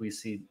 we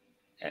see,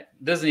 it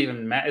doesn't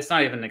even it's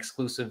not even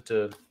exclusive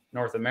to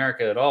North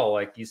America at all.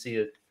 Like you see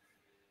it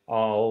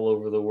all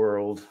over the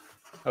world.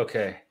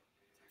 Okay.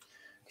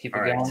 Keep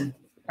it going.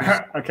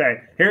 Okay.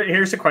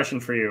 Here's a question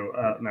for you,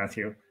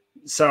 Matthew.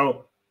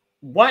 So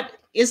what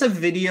is a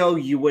video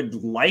you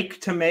would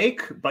like to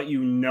make, but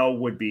you know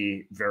would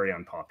be very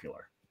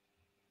unpopular?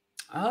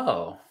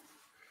 Oh,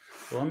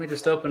 well, let me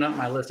just open up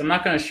my list. I'm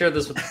not going to share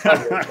this with the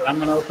public, but I'm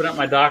going to open up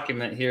my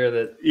document here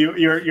that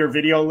your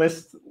video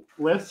list.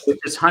 Which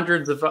is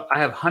I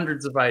have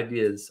hundreds of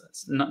ideas.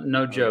 It's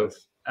no joke.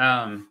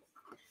 Yeah,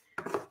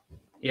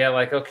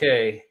 like,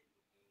 okay.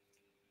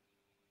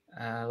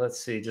 Let's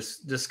see,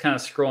 just kind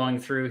of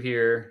scrolling through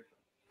here.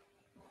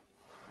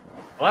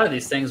 A lot of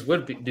these things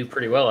would do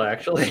pretty well,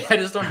 actually. I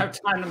just don't have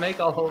time to make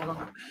all of them.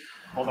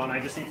 Hold on, I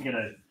just need to get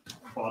a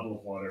bottle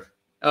of water.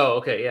 Oh,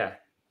 okay, yeah.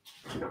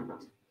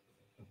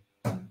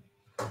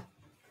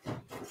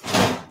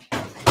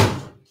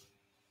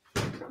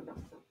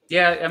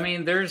 Yeah, I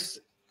mean, there's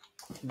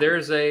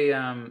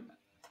a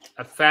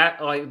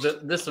fact, like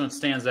this one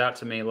stands out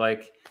to me.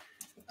 Like,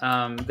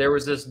 there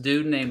was this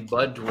dude named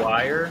Bud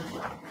Dwyer.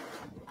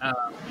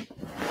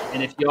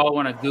 And if y'all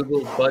want to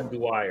Google Bud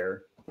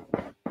Dwyer,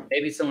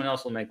 maybe someone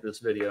else will make this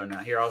video now.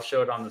 Here, I'll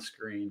show it on the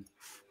screen.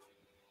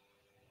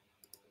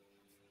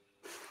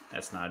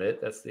 That's not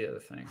it. That's the other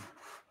thing.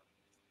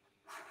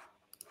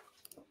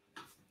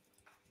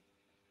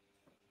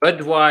 Bud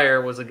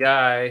Dwyer was a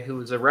guy who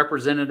was a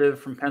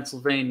representative from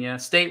Pennsylvania,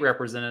 state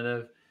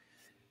representative,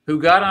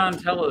 who got on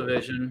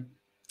television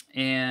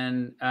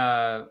and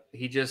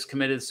he just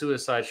committed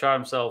suicide, shot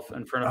himself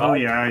in front of. Oh,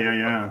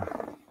 yeah.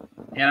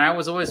 And I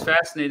was always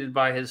fascinated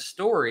by his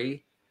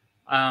story,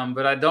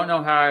 but I don't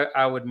know how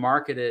I would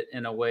market it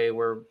in a way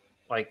where,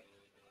 like,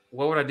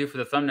 what would I do for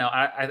the thumbnail?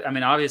 I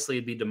mean, obviously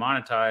it'd be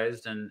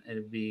demonetized and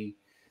it'd be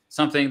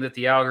something that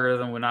the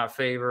algorithm would not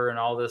favor and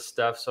all this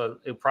stuff. So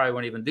it probably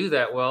wouldn't even do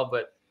that well,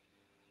 but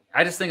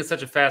I just think it's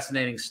such a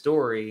fascinating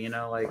story, you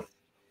know, like,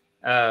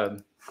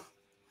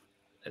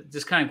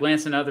 just kind of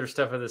glancing at other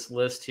stuff of this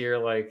list here.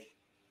 Like,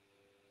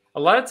 a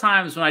lot of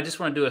times when I just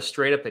want to do a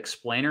straight up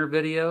explainer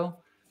video,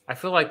 I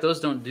feel like those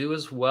don't do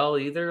as well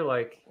either.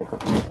 Like,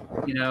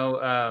 you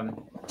know,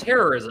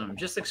 terrorism,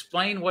 just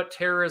explain what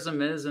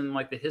terrorism is and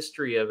like the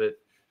history of it.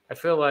 I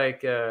feel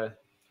like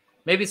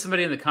maybe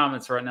somebody in the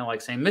comments right now,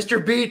 like saying,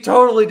 Mr. B,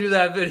 totally do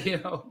that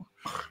video.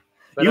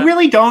 But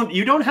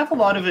you don't have a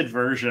lot of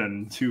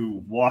aversion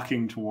to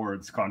walking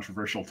towards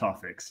controversial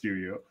topics, do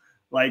you?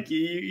 Like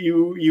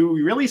you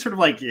really sort of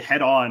like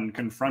head on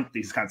confront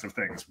these kinds of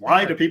things.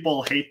 Why do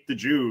people hate the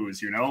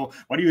Jews? You know,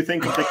 what do you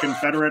think of the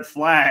Confederate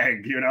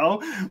flag? You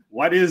know,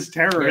 what is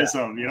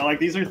terrorism? You know, like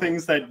these are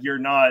things that you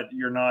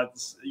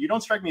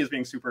don't strike me as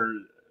being super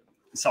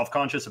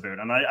self-conscious about.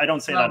 And I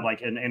don't say that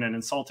like in an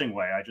insulting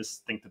way. I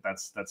just think that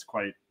that's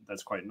quite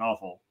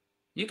novel.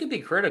 You can be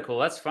critical.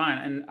 That's fine.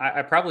 And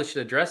I probably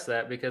should address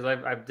that because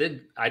I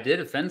did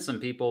offend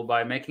some people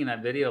by making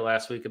that video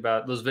last week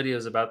about those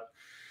videos about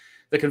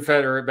the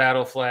Confederate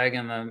battle flag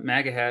and the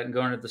MAGA hat and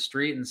going to the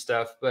street and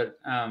stuff. But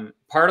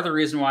part of the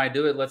reason why I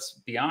do it,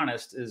 let's be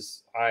honest,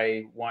 is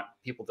I want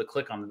people to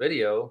click on the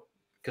video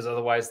because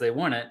otherwise they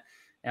wouldn't.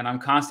 And I'm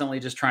constantly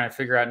just trying to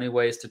figure out new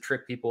ways to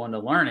trick people into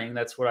learning.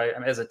 That's what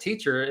as a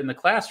teacher in the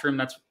classroom,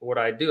 that's what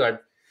I do.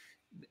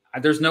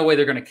 There's no way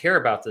they're going to care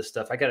about this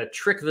stuff. I got to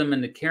trick them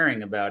into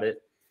caring about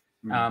it.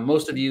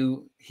 Most of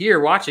you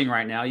here watching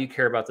right now, you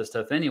care about this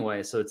stuff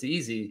anyway, so it's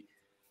easy.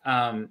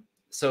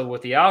 So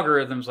with the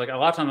algorithms, like a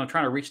lot of times I'm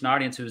trying to reach an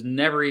audience who's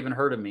never even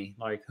heard of me.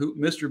 Like, who,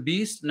 Mr.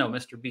 Beast? No,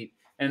 Mr. Beat.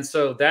 And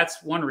so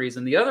that's one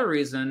reason. The other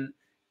reason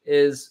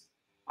is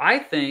I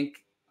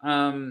think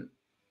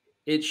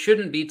it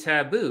shouldn't be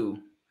taboo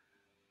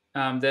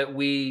that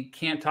we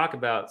can't talk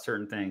about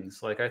certain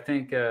things. Like, I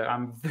think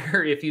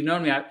if you've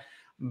known me, I'm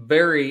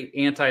very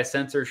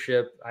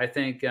anti-censorship. I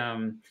think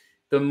the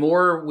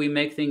more we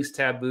make things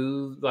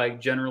taboo, like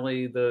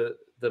generally the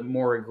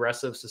more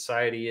aggressive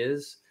society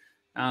is.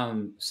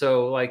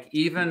 So like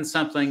even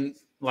something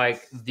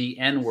like the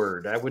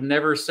N-word, I would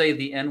never say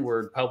the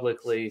N-word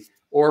publicly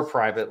or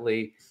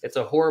privately. It's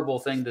a horrible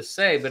thing to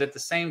say, but at the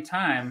same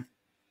time,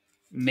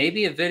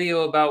 maybe a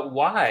video about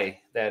why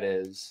that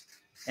is.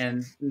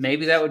 And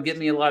maybe that would get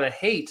me a lot of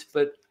hate,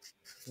 but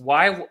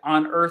why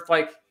on earth,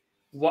 like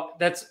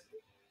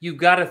you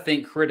got to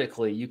think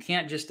critically. You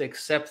can't just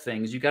accept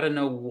things. You got to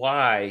know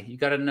why. You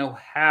got to know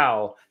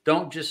how.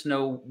 Don't just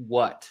know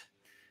what.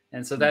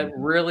 And so that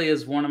really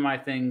is one of my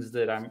things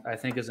that I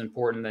think is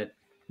important, that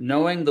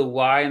knowing the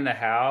why and the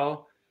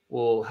how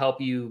will help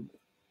you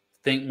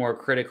think more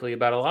critically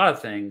about a lot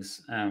of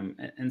things.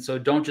 And so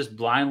don't just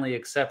blindly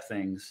accept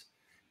things.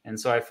 And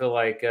so I feel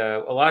like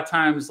a lot of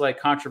times, like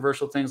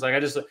controversial things,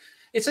 like it's,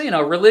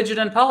 religion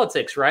and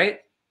politics,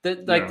 right?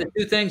 The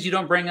two things you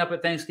don't bring up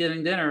at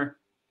Thanksgiving dinner.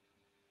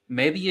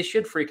 maybe you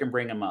should freaking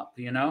bring them up.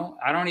 You know,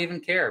 I don't even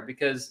care,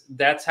 because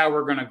that's how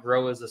we're going to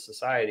grow as a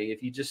society.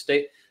 If you just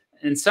stay,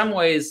 in some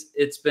ways,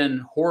 it's been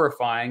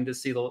horrifying to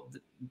see the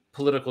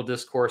political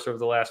discourse over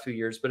the last few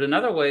years, but in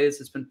other ways,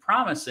 it's been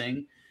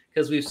promising,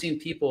 because we've seen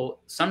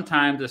people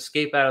sometimes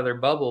escape out of their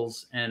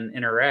bubbles and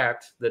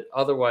interact that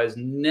otherwise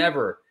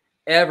never,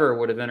 ever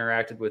would have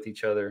interacted with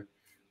each other,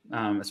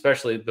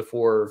 especially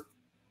before,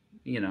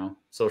 you know,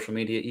 social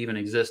media even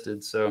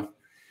existed. So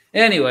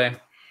anyway,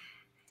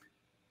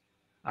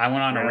 I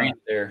went on a rant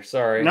there.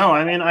 Sorry. No,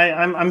 I mean,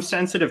 I'm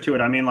sensitive to it.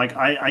 I mean, like,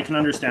 I can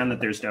understand that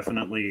there's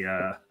definitely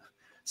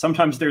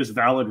sometimes there's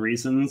valid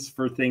reasons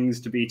for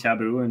things to be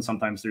taboo, and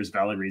sometimes there's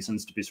valid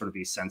reasons to be sort of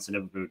be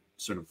sensitive about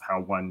sort of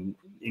how one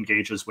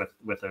engages with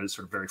a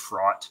sort of very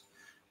fraught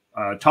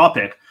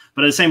topic.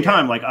 But at the same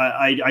time, like,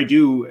 I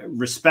do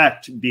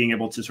respect being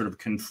able to sort of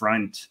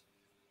confront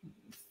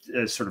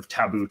sort of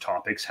taboo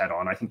topics head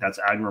on. I think that's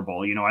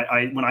admirable. You know,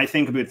 when I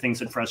think about things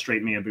that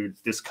frustrate me about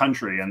this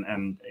country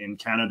and in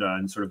Canada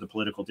and sort of the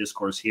political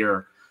discourse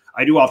here,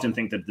 I do often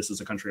think that this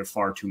is a country of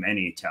far too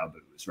many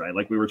taboos, right?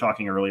 Like we were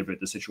talking earlier about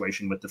the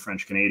situation with the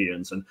French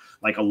Canadians, and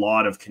like a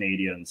lot of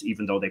Canadians,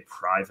 even though they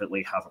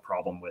privately have a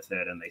problem with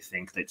it and they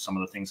think that some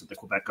of the things that the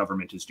Quebec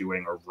government is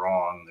doing are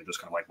wrong, they're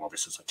just kind of like, well,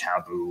 this is a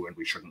taboo and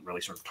we shouldn't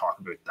really sort of talk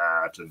about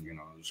that, and, you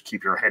know, just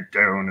keep your head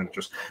down and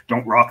just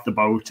don't rock the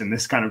boat and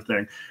this kind of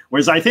thing.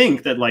 Whereas I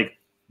think that, like,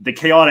 the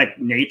chaotic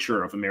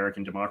nature of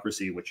American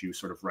democracy, which you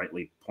sort of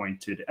rightly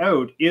pointed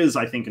out, is,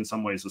 I think, in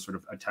some ways, a sort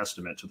of a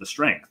testament to the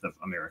strength of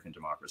American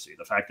democracy.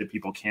 The fact that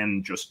people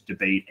can just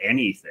debate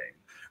anything,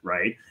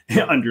 right,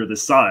 under the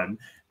sun.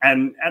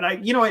 And I,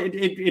 you know,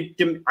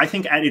 I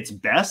think at its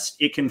best,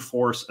 it can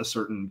force a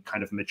certain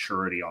kind of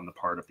maturity on the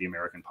part of the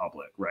American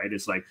public, right?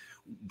 It's like,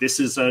 this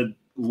is a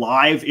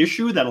live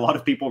issue that a lot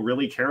of people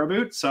really care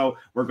about. So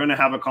we're going to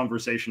have a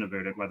conversation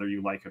about it, whether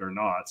you like it or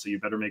not. So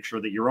you better make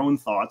sure that your own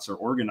thoughts are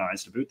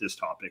organized about this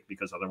topic,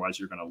 because otherwise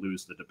you're going to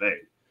lose the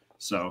debate.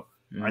 So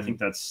I think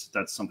that's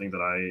something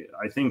that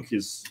I think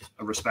is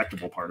a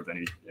respectable part of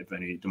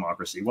any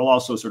democracy, while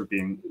also sort of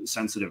being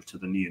sensitive to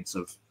the needs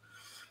of,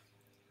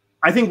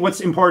 I think what's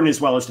important as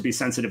well is to be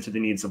sensitive to the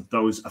needs of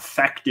those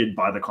affected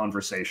by the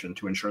conversation,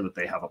 to ensure that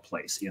they have a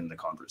place in the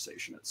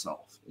conversation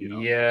itself. You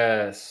know?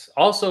 Yes.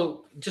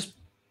 Also, just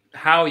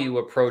how you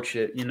approach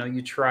it. You know,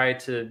 you try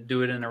to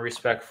do it in a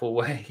respectful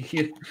way.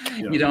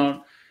 You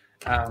don't.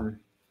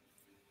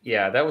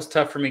 Yeah, that was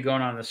tough for me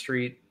going on the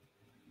street.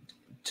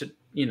 To,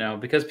 you know,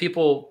 because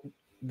people,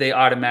 they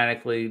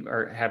automatically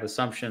have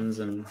assumptions.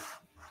 And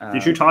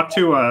did you talk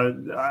to?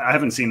 I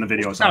haven't seen the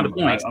videos.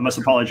 I must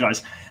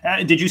apologize.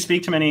 Did you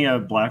speak to many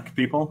Black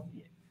people?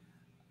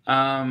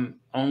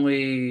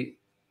 Only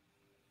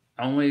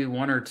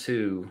one or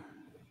two.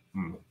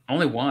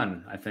 Only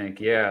one, I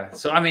think. Yeah.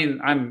 So I mean,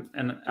 I'm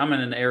in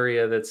an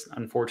area that's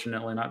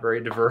unfortunately not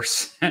very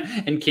diverse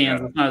in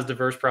Kansas. Not as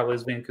diverse probably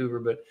as Vancouver,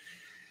 but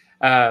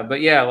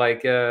yeah,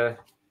 like I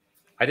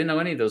didn't know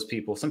any of those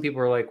people. Some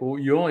people are like, well,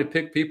 you only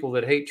pick people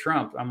that hate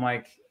Trump. I'm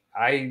like,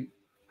 I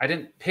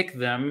didn't pick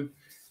them.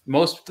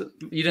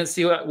 You didn't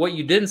see what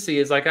you didn't see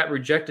is I got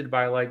rejected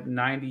by like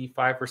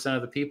 95%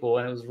 of the people,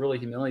 and it was really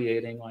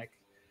humiliating. Like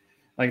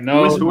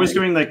no. Who was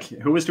doing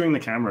the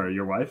camera?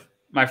 Your wife?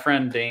 My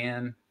friend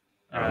Dan.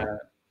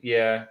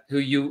 Yeah, who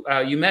you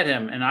met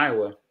him in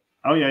Iowa.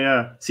 Oh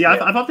yeah. See, yeah.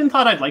 I've often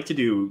thought I'd like to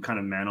do kind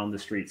of man on the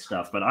street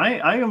stuff, but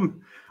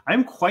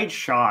I'm quite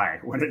shy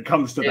when it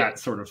comes to that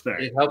sort of thing.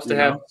 It helps to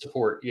have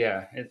support.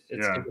 Yeah, it's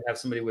good to have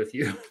somebody with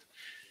you.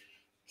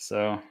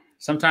 So.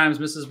 Sometimes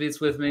Mrs. Beat's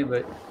with me,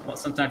 but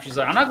sometimes she's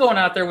like, I'm not going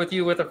out there with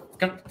you with a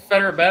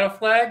Confederate battle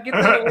flag. Get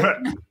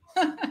that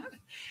away.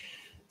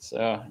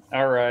 So,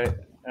 all right.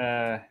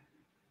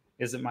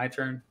 Is it my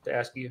turn to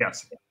ask you?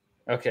 Yes.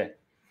 Okay.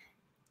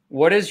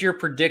 What is your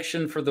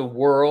prediction for the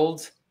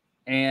world?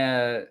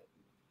 And,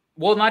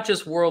 well, not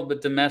just world,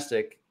 but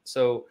domestic.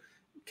 So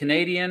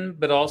Canadian,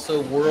 but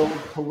also world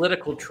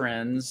political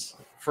trends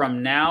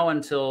from now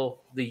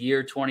until the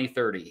year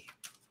 2030.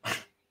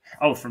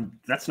 Oh,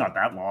 that's not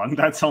that long.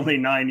 That's only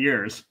 9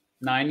 years.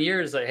 9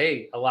 years.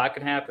 Hey, a lot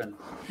can happen.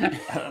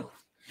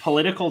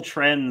 Political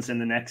trends in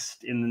the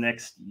next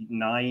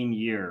 9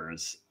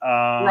 years.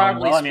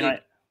 Well, I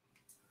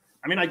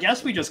mean, I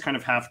guess we just kind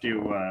of have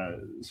to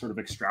sort of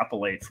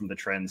extrapolate from the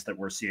trends that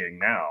we're seeing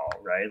now,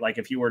 right? Like,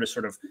 if you were to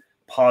sort of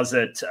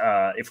posit,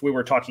 if we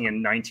were talking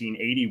in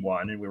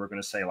 1981 and we were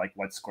going to say, like,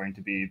 what's going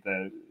to be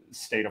the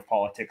state of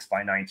politics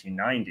by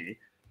 1990.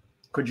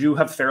 Could you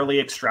have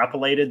fairly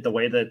extrapolated the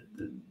way that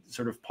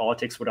sort of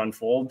politics would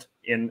unfold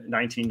in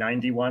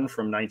 1991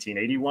 from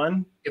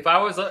 1981?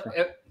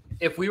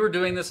 If we were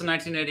doing this in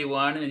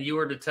 1981 and you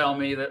were to tell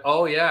me that,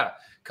 oh yeah,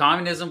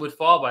 communism would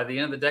fall by the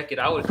end of the decade,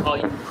 I would call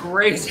you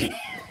crazy.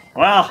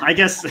 Well, I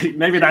guess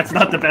maybe that's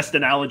not the best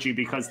analogy,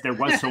 because there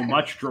was so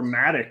much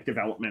dramatic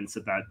developments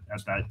at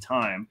that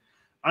time.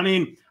 I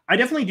mean, I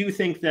definitely do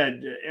think that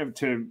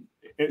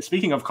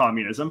speaking of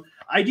communism,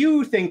 I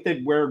do think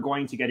that we're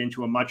going to get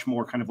into a much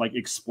more kind of like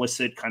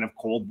explicit kind of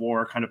Cold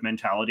War kind of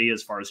mentality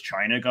as far as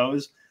China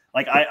goes.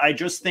 Like, I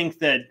just think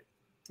that,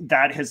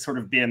 that has sort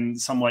of been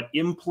somewhat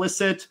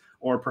implicit,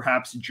 or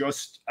perhaps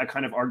just a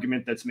kind of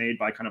argument that's made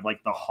by kind of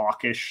like the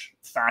hawkish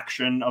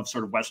faction of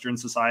sort of Western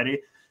society.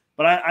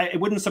 But it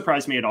wouldn't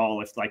surprise me at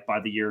all if, like, by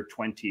the year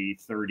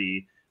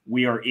 2030,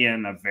 we are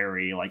in a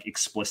very like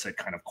explicit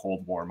kind of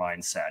Cold War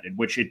mindset, in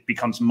which it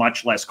becomes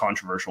much less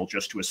controversial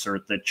just to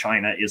assert that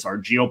China is our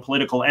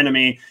geopolitical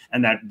enemy,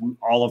 and that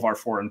all of our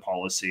foreign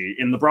policy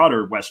in the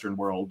broader Western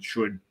world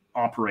should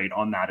operate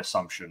on that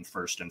assumption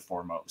first and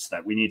foremost,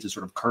 that we need to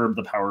sort of curb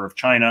the power of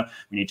China.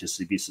 We need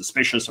to be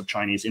suspicious of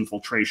Chinese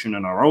infiltration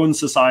in our own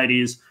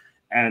societies.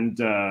 And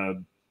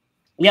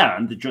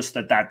and just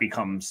that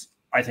becomes,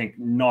 I think,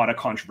 not a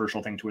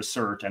controversial thing to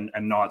assert, and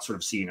not sort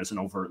of seen as an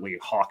overtly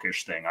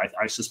hawkish thing.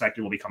 I suspect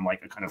it will become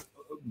like a kind of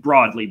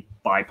broadly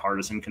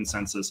bipartisan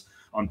consensus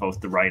on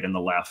both the right and the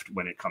left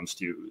when it comes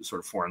to sort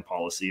of foreign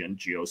policy and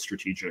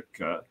geostrategic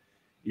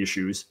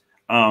issues.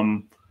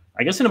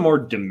 I guess in a more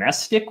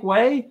domestic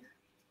way,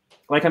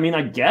 like, I mean,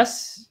 I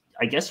guess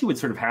you would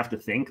sort of have to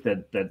think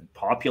that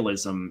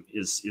populism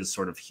is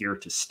sort of here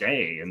to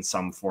stay in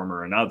some form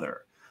or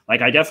another.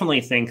 Like, I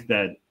definitely think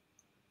that,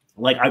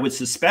 like, I would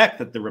suspect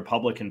that the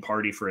Republican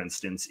Party, for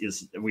instance,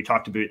 we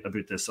talked about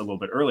this a little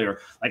bit earlier.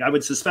 Like, I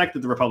would suspect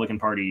that the Republican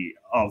Party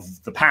of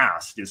the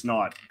past is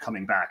not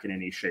coming back in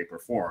any shape or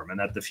form, and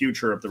that the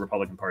future of the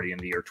Republican Party in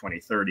the year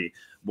 2030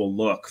 will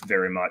look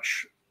very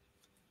much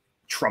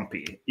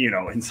Trumpy,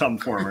 in some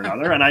form or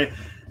another.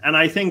 And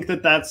I think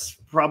that that's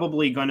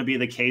probably going to be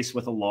the case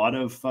with a lot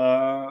of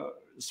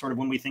sort of,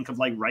 when we think of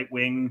like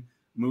right-wing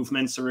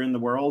movements are in the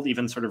world,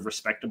 even sort of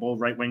respectable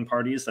right-wing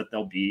parties, that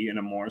they'll be in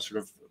a more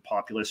sort of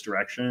populist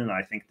direction. And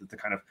I think that the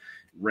kind of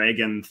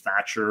Reagan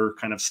Thatcher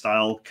kind of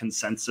style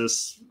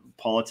consensus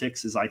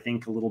politics is, I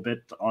think, a little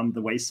bit on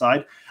the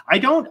wayside. I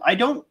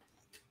don't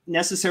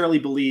necessarily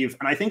believe,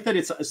 and I think that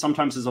it's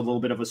sometimes is a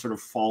little bit of a sort of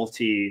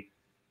faulty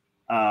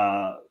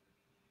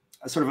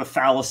a sort of a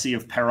fallacy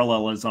of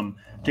parallelism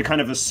to kind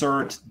of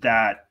assert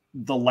that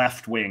the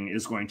left wing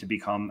is going to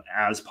become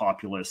as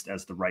populist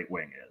as the right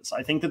wing is.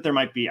 I think that there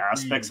might be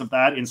aspects of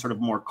that in sort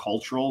of more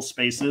cultural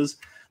spaces.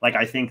 Like,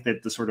 I think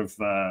that the sort of,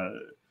 the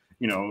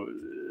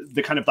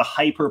kind of the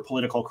hyper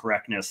political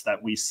correctness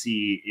that we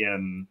see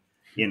in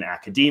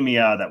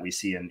academia, that we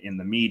see in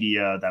the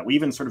media, that we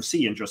even sort of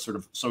see in just sort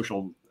of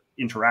social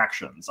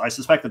interactions, I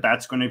suspect that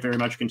that's going to very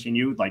much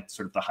continue, like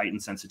sort of the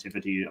heightened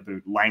sensitivity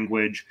about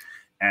language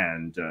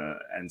and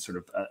sort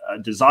of a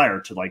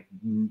desire to like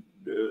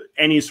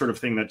any sort of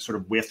thing that sort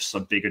of whiffs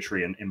of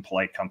bigotry in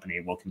polite company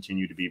will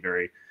continue to be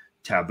very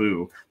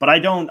taboo. But I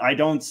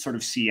don't sort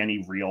of see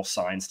any real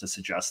signs to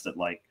suggest that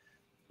like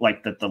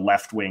that the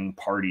left-wing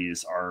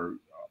parties are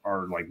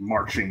like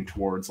marching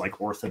towards like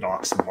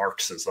orthodox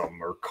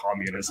Marxism or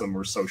communism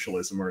or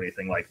socialism or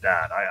anything like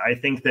that. I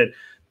think that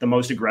the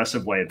most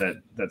aggressive way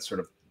that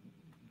sort of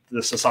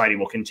the society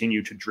will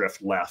continue to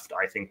drift left,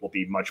 I think, will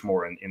be much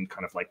more in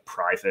kind of like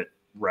private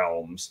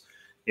realms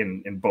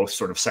in both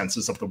sort of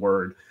senses of the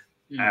word,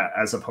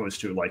 as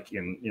opposed to like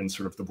in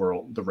sort of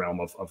the realm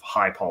of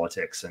high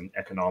politics and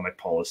economic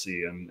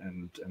policy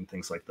and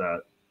things like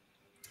that.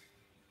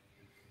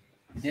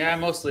 Yeah, I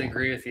mostly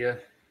agree with you.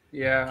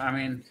 Yeah, I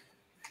mean,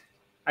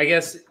 I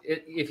guess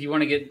if you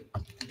want to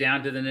get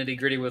down to the nitty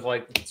gritty with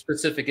like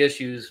specific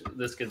issues,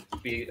 this could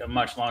be a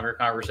much longer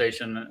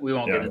conversation. We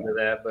won't get into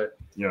that, but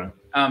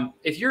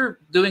if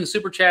you're doing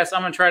super chats,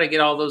 I'm going to try to get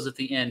all those at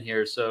the end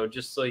here. So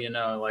just so you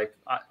know, like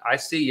I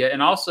see you.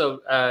 And also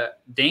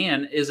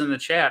Dan is in the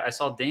chat. I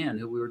saw Dan,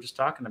 who we were just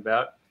talking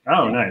about.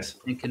 Oh, nice.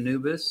 In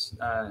Canubis.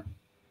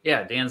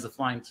 Dan's the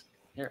flying.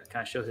 Here, can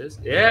I show his?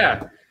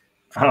 Yeah.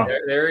 Oh,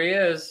 there he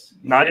is.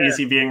 Not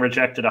easy being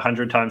rejected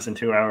 100 times in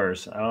 2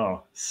 hours.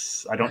 Oh,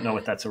 I don't know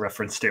what that's a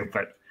reference to,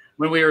 but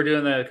when we were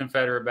doing the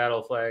Confederate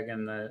battle flag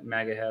and the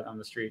MAGA hat on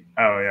the street.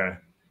 Oh yeah,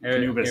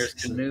 Here's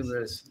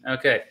Canubis.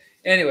 Okay.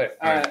 Anyway,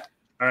 all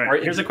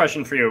right. Here's a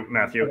question for you,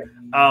 Matthew.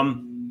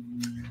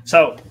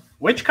 So,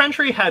 which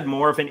country had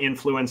more of an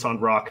influence on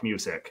rock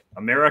music,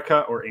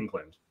 America or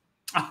England?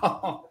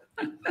 Oh,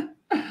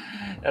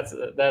 that's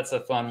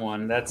a fun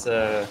one. That's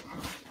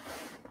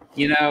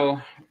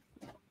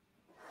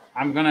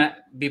I'm going to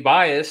be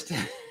biased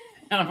and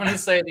I'm going to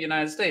say the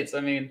United States. I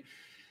mean,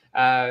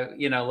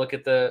 look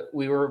at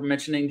we were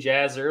mentioning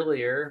jazz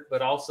earlier,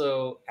 but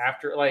also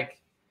after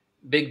like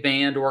big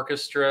band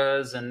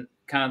orchestras and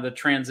kind of the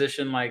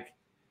transition, like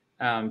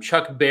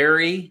Chuck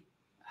Berry,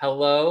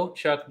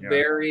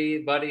 Berry,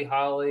 Buddy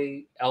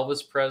Holly,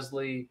 Elvis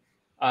Presley.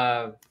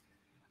 I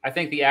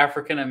think the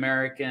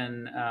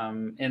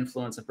African-American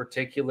influence in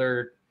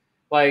particular,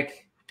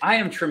 like I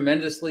am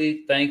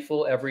tremendously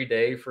thankful every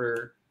day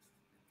for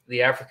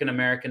the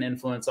African-American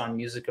influence on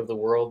music of the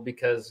world,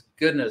 because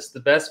goodness, the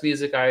best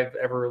music I've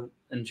ever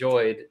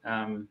enjoyed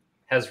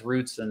has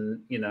roots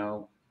in,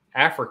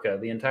 Africa,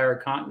 the entire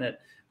continent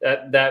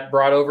that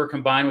brought over,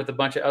 combined with a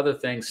bunch of other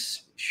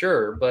things.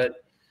 Sure.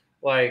 But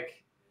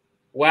like,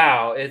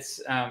 wow, it's,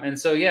 and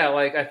so, yeah,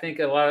 like, I think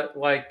a lot,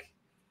 like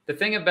the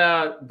thing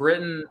about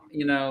Britain,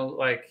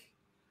 like,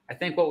 I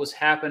think what was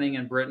happening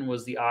in Britain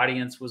was the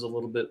audience was a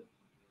little bit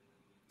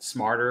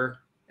smarter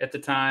at the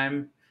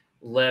time,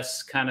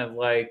 less kind of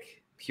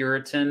like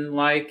Puritan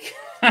like.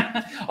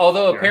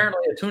 Although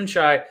apparently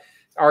Atunchai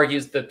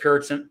argues that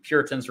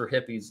Puritans were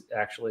hippies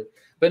actually,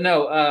 but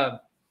no.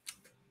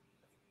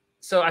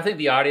 So I think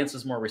the audience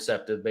was more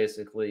receptive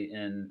basically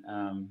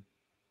in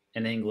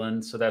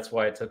England, so that's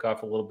why it took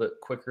off a little bit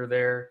quicker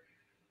there.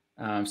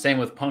 Same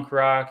with punk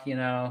rock, you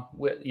know,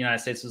 the United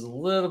States was a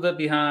little bit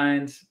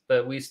behind,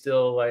 but we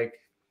still like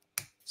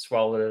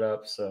swallowed it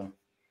up. So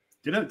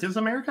does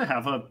America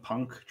have a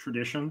punk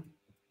tradition?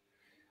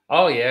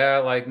 Oh yeah,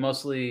 like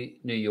mostly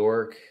New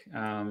York.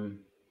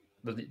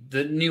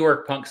 The New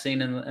York punk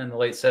scene in the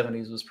late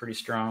 70s was pretty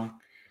strong.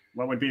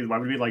 What would be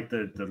like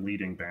the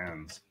leading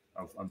bands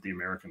of the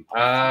American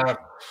punk?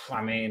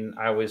 I mean,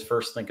 I always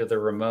first think of the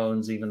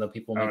Ramones, even though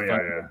people make fun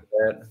of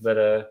that.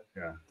 But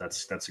yeah,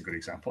 that's a good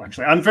example.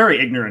 Actually, I'm very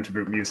ignorant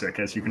about music,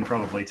 as you can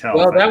probably tell.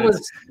 Well, that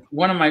was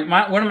one of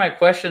my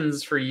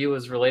questions for you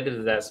was related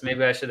to that. So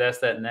maybe I should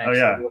ask that next. Oh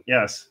yeah,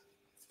 yes.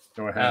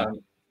 Go ahead.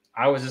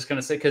 I was just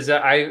gonna say because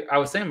I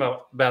was thinking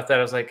about that.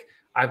 I was like,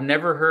 I've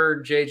never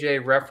heard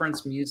JJ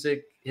reference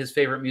music, his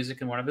favorite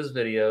music in one of his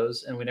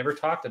videos, and we never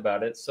talked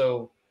about it.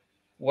 So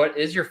what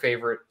is your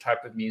favorite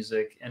type of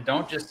music? And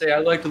don't just say I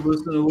like to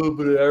listen to a little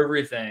bit of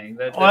everything.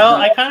 Well,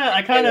 I kind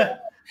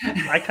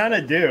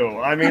of do.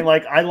 I mean,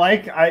 like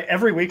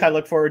every week I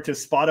look forward to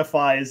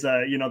Spotify's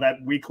that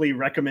weekly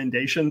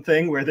recommendation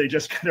thing where they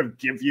just kind of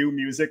give you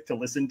music to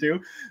listen to,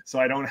 so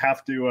I don't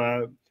have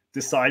to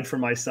decide for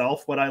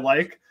myself what I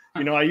like.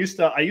 You know, I used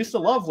to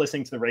love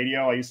listening to the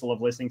radio. I used to love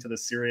listening to the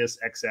Sirius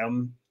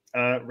XM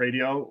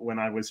radio when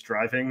I was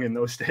driving in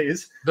those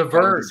days. The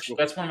Verge.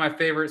 That's one of my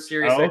favorite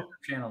Sirius XM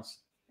channels.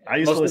 I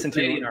used to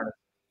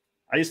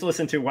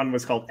listen to one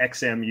was called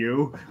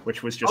XMU,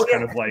 which was just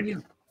kind of like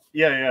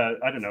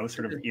I don't know,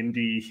 sort of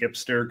indie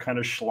hipster kind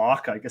of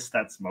schlock. I guess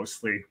that's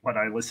mostly what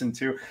I listen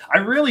to. I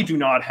really do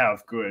not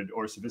have good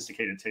or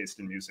sophisticated taste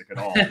in music at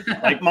all.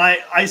 Like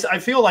I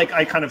feel like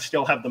I kind of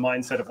still have the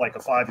mindset of like a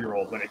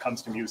 5-year-old when it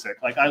comes to music.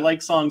 Like I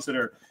like songs that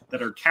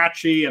are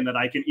catchy and that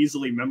I can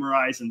easily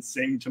memorize and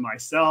sing to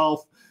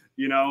myself.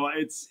 You know,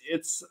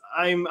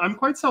 I'm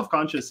quite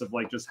self-conscious of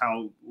like just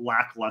how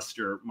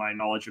lackluster my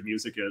knowledge of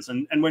music is.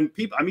 And when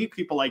I meet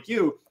people like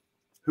you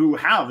who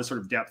have a sort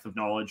of depth of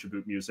knowledge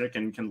about music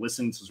and can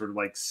listen to sort of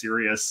like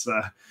serious,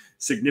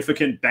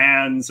 significant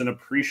bands and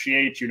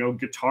appreciate,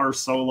 guitar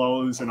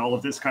solos and all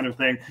of this kind of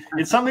thing,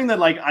 it's something that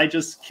like I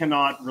just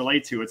cannot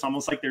relate to. It's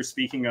almost like they're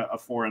speaking a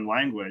foreign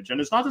language. And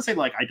it's not to say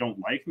like I don't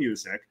like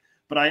music,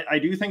 but I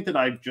do think that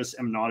I just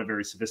am not a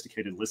very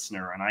sophisticated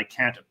listener and I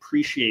can't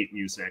appreciate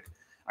music.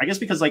 I guess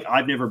because like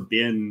I've never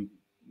been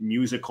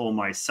musical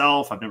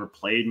myself. I've never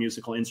played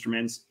musical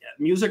instruments.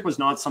 Music was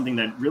not something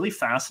that really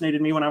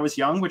fascinated me when I was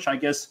young, which I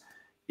guess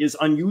is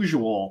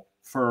unusual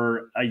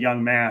for a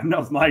young man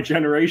of my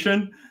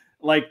generation.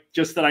 Like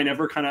just that I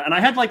never and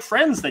I had like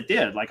friends that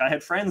did. Like I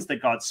had friends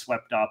that got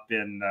swept up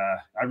in,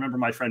 I remember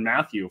my friend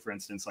Matthew, for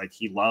instance, like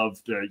he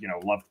loved,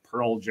 loved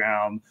Pearl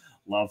Jam,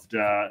 loved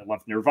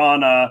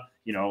Nirvana,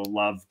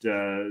 loved,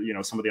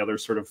 some of the other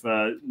sort of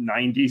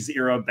 90s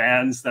era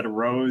bands that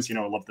arose,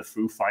 loved the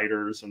Foo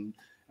Fighters and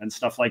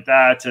stuff like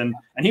that. And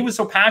he was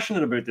so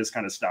passionate about this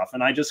kind of stuff.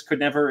 And I just could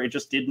never, it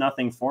just did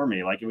nothing for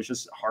me. Like it was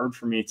just hard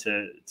for me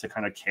to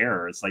kind of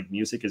care. It's like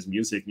music is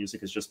music.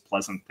 Music is just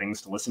pleasant things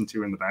to listen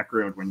to in the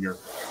background when you're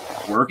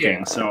working.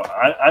 Yeah. So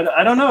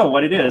I don't know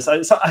what it is.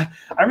 I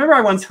remember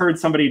I once heard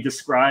somebody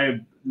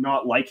describe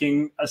not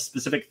liking a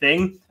specific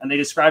thing. And they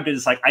described it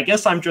as like, I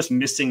guess I'm just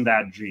missing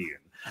that gene.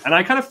 And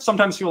I kind of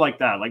sometimes feel like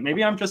that. Like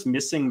maybe I'm just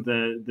missing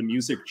the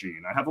music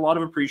gene. I have a lot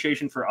of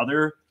appreciation for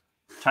other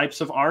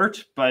types of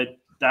art, but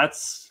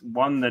that's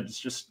one that's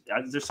just,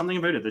 there's something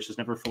about it that's just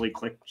never fully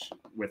clicked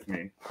with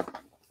me.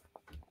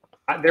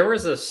 There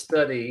was a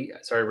study,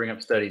 sorry to bring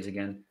up studies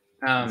again.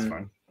 That's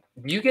fine.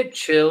 Do you get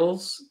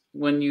chills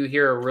when you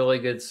hear a really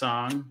good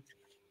song?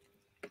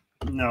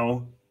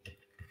 No.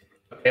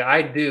 Okay,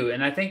 I do.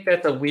 And I think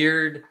that's a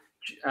weird,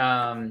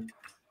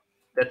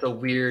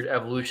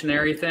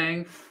 evolutionary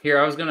thing.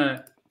 Here,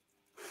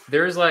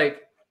 there's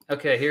like,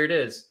 okay, here it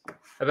is.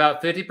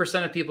 About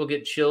 50% of people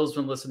get chills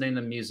when listening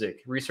to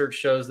music. Research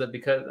shows that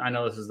because I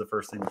know this is the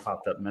first thing that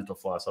popped up, mental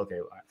floss.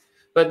 Okay,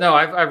 but no,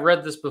 I've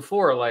read this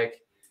before.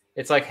 Like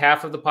it's like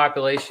half of the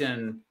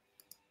population,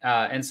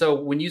 and so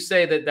when you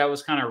say that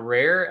was kind of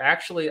rare,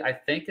 actually, I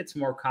think it's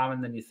more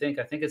common than you think.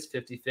 I think it's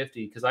 50-50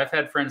 because I've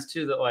had friends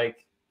too that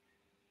like,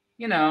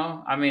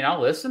 I mean,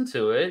 I'll listen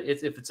to it.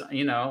 If it's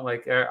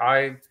like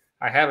I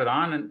have it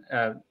on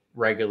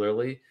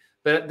regularly,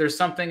 but there's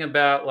something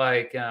about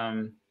like.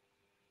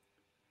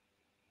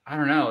 I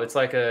don't know. It's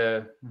like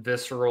a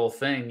visceral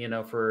thing,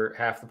 for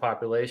half the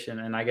population.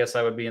 And I guess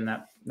I would be in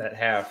that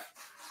half.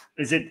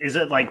 Is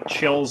it like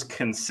chills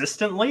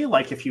consistently?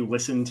 Like if you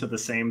listen to the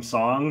same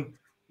song,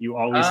 you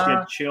always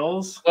get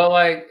chills? Well,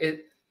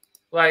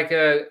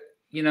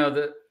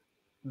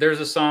 there's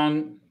a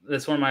song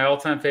that's one of my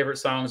all-time favorite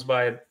songs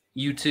by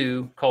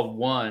U2 called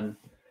One,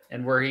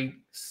 and where he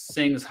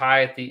sings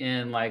high at the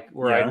end, like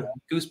where I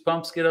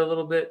goosebumps get a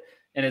little bit,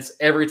 and it's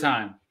every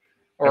time.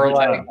 Or every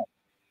time.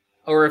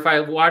 or if I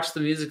watch the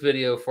music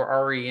video for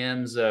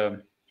REM's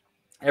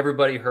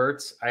Everybody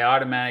Hurts, I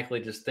automatically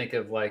just think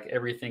of like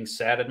everything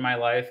sad in my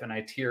life, and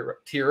I tear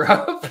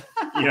up.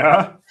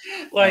 Yeah,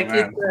 like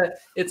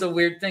it's a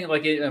weird thing,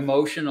 like an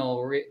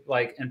emotional,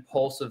 like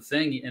impulsive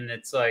thing, and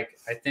it's like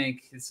I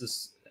think this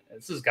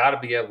has got to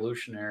be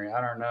evolutionary. I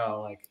don't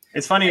know, like.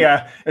 It's funny.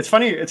 It's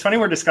funny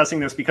we're discussing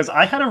this because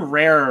I had a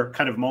rare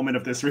kind of moment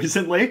of this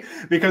recently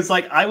because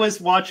like I was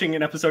watching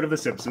an episode of The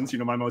Simpsons, you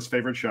know, my most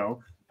favorite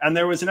show. And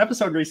there was an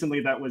episode recently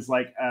that was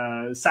like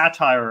a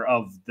satire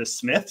of the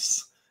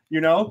Smiths,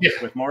 you know,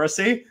 with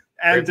Morrissey.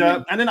 And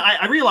then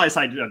I realized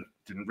I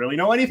didn't really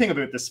know anything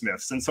about the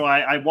Smiths. And so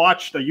I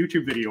watched a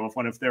YouTube video of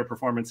one of their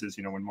performances,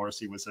 you know, when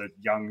Morrissey was a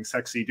young,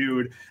 sexy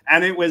dude.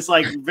 And it was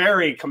like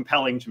very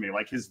compelling to me.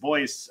 Like his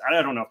voice,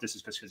 I don't know if this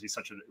is because he's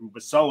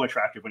was so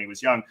attractive when he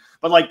was young,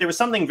 but like there was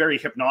something very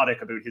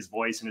hypnotic about his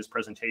voice and his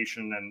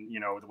presentation and, you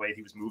know, the way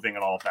he was moving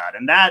and all of that.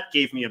 And that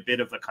gave me a bit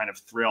of a kind of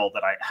thrill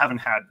that I haven't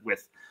had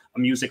with a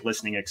music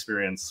listening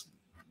experience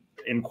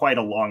in quite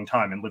a long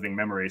time in living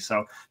memory.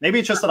 So maybe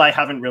it's just that I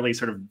haven't really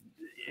sort of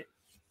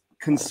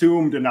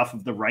consumed enough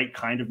of the right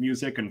kind of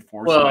music and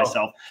forced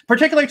myself,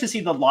 particularly to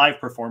see the live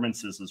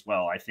performances as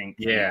well. I think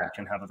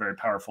can have a very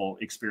powerful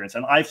experience.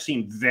 And I've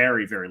seen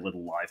very, very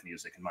little live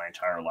music in my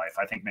entire life.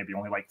 I think maybe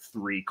only like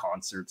 3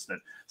 concerts that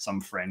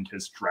some friend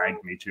has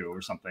dragged me to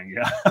or something.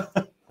 Yeah.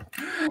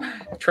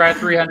 Try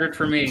 300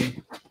 for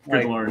me.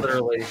 Good Lord.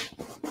 Literally.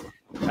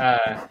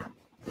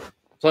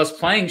 Plus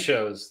playing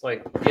shows.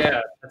 Like,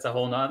 yeah, that's a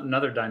whole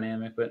another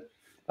dynamic. But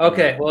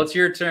okay, well, it's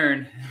your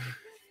turn.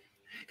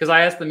 Because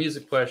I asked the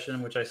music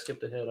question, which I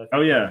skipped ahead.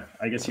 Oh, yeah.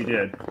 I guess you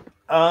did.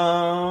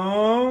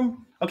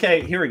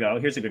 Okay, here we go.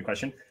 Here's a good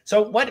question.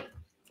 So what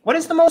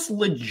is the most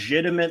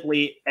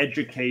legitimately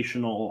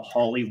educational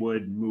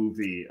Hollywood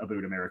movie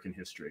about American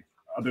history,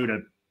 about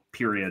a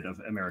period of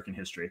American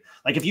history?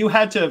 Like if you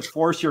had to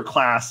force your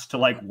class to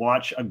like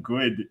watch a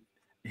good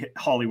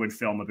Hollywood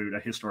film about a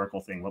historical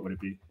thing, what would it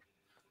be?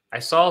 I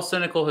saw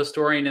Cynical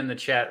Historian in the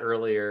chat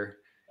earlier.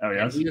 Oh,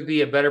 yes. And he would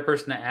be a better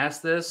person to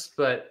ask this,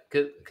 but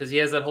because he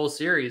has that whole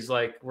series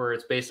like where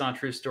it's based on a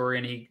true story,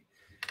 and he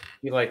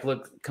like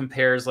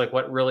compares like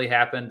what really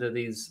happened to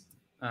these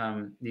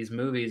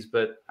movies.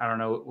 But I don't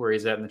know where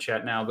he's at in the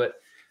chat now. But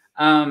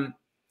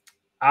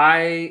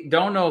I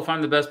don't know if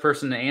I'm the best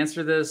person to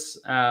answer this.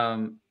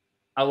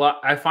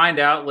 I find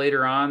out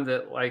later on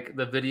that like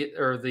the video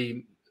or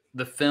the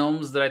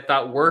films that I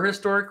thought were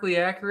historically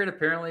accurate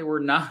apparently were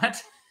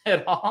not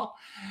at all.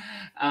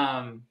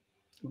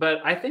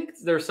 But I think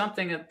there's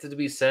something to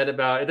be said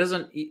about it.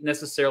 Doesn't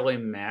necessarily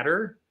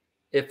matter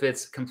if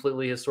it's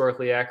completely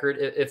historically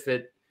accurate.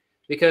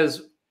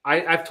 Because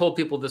I've told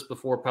people this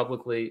before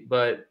publicly,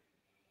 but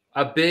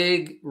a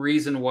big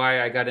reason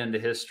why I got into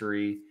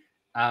history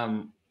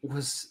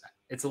was,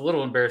 it's a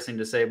little embarrassing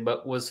to say,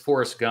 but was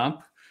Forrest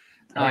Gump.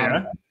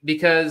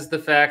 Because the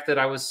fact that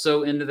I was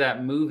so into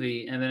that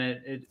movie, and then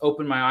it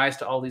opened my eyes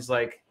to all these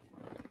like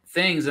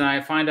things, and I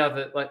find out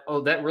that like,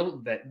 oh, that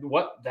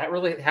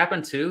really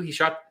happened too. He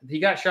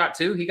got shot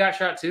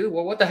too.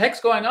 Well, what the heck's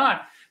going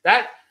on?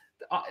 That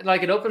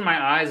like it opened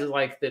my eyes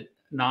like that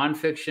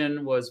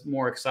nonfiction was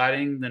more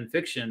exciting than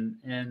fiction,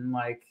 and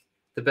like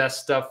the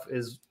best stuff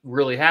is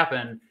really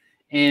happened.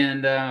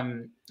 And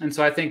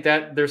so I think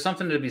that there's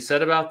something to be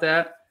said about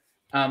that.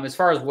 As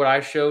far as what I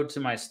showed to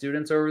my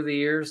students over the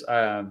years,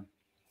 I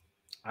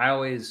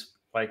always,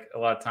 like a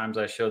lot of times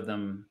I showed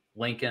them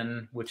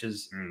Lincoln, which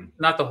is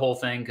not the whole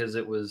thing because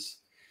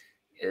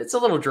it's a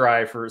little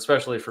dry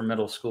especially for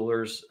middle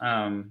schoolers.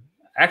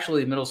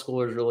 Actually, middle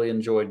schoolers really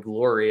enjoyed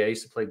Glory. I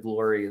used to play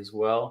Glory as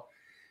well.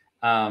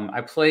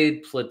 I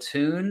played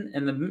Platoon,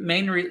 and the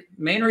main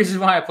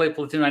reason why I played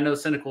Platoon, I know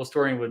Cynical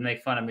Historian would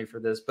make fun of me for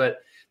this, but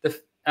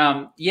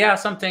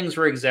some things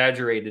were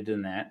exaggerated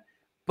in that.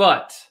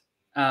 But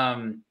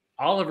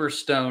Oliver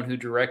Stone, who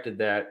directed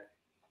that,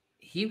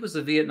 he was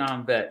a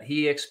Vietnam vet.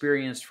 He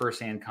experienced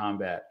firsthand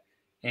combat.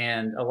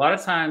 And a lot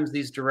of times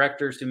these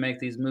directors who make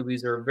these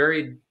movies are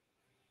very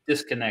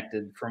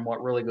disconnected from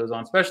what really goes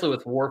on, especially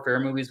with war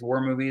movies.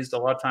 A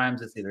lot of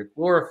times it's either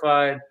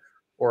glorified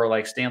or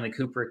like Stanley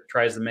Kubrick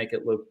tries to make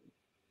it look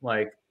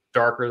like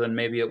darker than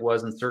maybe it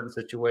was in certain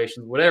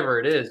situations, whatever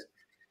it is.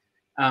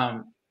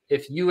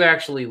 If you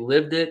actually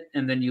lived it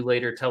and then you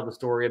later tell the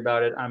story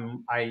about it,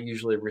 I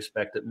usually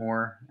respect it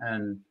more.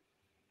 And,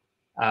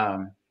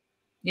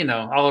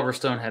 Oliver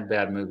Stone had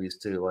bad movies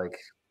too, like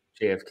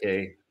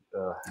JFK.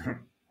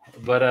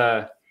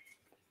 But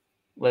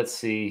let's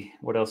see,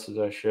 what else did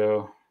I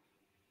show?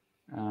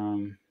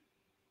 I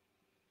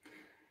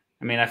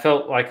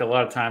felt like a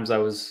lot of times I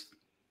was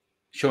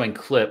showing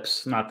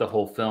clips, not the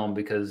whole film,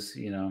 because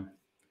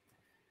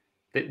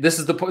this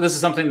is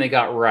something they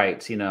got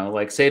right.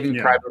 Like Saving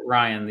Private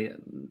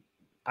Ryan.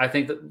 I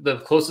think that the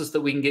closest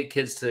that we can get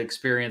kids to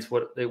experience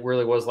what it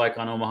really was like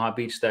on Omaha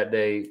Beach that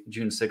day,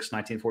 June 6,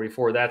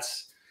 1944.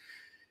 That's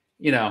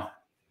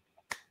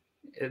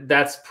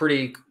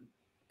pretty.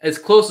 As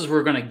close as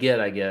we're going to get,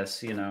 I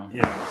guess,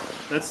 Yeah,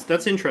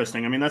 that's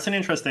interesting. That's an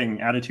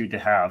interesting attitude to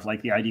have.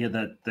 Like the idea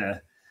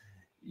that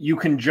you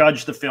can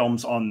judge the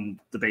films on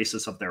the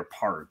basis of their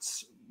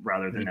parts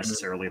rather than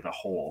necessarily the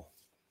whole.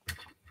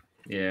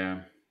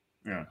 Yeah.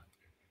 Yeah.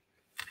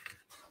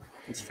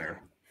 It's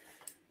fair.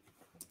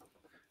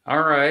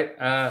 All right.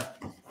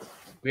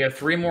 We have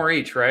 3 more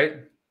each, right?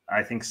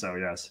 I think so,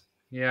 yes.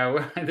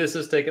 Yeah, this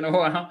is taking a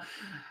while.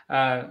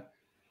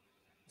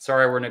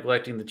 Sorry we're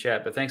neglecting the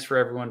chat, but thanks for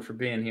everyone for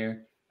being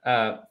here.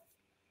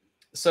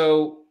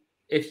 So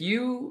if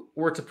you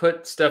were to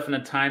put stuff in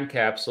a time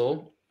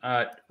capsule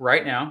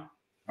right now,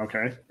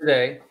 okay,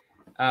 today,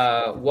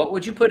 what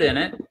would you put in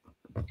it,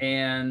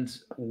 and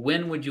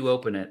when would you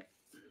open it?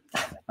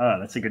 Oh,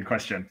 that's a good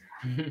question.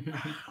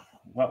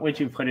 What would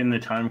you put in the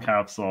time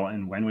capsule,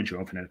 and when would you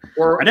open it?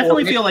 I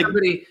definitely feel like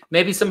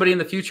maybe somebody in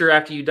the future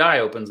after you die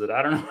opens it.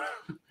 I don't know.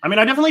 I mean,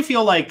 I definitely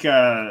feel like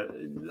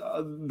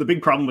the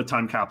big problem with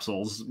time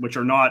capsules, which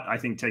are not, I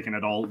think, taken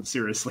at all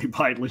seriously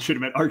by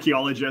legitimate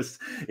archaeologists,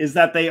 is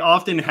that they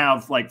often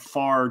have like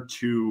far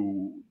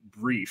too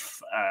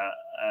brief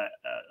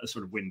a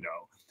sort of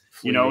window.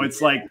 You know,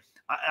 it's like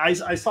I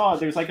saw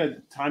there's like a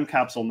time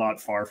capsule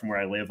not far from where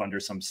I live under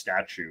some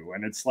statue,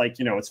 and it's like,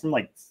 you know, it's from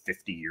like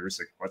 50 years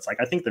ago. It's like,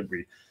 I think that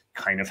we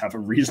kind of have a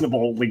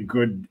reasonably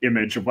good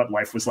image of what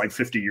life was like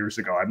 50 years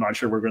ago. I'm not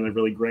sure we're going to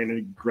really gain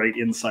any great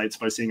insights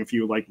by seeing a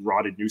few like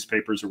rotted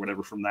newspapers or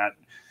whatever from that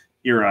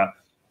era.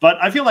 But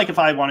I feel like if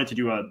I wanted to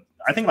do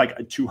I think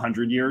like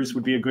 200 years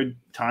would be a good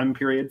time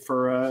period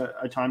for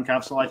a time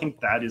capsule. I think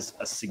that is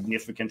a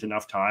significant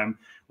enough time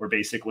where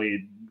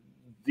basically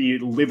the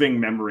living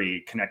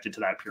memory connected to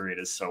that period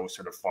is so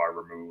sort of far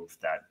removed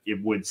that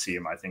it would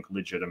seem, I think,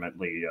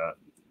 legitimately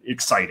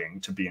exciting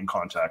to be in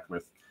contact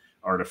with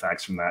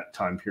artifacts from that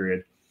time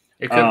period.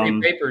 It couldn't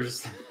be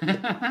papers.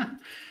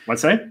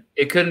 What's that?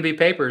 It couldn't be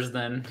papers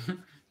then.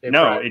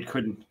 No, it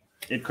couldn't.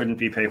 It couldn't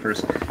be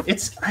papers.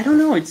 I don't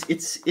know.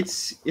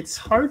 It's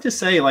hard to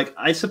say. Like,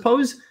 I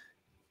suppose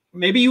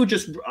maybe you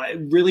just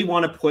really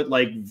want to put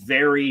like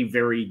very,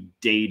 very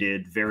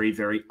dated, very,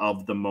 very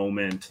of the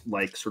moment,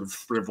 like sort of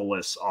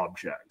frivolous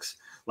objects.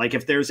 Like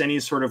if there's any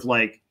sort of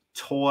like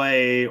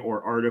toy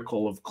or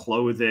article of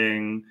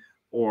clothing,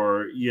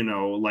 or, you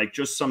know, like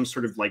just some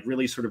sort of like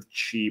really sort of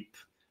cheap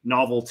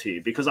novelty,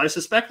 because I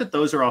suspect that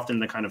those are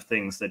often the kind of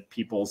things that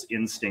people's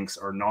instincts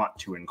are not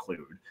to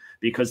include,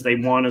 because they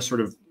want to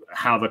sort of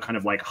have a kind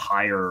of like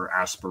higher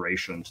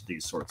aspiration to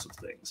these sorts of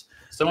things.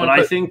 Someone put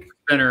I think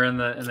spinner in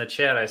the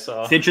chat I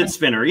saw. Fidget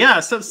spinner,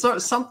 yeah, so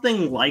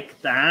something like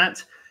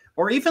that,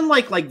 or even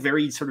like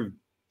very sort of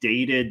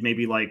dated,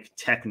 maybe like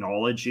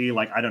technology,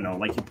 like I don't know,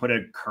 like you put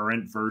a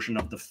current version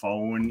of the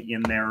phone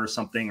in there or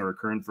something, or a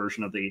current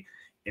version of the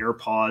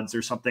AirPods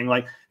or something,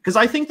 like, because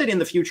I think that in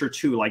the future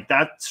too, like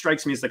that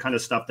strikes me as the kind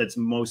of stuff that's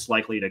most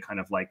likely to kind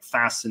of like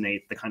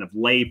fascinate the kind of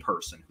lay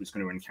person who's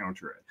going to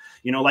encounter it.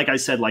 You know, like I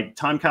said, like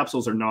time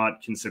capsules are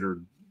not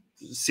considered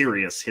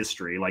serious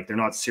history, like they're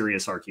not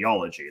serious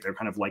archaeology. They're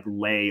kind of like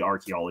lay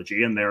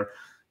archaeology, and they're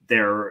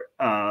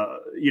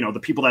you know, the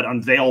people that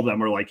unveil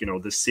them are like, you know,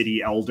 the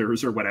city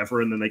elders or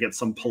whatever, and then they get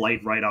some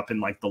polite write-up in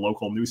like the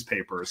local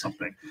newspaper or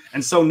something.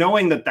 And so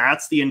knowing that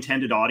that's the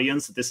intended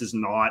audience, that this is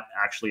not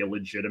actually a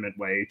legitimate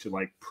way to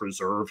like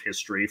preserve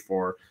history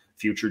for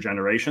future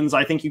generations,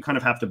 I think you kind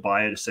of have to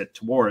bias it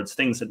towards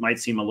things that might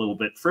seem a little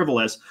bit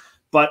frivolous,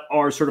 but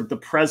are sort of the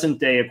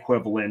present day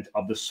equivalent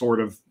of the sort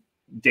of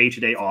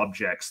day-to-day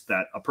objects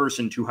that a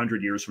person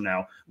 200 years from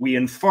now, we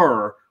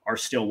infer, are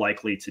still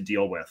likely to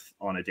deal with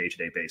on a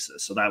day-to-day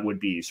basis. So that would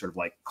be sort of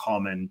like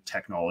common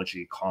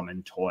technology,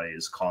 common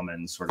toys,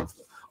 common sort of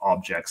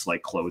objects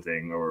like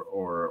clothing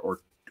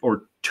or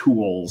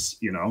tools,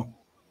 you know?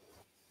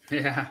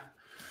 Yeah.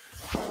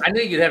 I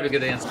knew you'd have a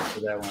good answer for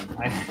that one.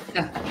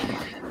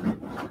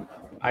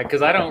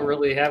 Because I don't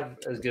really have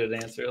as good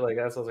an answer. Like,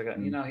 that's what I was like,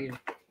 you know,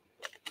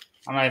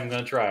 I'm not even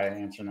going to try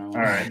and answer now.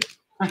 All right.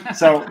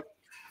 So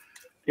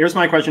here's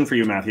my question for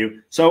you,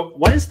 Matthew. So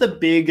what is the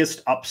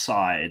biggest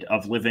upside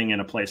of living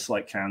in a place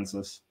like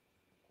Kansas?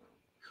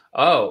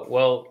 Oh,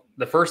 well,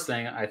 the first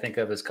thing I think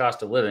of is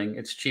cost of living.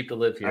 It's cheap to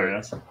live here. Oh,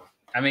 yes.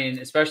 I mean,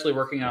 especially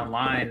working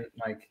online,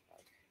 like,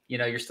 you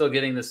know, you're still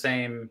getting the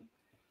same.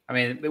 I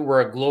mean,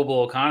 we're a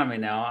global economy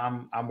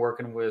now. I'm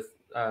working with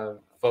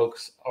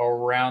folks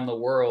around the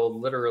world,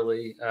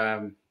 literally.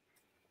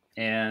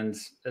 And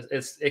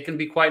it can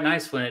be quite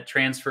nice when it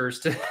transfers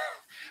to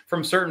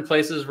from certain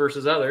places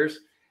versus others.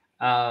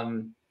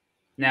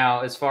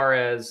 Now, as far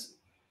as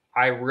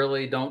I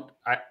really don't,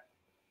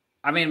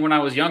 I mean, when I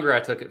was younger, I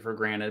took it for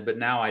granted, but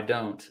now I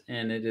don't.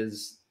 And it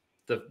is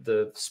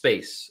the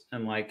space,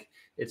 and like,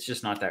 it's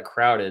just not that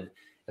crowded.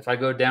 If I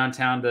go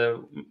downtown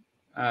to,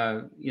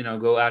 you know,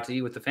 go out to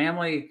eat with the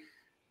family,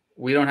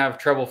 we don't have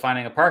trouble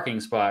finding a parking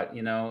spot.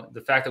 You know,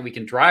 the fact that we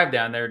can drive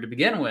down there to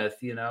begin with,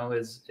 you know,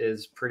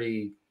 is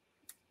pretty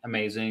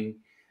amazing.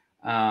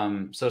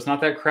 So it's not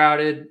that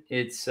crowded.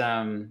 It's,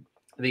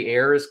 the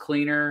air is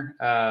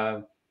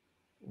cleaner.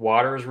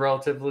 Water is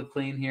relatively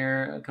clean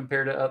here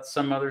compared to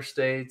some other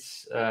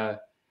states.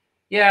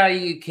 Yeah,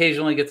 you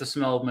occasionally get the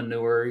smell of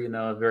manure, you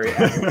know, a very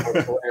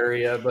agricultural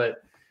area.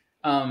 But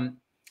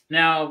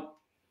now,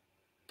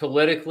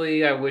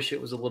 politically, I wish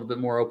it was a little bit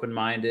more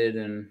open-minded,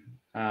 and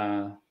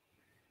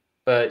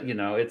but you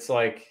know, it's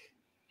like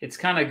it's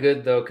kind of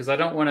good though, because I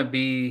don't want to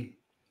be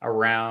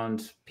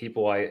around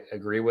people I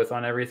agree with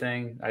on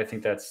everything. I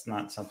think that's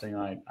not something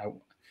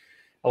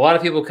a lot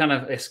of people kind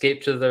of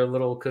escape to their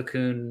little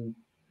cocoon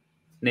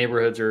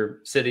neighborhoods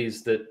or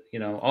cities that, you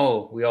know,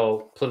 oh, we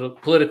all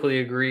politically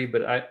agree,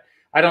 but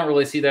I don't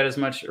really see that as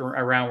much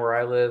around where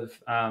I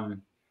live.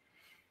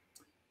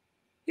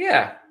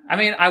 Yeah, I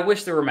mean, I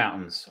wish there were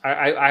mountains.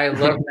 I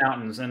love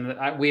mountains,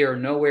 and we are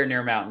nowhere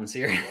near mountains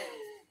here.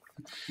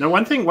 Now,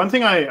 one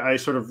thing I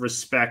sort of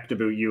respect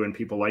about you and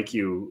people like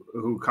you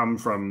who come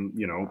from,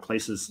 you know,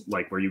 places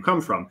like where you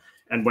come from,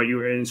 and what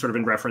you in sort of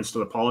in reference to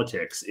the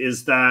politics,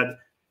 is that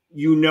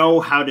you know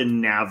how to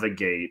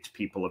navigate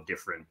people of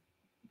different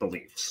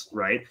beliefs,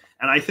 right?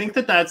 And I think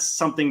that that's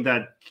something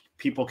that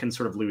people can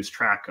sort of lose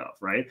track of,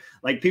 right?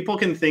 Like people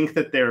can think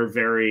that they're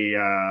very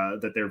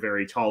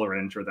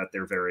tolerant, or that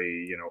they're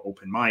very, you know,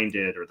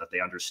 open-minded, or that they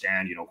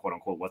understand, you know, quote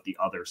unquote, what the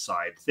other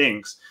side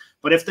thinks.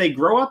 But if they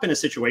grow up in a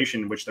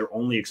situation in which they're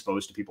only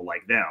exposed to people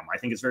like them, I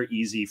think it's very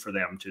easy for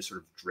them to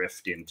sort of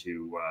drift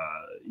into,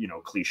 you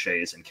know,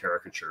 cliches and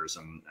caricatures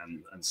and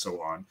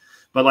so on.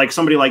 But like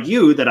somebody like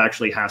you that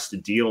actually has to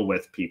deal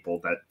with people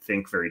that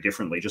think very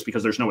differently, just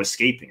because there's no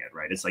escaping it,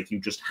 right? It's like you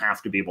just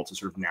have to be able to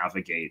sort of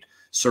navigate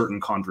certain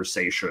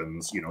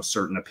conversations, you know,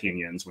 certain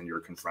opinions when you're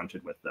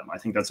confronted with them. I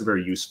think that's a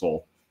very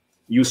useful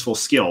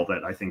skill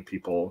that I think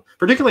people,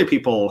 particularly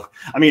people,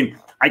 I mean,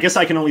 I guess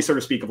I can only sort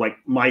of speak of like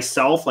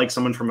myself, like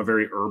someone from a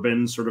very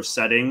urban sort of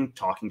setting,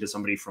 talking to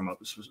somebody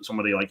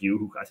somebody like you,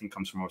 who I think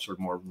comes from a sort of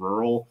more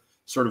rural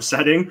sort of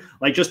setting.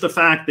 Like just the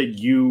fact that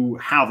you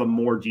have a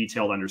more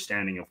detailed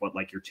understanding of what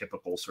like your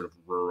typical sort of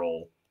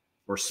rural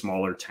or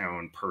smaller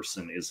town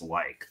person is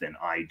like than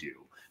I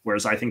do.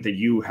 Whereas I think that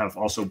you have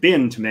also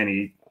been to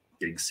many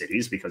big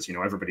cities, because, you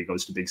know, everybody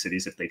goes to big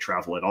cities if they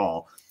travel at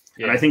all.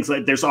 Yeah. And I think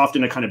that there's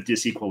often a kind of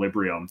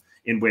disequilibrium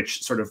in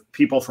which sort of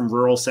people from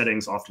rural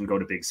settings often go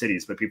to big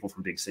cities, but people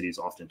from big cities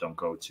often don't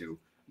go to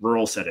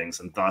rural settings.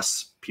 And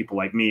thus people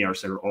like me are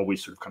sort of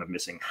always sort of kind of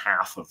missing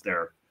half of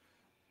their,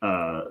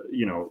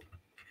 you know,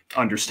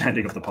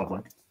 understanding of the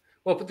public.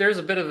 Well, but there's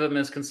a bit of a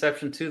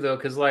misconception too, though,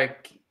 because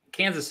like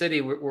Kansas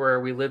City, where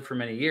we lived for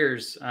many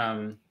years,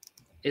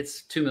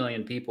 it's 2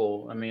 million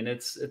people. I mean,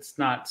 it's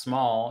not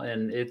small,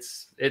 and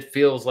it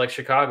feels like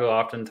Chicago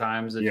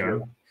oftentimes.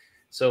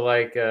 So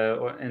like,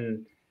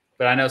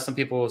 but I know some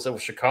people will say, well,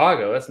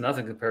 Chicago, that's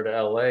nothing compared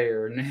to LA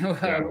or New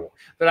York.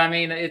 But I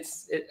mean,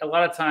 a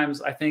lot of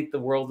times I think the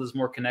world is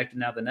more connected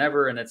now than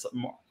ever, and it's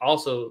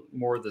also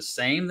more the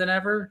same than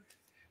ever.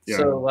 Yeah.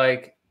 So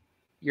like,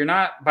 you're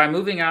not, by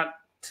moving out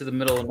to the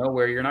middle of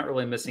nowhere, you're not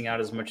really missing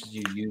out as much as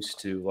you used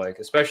to. Like,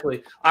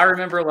 especially, I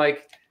remember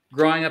like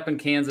growing up in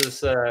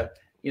Kansas,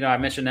 you know, I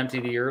mentioned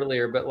MTV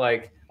earlier, but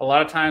like a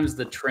lot of times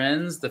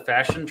the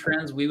fashion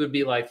trends, we would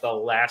be like the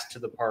last to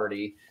the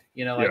party.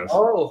 You know, like, yes.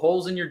 Oh,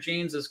 holes in your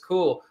jeans is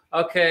cool.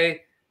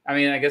 Okay. I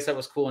mean, I guess that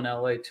was cool in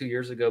LA 2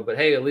 years ago, but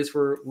hey, at least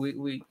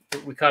we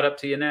caught up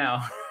to you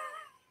now.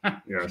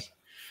 Yes.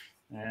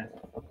 Yeah.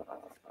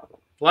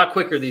 A lot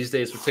quicker these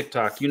days with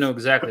TikTok. You know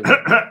exactly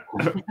what.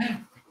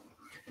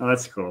 Oh,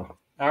 that's cool.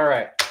 All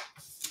right.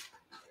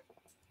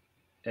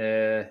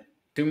 2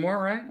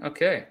 more, right?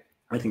 Okay.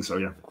 I think so,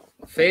 yeah.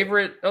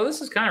 Favorite,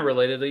 this is kind of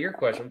related to your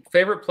question.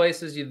 Favorite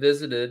places you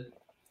visited,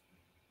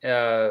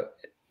 and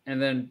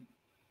then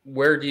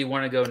where do you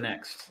want to go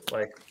next?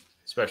 Like,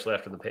 especially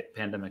after the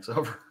pandemic's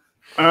over.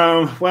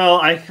 Well,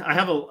 I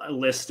have a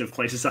list of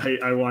places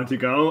I want to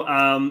go.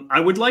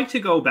 I would like to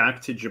go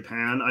back to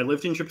Japan. I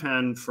lived in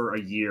Japan for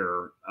a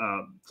year,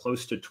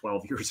 close to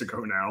 12 years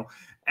ago now.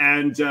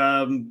 And,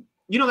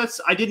 you know,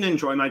 I didn't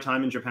enjoy my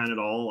time in Japan at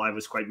all. I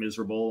was quite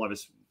miserable. I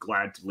was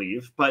glad to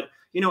leave. But,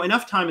 you know,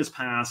 enough time has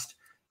passed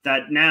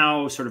that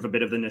now sort of a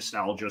bit of the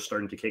nostalgia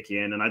starting to kick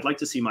in. And I'd like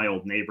to see my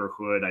old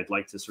neighborhood. I'd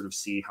like to sort of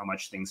see how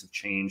much things have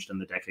changed in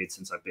the decades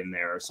since I've been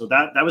there. So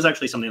that was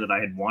actually something that I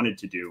had wanted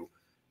to do,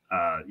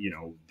 you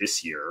know,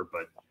 this year,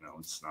 but, you know,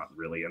 it's not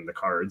really in the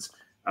cards.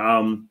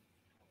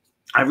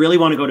 I really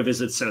want to go to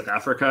visit South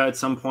Africa at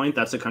some point.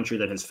 That's a country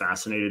that has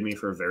fascinated me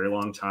for a very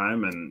long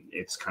time. And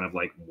it's kind of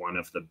like one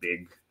of the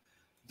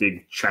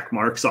big check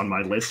marks on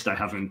my list I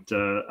haven't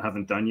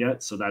done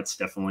yet. So that's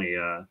definitely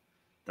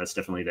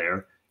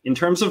there. In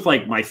terms of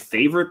like my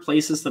favorite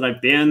places that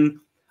I've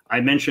been,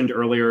 I mentioned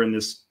earlier in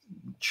this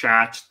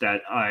chat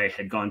that I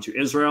had gone to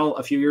Israel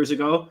a few years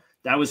ago.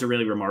 That was a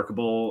really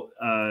remarkable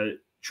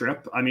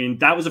trip. I mean,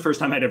 that was the first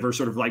time I'd ever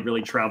sort of like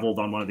really traveled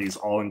on one of these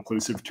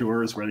all-inclusive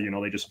tours where, you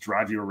know, they just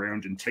drive you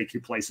around and take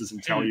you places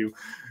and tell you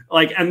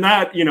like, and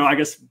that, you know, I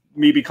guess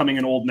me becoming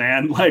an old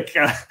man, like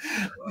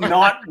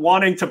not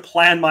wanting to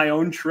plan my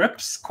own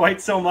trips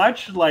quite so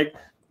much, like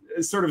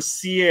sort of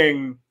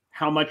seeing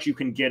how much you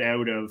can get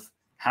out of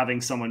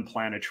having someone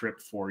plan a trip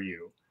for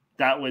you.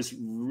 That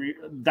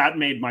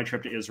made my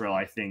trip to Israel,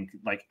 I think,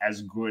 like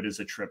as good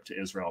as a trip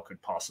to Israel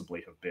could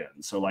possibly have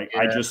been. So like,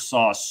 yeah. I just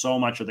saw so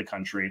much of the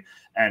country,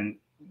 and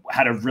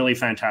had a really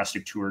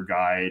fantastic tour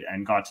guide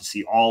and got to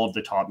see all of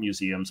the top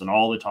museums and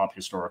all the top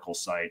historical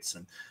sites.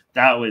 And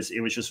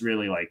it was just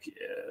really like,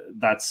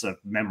 that's a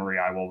memory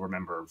I will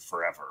remember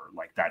forever.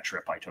 Like that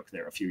trip I took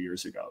there a few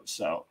years ago.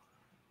 So,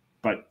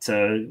 but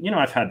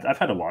I've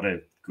had a lot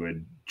of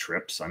good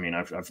trips. I mean,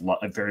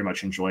 I've very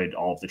much enjoyed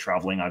all of the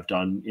traveling I've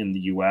done in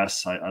the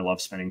US. I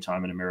love spending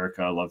time in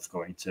America. I love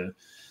going to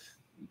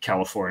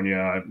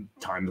California.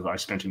 Time that I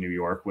spent in New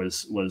York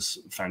was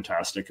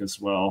fantastic as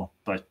well.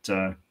 But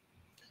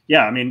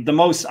yeah, I mean,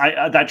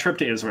 that trip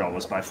to Israel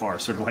was by far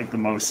sort of like the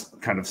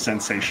most kind of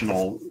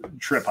sensational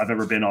trip I've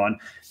ever been on,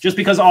 just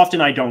because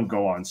often I don't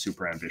go on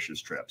super ambitious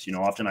trips.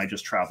 Often I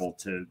just travel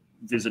to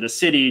visit a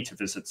city, to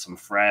visit some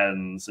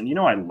friends, and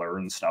I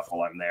learn stuff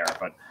while I'm there,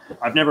 but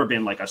I've never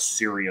been like a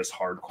serious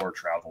hardcore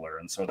traveler.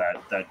 And so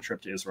that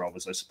trip to Israel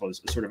was, I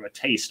suppose, sort of a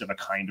taste of a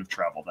kind of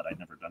travel that I'd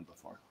never done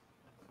before.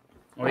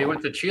 Well, you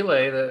went to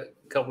Chile a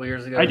couple of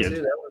years ago. I did.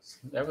 Too.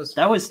 That was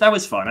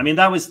fun. I mean,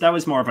 that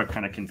was more of a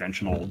kind of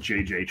conventional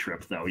JJ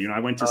trip, though. I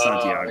went to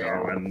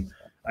Santiago and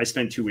I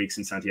spent 2 weeks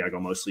in Santiago,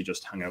 mostly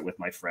just hung out with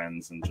my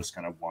friends and just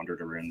kind of wandered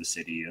around the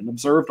city and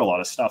observed a lot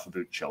of stuff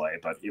about Chile.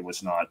 But it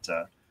was not,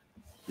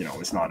 it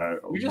was not a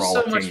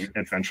rollicking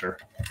adventure.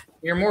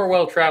 You're more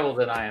well traveled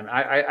than I am.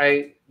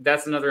 I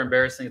that's another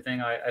embarrassing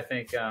thing. I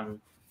think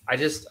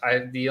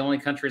the only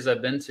countries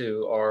I've been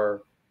to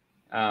are.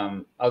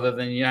 Other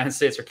than the United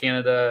States or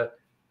Canada,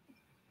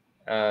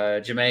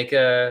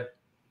 Jamaica,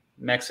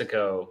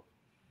 Mexico.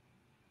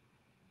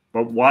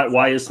 But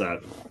why is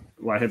that?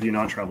 Why have you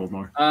not traveled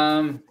more?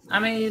 I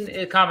mean,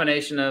 a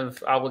combination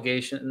of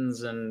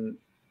obligations and,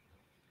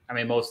 I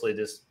mean, mostly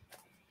just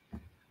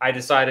I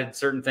decided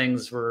certain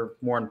things were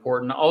more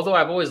important. Although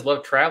I've always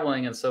loved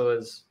traveling, and so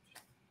is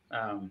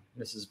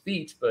Mrs.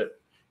 Beat. But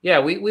yeah,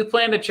 we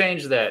plan to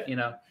change that.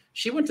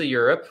 She went to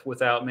Europe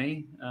without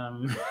me.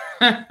 Oh,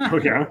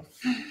 yeah?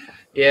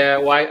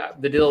 Yeah,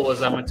 the deal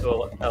was I went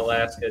to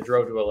Alaska,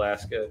 drove to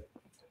Alaska,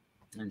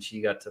 and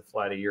she got to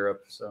fly to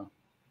Europe. So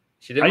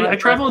she didn't. I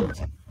traveled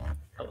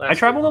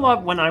a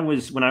lot when I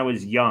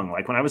was young.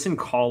 Like when I was in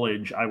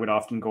college, I would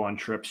often go on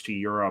trips to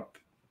Europe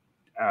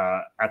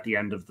at the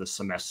end of the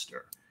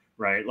semester,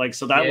 right? Like,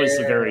 so that was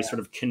a very sort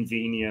of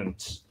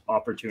convenient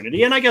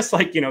opportunity. And I guess,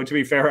 like, to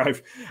be fair,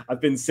 I've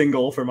been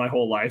single for my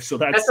whole life, so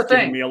that's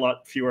given me a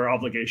lot fewer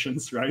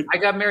obligations, right? I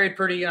got married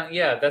pretty young.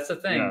 Yeah, that's the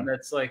thing. Yeah.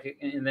 That's like,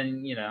 and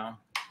then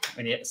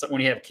when you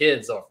have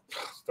kids, I'll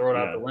throw it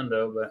out the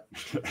window. But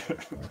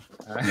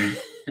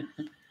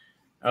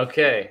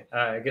okay,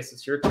 I guess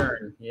it's your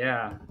turn.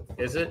 Yeah,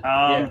 is it?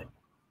 I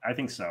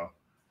think so.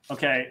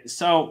 Okay,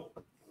 so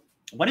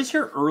what is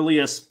your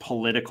earliest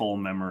political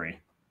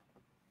memory?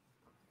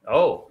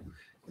 Oh.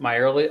 I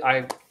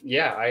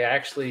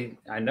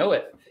know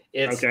it.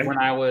 It's when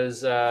I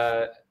was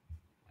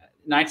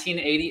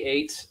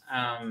 1988,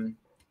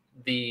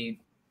 the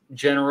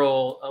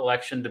general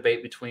election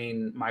debate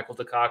between Michael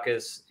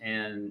Dukakis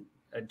and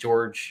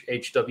George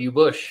H.W.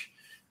 Bush.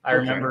 I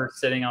remember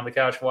sitting on the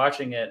couch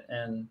watching it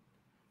and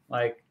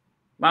like,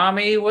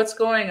 "Mommy, what's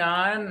going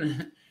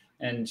on?"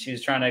 And she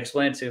was trying to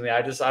explain to me.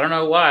 I don't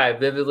know why. I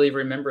vividly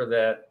remember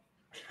that.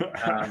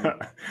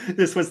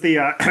 This was the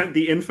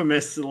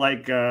infamous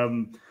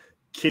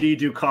Kitty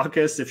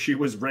Dukakis, if she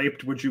was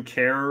raped, would you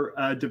care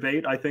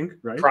debate, I think,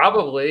 right?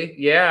 Probably,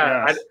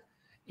 yeah.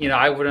 Yes.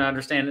 I wouldn't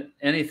understand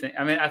anything.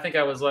 I mean, I think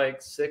I was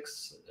like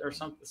 6 or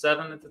something,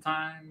 7 at the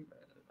time.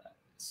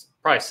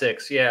 Probably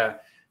 6, yeah.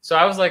 So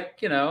I was like,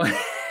 I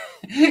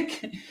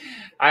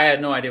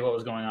had no idea what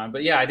was going on.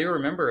 But yeah, I do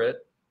remember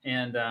it.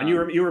 And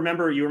you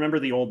remember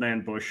the old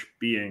man Bush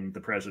being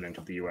the president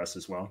of the U.S.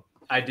 as well?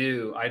 I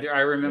do. I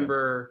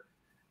remember,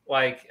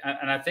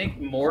 and I think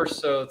more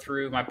so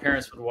through my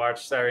parents would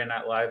watch Saturday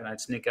Night Live, and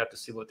I'd sneak out to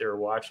see what they were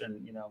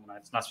watching. When I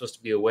was not supposed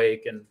to be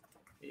awake, and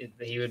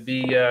he would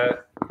be.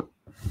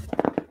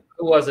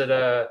 Who was it?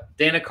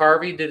 Dana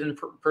Carvey did an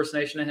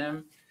impersonation of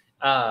him.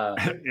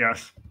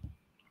 Yes.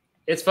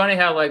 It's funny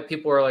how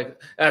people are like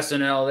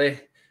SNL.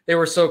 They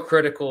were so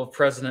critical of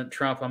President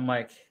Trump. I'm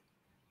like,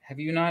 have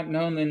you not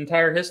known the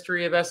entire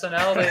history of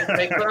SNL? They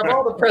make fun of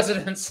all the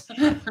presidents.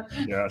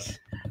 Yes.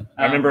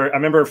 I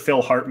remember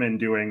Phil Hartman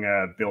doing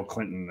Bill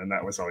Clinton, and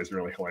that was always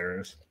really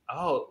hilarious.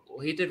 Oh, well,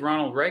 he did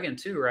Ronald Reagan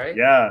too, right?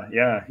 Yeah.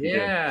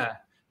 Yeah.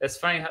 It's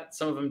funny how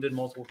some of them did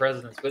multiple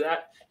presidents, but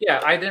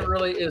I didn't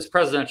really. It was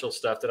presidential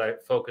stuff that I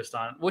focused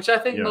on, which I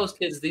think most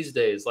kids these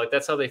days,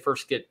 that's how they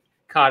first get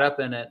caught up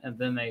in it, and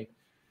then they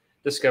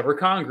discover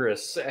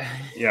Congress.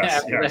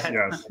 Yes.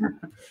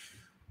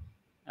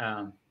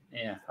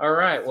 Yeah. All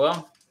right.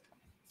 Well,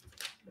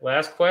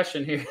 last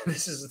question here.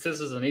 This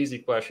is an easy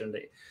question.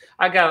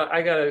 I got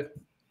a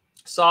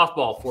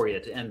softball for you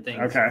to end things.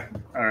 Okay.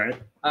 All right.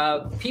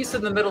 Peace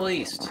in the Middle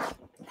East.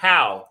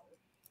 How?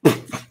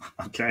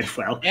 Okay.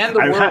 Well, and the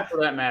world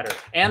for that matter.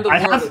 And the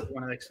world if you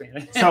want to expand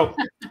it. So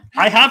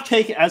I have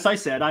taken, as I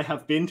said, I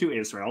have been to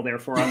Israel.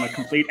 Therefore, I'm a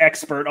complete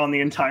expert on the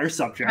entire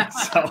subject.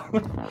 So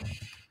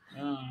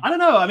I don't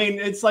know. I mean,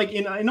 it's like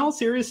in all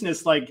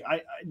seriousness,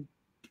 I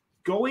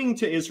going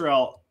to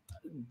Israel,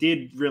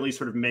 did really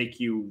sort of make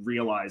you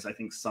realize, I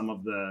think, some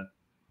of the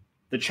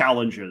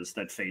challenges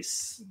that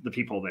face the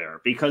people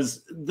there,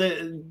 because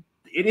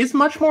it is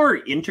much more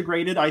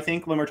integrated, I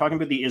think, when we're talking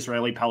about the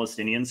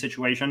Israeli-Palestinian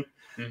situation.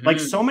 Like,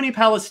 so many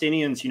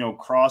Palestinians, you know,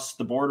 cross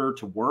the border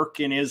to work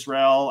in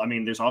Israel. I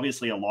mean, there's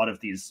obviously a lot of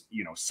these,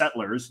 you know,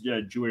 settlers,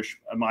 Jewish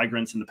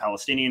migrants in the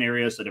Palestinian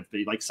areas that have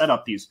like set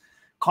up these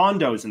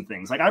condos and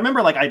things. Like, I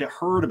remember, like, I'd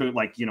heard about,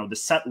 like, you know, the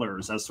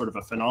settlers as sort of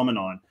a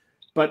phenomenon,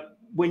 but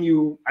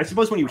I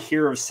suppose when you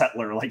hear of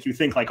settler, like, you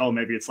think like, oh,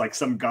 maybe it's like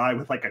some guy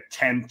with like a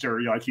tent, or,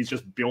 you know, like he's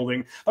just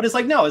building, but it's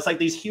like, no, it's like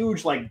these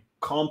huge, like,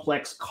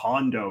 complex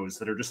condos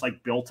that are just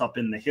like built up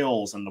in the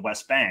hills in the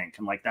West Bank.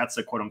 And like, that's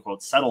a quote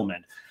unquote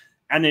settlement.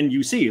 And then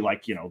you see,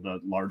 like, you know, the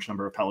large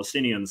number of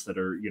Palestinians that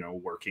are, you know,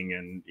 working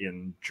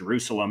in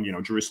Jerusalem. You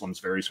know, Jerusalem's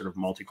very sort of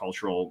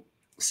multicultural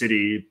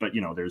city, but,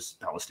 you know, there's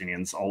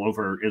Palestinians all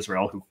over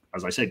Israel who,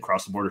 as I said,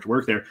 cross the border to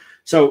work there.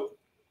 So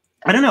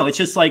I don't know. It's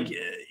just like,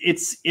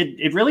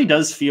 it really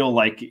does feel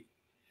like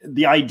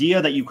the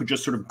idea that you could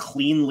just sort of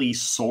cleanly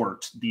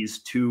sort these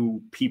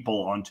two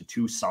people onto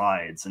two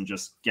sides and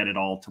just get it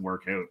all to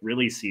work out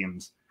really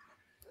seems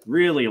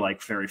really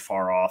like very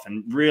far off,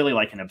 and really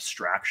like an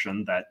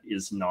abstraction that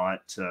is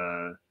not,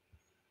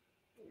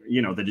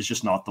 you know, that is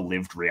just not the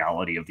lived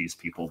reality of these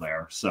people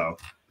there. So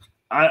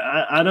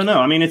I don't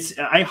know. I mean,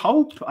 I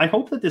hope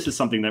that this is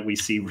something that we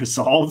see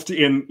resolved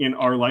in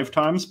our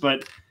lifetimes,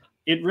 but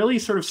it really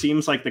sort of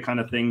seems like the kind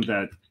of thing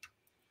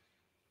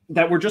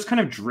that we're just kind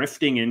of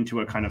drifting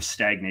into a kind of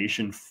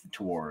stagnation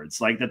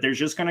towards, like, that there's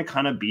just going to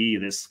kind of be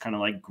this kind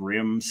of like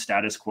grim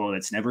status quo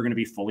that's never going to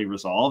be fully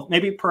resolved.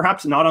 Maybe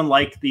perhaps not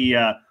unlike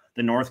the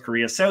North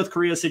Korea, South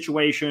Korea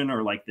situation,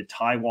 or like the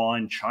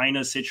Taiwan,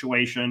 China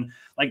situation,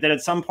 like that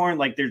at some point,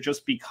 like, there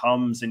just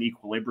becomes an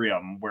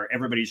equilibrium where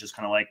everybody's just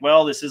kind of like,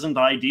 well, this isn't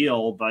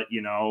ideal, but,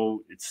 you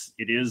know,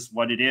 it is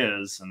what it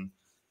is. And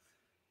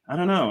I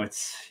don't know.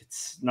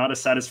 It's not a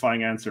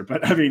satisfying answer,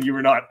 but I mean, you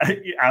were not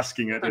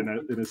asking it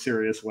in a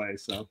serious way,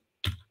 so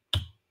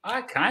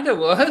I kind of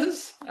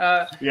was.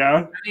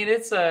 Yeah. I mean,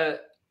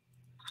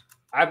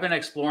 I've been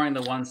exploring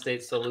the one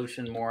state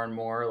solution more and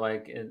more.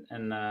 Like,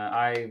 and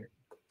I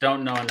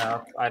don't know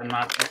enough. I'm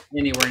not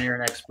anywhere near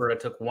an expert. I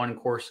took one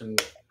course in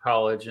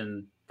college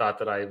and thought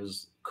that I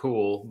was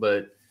cool,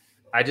 but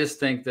I just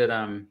think that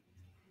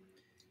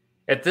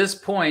at this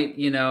point,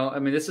 you know, I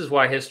mean, this is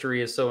why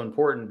history is so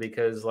important,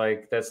 because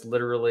like, that's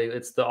literally,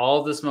 it's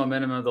all this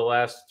momentum of the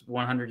last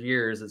 100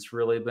 years. It's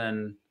really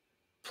been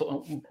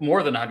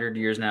more than 100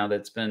 years now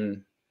that's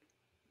been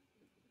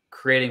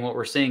creating what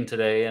we're seeing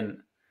today. And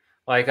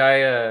like,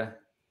 I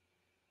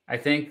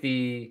think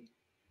you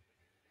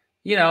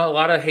know, a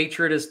lot of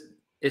hatred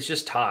it's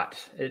just taught.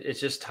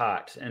 It's just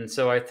taught. And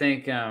so I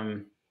think,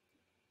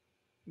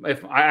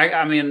 if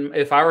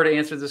I were to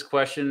answer this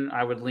question,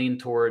 I would lean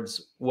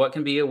towards what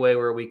can be a way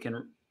where we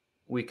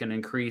can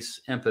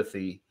increase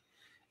empathy.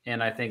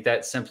 And I think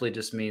that simply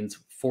just means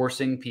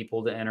forcing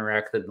people to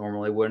interact that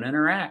normally wouldn't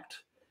interact.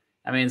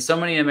 I mean, so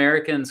many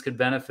Americans could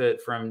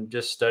benefit from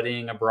just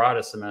studying abroad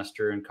a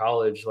semester in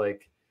college,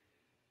 like,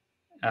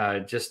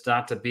 just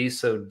not to be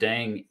so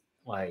dang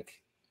like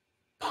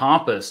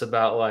pompous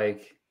about,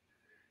 like,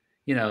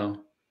 you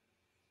know,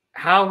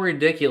 how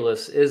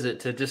ridiculous is it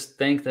to just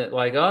think that,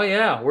 like, oh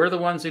yeah, we're the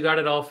ones who got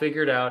it all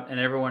figured out and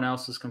everyone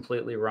else is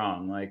completely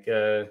wrong. Like,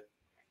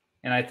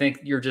 and I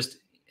think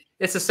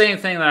it's the same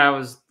thing that I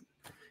was,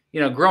 you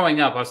know, growing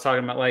up, I was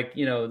talking about, like,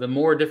 you know, the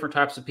more different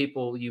types of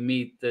people you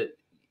meet that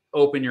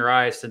open your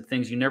eyes to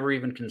things you never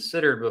even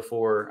considered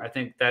before. I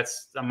think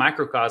that's a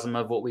microcosm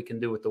of what we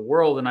can do with the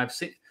world. And I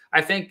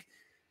think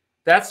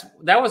that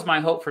was my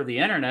hope for the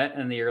internet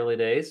in the early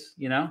days.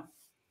 You know,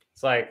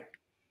 it's like,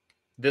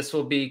 this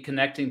will be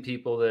connecting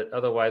people that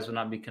otherwise would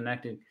not be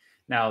connected.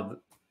 Now,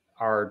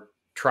 our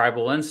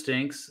tribal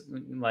instincts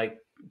like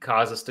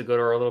cause us to go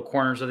to our little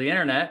corners of the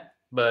internet.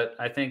 But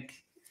I think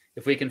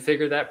if we can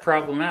figure that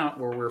problem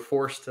out where we're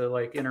forced to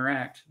like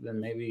interact,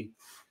 then maybe,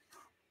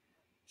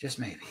 just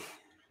maybe.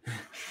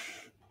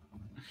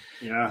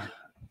 Yeah.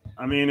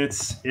 I mean,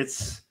 it's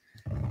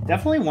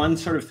definitely one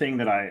sort of thing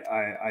that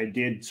I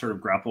did sort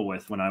of grapple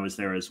with when I was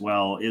there as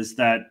well, is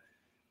that,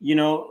 you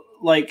know,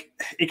 like,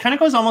 it kind of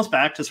goes almost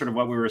back to sort of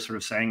what we were sort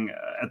of saying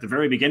at the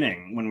very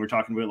beginning when we were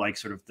talking about, like,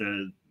 sort of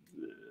the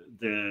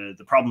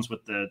problems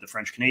with the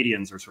French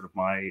Canadians, or sort of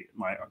my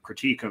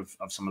critique of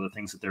some of the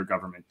things that their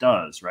government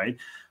does, right?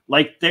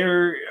 Like,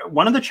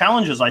 one of the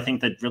challenges I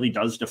think that really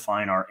does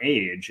define our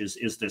age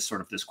is this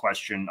sort of this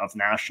question of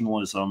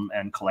nationalism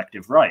and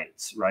collective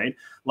rights, right?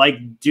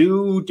 Like,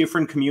 do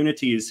different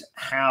communities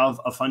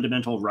have a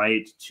fundamental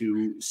right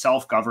to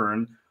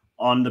self-govern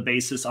on the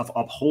basis of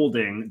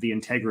upholding the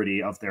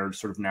integrity of their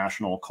sort of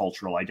national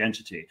cultural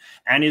identity?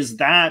 And is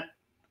that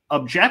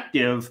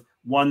objective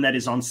one that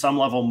is on some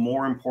level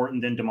more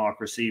important than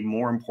democracy,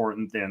 more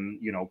important than,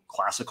 you know,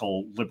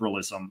 classical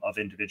liberalism of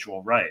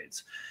individual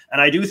rights? And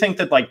I do think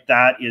that, like,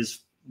 that is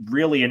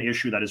really an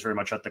issue that is very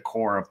much at the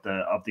core of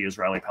the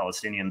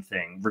Israeli-Palestinian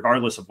thing,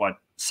 regardless of what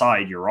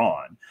side you're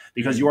on,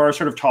 because you are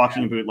sort of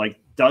talking about, like,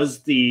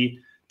 does the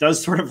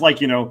does sort of like,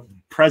 you know,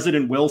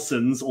 President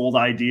Wilson's old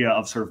idea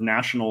of sort of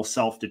national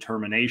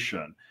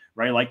self-determination,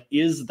 right? Like,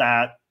 is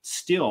that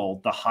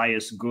still the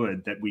highest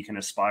good that we can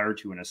aspire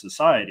to in a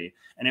society?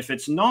 And if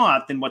it's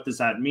not, then what does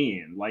that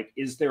mean? Like,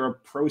 is there a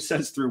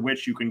process through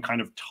which you can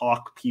kind of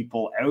talk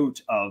people out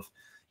of,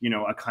 you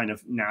know, a kind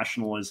of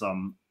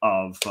nationalism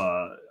of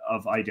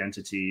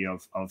identity,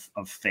 of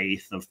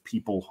faith, of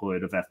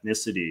peoplehood, of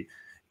ethnicity?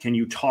 Can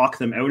you talk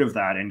them out of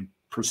that and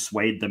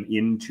persuade them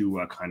into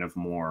a kind of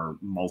more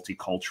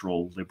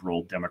multicultural,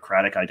 liberal,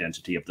 democratic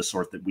identity of the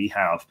sort that we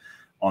have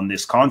on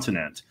this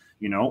continent?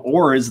 You know,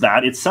 or is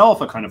that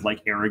itself a kind of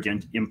like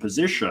arrogant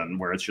imposition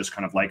where it's just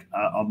kind of like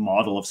a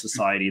model of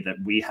society that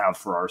we have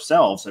for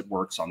ourselves that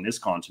works on this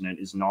continent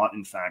is not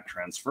in fact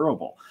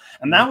transferable?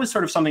 And that was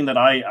sort of something that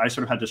I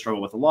sort of had to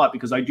struggle with a lot,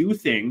 because I do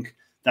think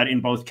that in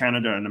both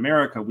Canada and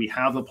America, we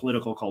have a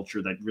political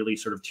culture that really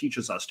sort of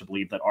teaches us to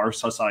believe that our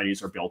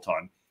societies are built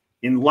on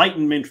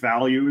Enlightenment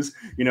values,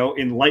 you know,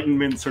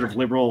 Enlightenment sort of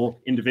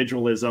liberal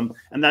individualism,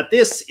 and that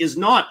this is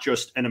not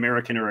just an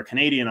American or a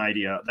Canadian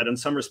idea, that in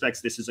some respects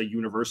this is a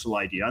universal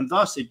idea, and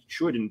thus it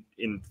should,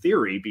 in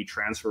theory, be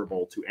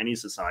transferable to any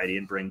society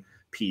and bring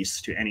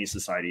peace to any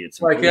society.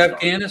 It's like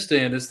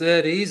Afghanistan. It's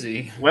that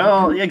easy.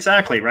 Well,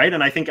 exactly, right?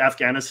 And I think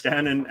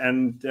Afghanistan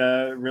and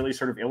really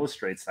sort of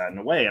illustrates that in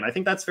a way. And I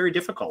think that's very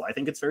difficult. I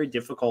think it's very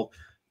difficult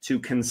to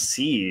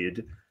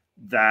concede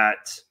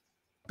that,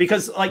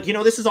 because, like, you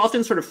know, this is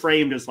often sort of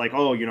framed as like,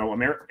 oh, you know,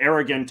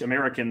 arrogant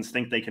Americans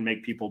think they can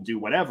make people do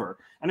whatever.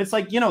 And it's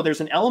like, you know,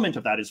 there's an element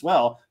of that as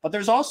well. But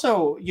there's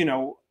also, you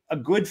know, a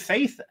good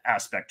faith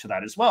aspect to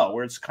that as well,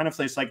 where it's kind of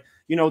this like,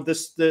 you know,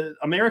 the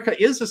America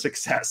is a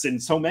success in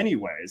so many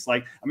ways.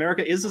 Like,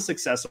 America is a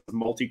success of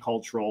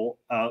multicultural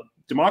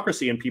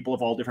democracy and people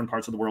of all different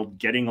parts of the world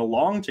getting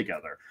along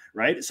together,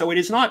 right? So it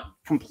is not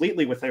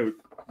completely without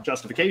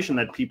justification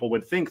that people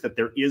would think that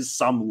there is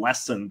some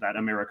lesson that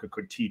America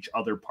could teach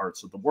other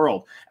parts of the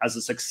world as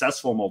a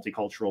successful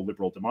multicultural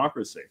liberal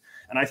democracy.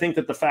 And I think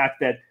that the fact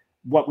that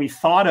what we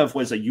thought of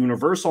was a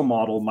universal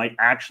model might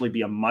actually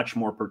be a much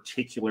more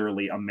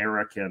particularly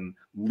American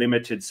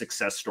limited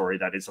success story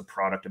that is a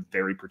product of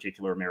very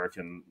particular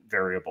American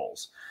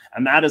variables.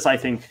 And that is, I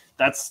think,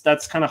 that's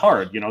kind of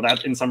hard. You know,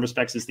 that in some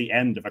respects is the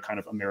end of a kind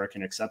of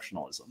American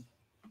exceptionalism.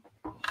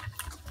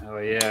 Oh,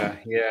 yeah.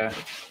 Yeah.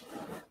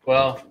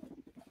 Well,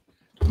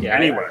 yeah,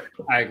 anyway,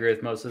 I agree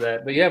with most of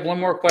that. But you have one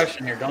more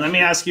question here, don't you? Let me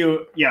ask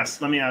you.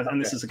 Yes, let me ask. Okay.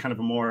 And this is a kind of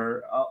a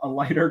more a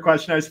lighter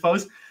question, I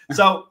suppose.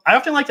 So I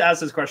often like to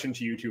ask this question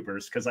to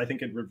YouTubers because I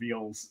think it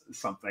reveals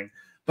something.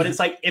 But it's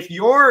like, if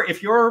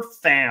your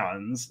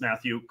fans,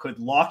 Matthew, could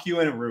lock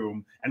you in a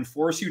room and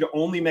force you to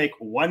only make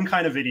one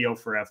kind of video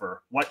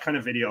forever, what kind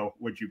of video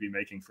would you be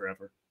making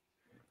forever?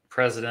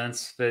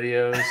 Presidents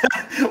videos.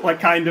 What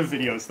kind of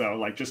videos, though?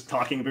 Like just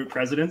talking about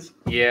presidents?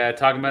 Yeah,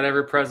 talking about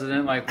every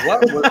president. Like, what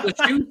was the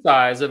shoe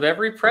size of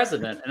every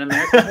president in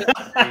American history?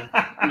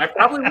 And I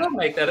probably will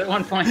make that at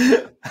one point.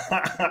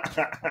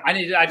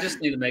 I just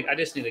need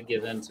to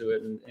give into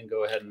it and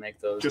go ahead and make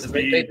those.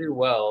 They do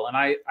well, and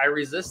I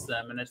resist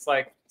them, and it's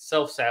like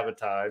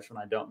self-sabotage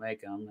when I don't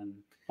make them. And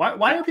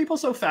why are people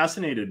so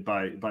fascinated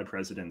by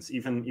presidents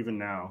even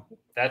now?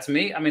 That's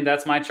me. I mean,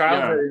 that's my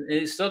childhood. Yeah.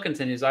 It still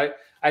continues. I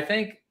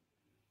think.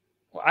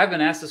 Well, I've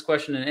been asked this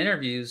question in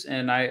interviews,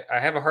 and I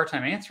have a hard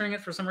time answering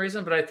it for some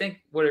reason. But I think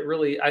what it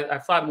really,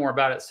 I've thought more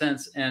about it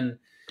since, and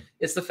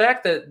it's the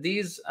fact that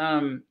these,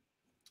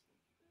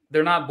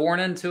 they're not born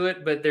into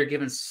it, but they're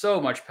given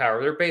so much power.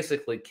 They're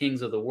basically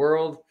kings of the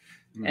world,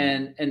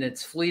 and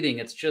it's fleeting.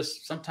 It's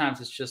just sometimes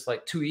it's just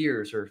like 2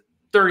 years or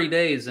 30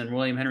 days in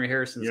William Henry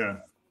Harrison's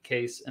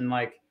case, and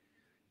like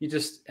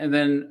and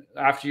then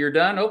after you're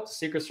done, the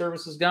Secret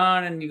Service is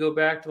gone, and you go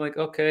back to like,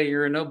 okay,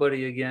 you're a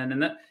nobody again.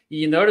 And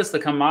you notice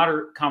the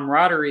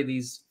camaraderie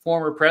these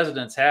former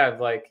presidents have.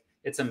 Like,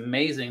 it's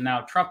amazing.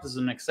 Now, Trump is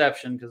an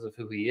exception because of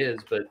who he is,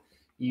 but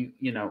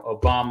you know,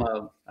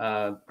 Obama,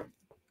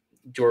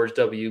 George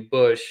W.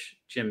 Bush,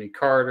 Jimmy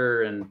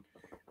Carter,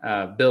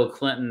 and Bill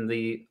Clinton,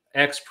 the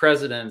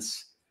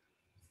ex-presidents,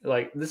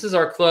 like, this is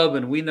our club,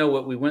 and we know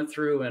what we went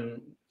through,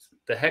 and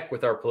the heck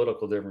with our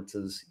political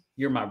differences.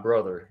 You're my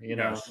brother, you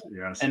know?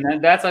 Yes.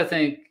 And that's, I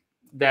think,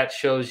 that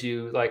shows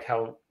you like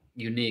how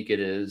unique it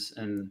is.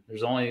 And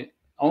there's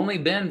only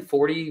been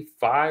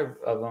 45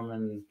 of them.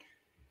 And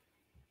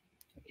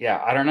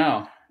yeah, I don't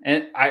know.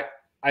 And I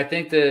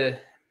think there's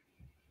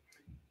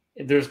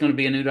going to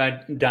be a new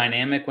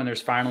dynamic when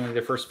there's finally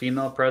the first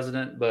female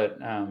president.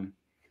 But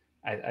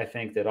I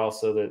think that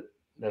also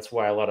that's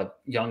why a lot of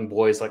young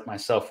boys like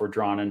myself were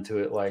drawn into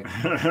it. Like,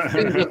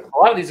 a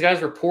lot of these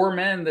guys were poor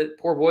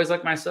boys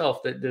like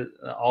myself that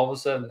all of a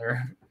sudden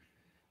they're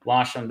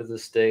launched onto the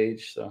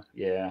stage. So,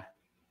 yeah.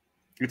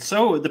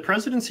 The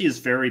presidency is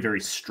very, very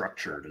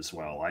structured as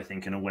well, I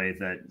think, in a way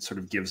that sort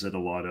of gives it a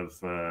lot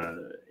of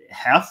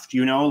heft,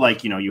 you know,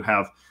 like, you know, you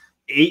have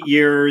 8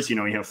 years, you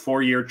know, you have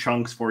 4-year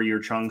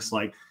chunks,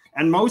 like,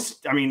 and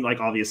most, I mean, like,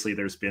 obviously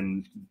there's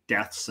been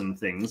deaths and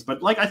things,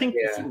 but like, I think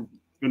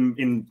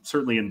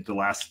certainly in the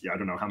last, I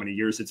don't know how many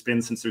years it's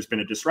been since there's been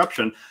a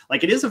disruption,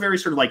 like it is a very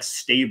sort of like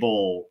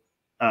stable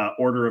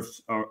order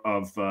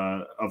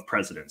of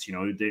presidents. You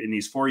know, in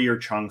these 4-year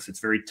chunks, it's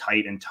very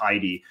tight and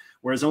tidy.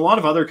 Whereas in a lot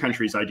of other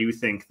countries, I do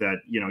think that,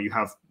 you know, you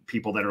have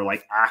people that are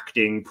like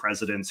acting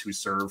presidents who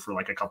serve for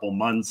like a couple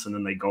months and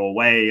then they go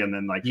away, and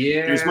then like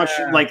there's much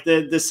like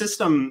the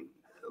system.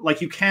 Like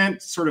you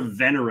can't sort of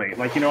venerate,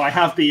 like, you know, I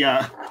have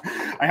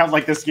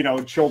like this, you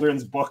know,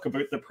 children's book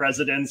about the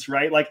presidents,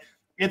 right? Like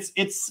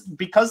it's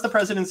because the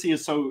presidency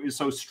is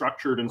so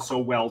structured and so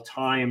well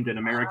timed, and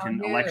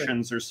American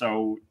elections are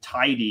so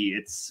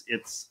tidy.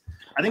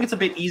 I think it's a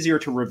bit easier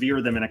to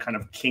revere them in a kind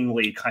of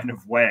kingly kind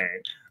of way,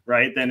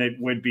 right, than it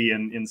would be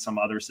in some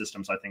other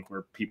systems, I think,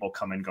 where people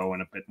come and go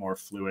in a bit more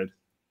fluid.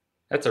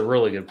 That's a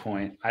really good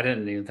point. I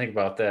didn't even think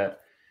about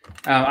that.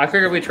 I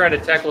figured we'd try to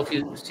tackle a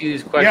few of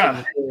these questions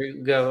before we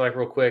go, like,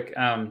 real quick.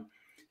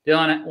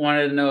 Dylan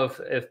wanted to know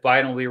if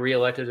Biden will be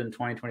reelected in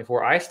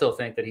 2024. I still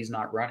think that he's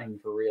not running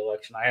for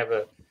reelection. I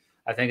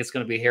think it's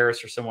going to be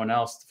Harris or someone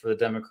else for the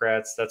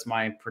Democrats. That's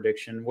my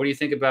prediction. What do you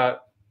think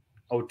about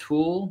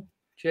O'Toole,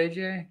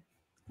 JJ?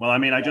 Well, I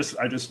mean, I just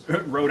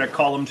wrote a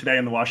column today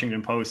in the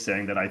Washington Post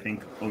saying that I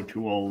think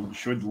O'Toole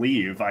should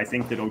leave. I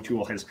think that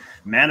O'Toole has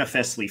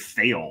manifestly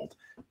failed.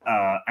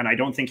 And I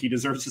don't think he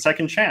deserves a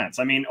second chance.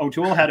 I mean,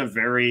 O'Toole had a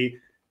very,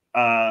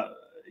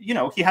 you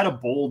know, he had a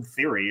bold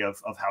theory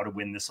of how to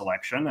win this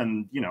election.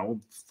 And, you know,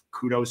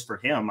 kudos for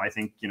him. I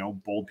think, you know,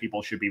 bold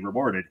people should be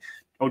rewarded.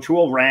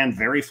 O'Toole ran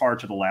very far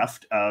to the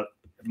left,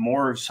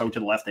 more so to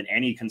the left than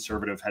any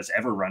conservative has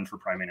ever run for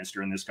prime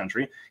minister in this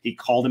country. He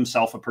called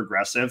himself a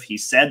progressive. He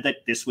said that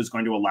this was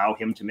going to allow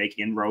him to make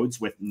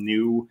inroads with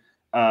new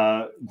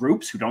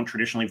groups who don't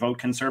traditionally vote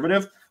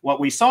conservative. What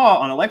we saw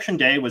on election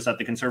day was that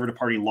the Conservative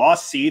Party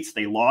lost seats.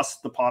 They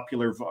lost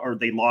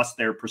they lost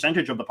their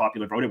percentage of the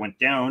popular vote. It went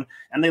down,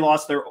 and they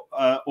lost their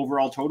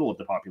overall total of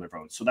the popular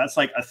vote. So that's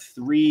like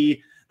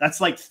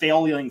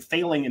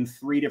failing in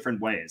 3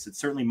 different ways. It's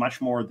certainly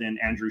much more than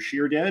Andrew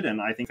Scheer did.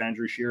 And I think if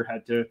Andrew Scheer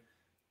had to,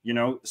 you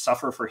know,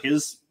 suffer for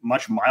his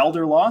much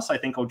milder loss, I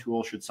think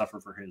O'Toole should suffer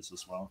for his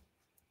as well.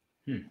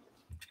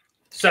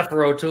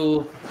 Suffer,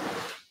 O'Toole.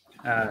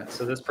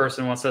 So this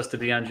person wants us to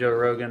be on Joe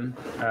Rogan.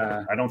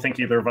 I don't think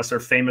either of us are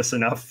famous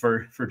enough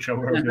for Joe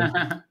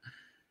Rogan.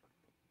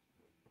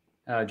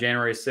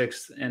 January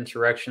 6th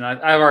insurrection.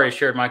 I've already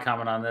shared my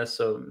comment on this.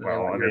 So,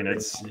 well, I mean, I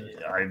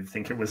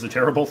think it was a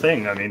terrible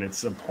thing. I mean,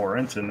 it's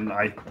abhorrent, and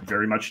I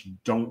very much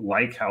don't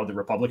like how the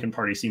Republican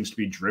Party seems to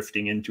be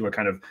drifting into a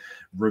kind of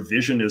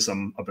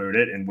revisionism about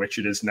it, in which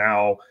it is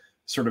now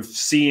sort of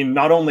seen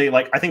not only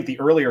like, I think the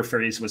earlier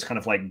phrase was kind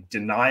of like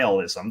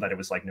denialism, that it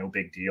was like no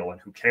big deal and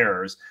who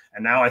cares.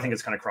 And now I think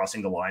it's kind of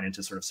crossing the line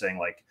into sort of saying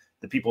like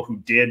the people who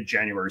did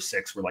January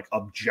 6th were like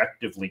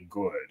objectively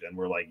good and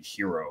were like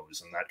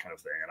heroes and that kind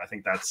of thing. And I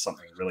think that's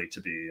something really to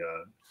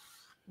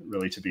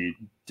be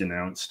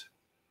denounced.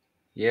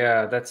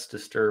 Yeah, that's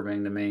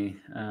disturbing to me.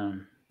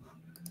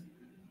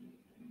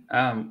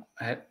 I've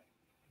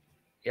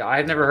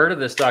never heard of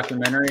this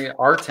documentary,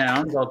 Our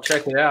Towns. I'll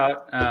check it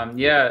out.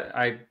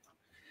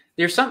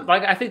 There's something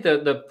like, I think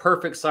the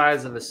perfect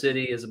size of a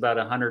city is about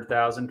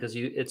 100,000, because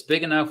it's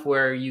big enough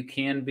where you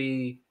can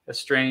be a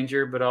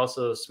stranger, but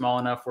also small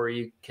enough where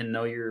you can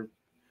know your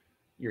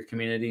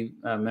community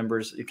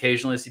members,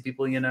 occasionally see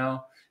people you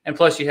know, and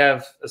plus you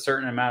have a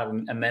certain amount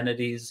of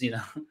amenities, you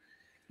know.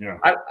 Yeah.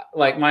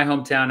 Like my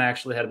hometown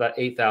actually had about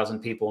 8,000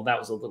 people. That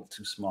was a little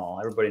too small.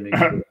 Everybody knew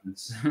your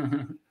business.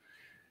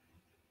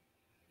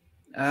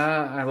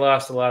 I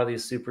lost a lot of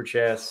these super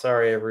chats.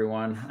 Sorry,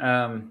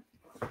 everyone.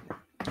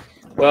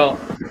 Well,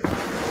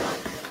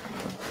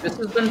 this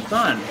has been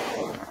fun.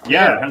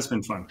 Yeah, it has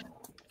been fun.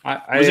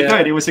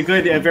 It was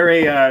a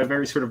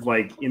very sort of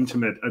like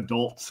intimate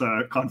adult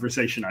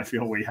conversation. I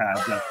feel we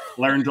had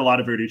learned a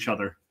lot about each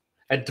other.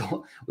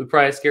 We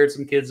probably scared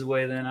some kids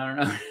away then. I don't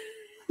know.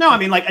 No, I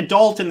mean like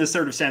adult in the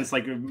sort of sense,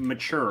 like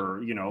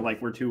mature, you know,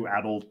 like we're 2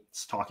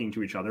 adults talking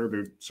to each other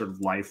about sort of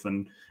life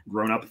and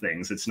grown up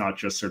things. It's not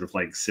just sort of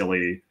like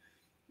silly,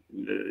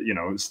 you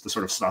know, it's the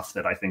sort of stuff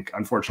that I think,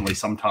 unfortunately,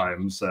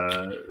 sometimes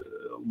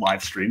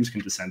live streams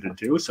can descend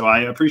into. So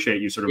I appreciate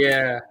you sort of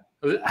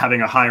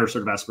having a higher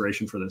sort of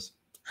aspiration for this.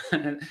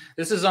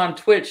 This is on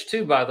Twitch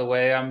too, by the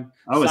way.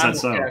 Is that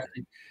so?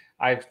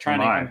 I'm trying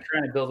to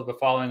build up a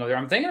following over there.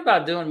 I'm thinking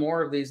about doing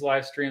more of these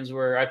live streams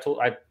where I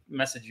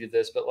messaged you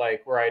this, but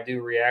like where I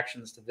do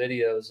reactions to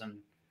videos, and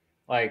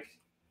like,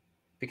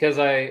 because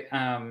it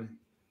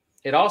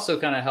also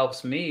kind of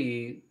helps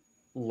me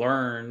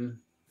learn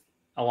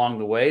along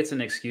the way. It's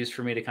an excuse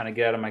for me to kind of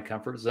get out of my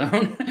comfort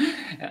zone,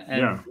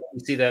 and you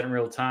see that in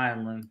real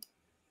time.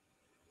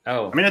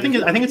 I mean, I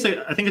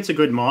think it's a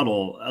good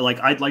model. Like,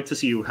 I'd like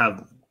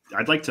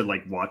to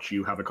like watch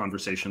you have a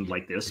conversation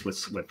like this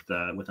with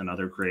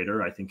another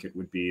creator. I think it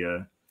would be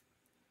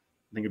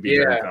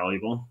very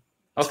valuable.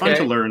 It's fun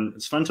to learn.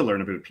 It's fun to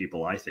learn about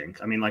people, I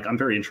think. I mean, like, I'm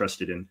very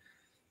interested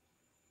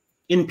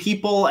in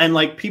people, and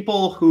like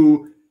people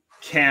who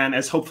can,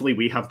 as hopefully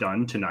we have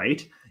done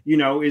tonight, you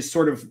know, is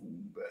sort of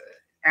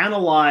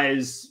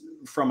analyze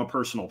from a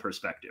personal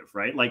perspective,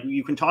 right? Like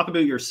you can talk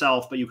about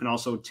yourself, but you can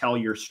also tell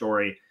your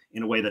story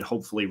in a way that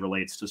hopefully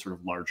relates to sort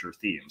of larger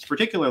themes,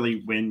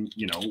 particularly when,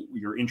 you know,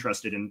 you're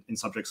interested in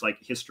subjects like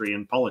history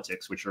and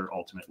politics, which are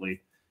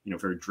ultimately, you know,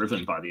 very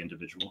driven by the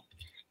individual.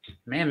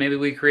 Man, maybe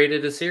we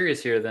created a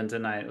series here then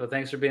tonight. Well,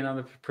 thanks for being on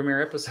the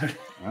premiere episode.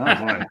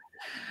 Oh,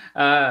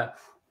 boy.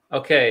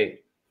 Okay.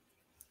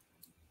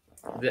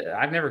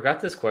 I've never got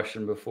this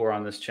question before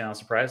on this channel,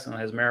 surprisingly.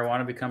 Has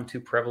marijuana become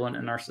too prevalent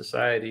in our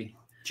society?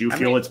 Do you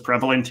feel it's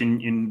prevalent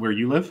in where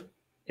you live?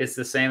 It's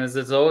the same as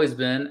it's always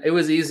been. It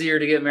was easier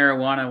to get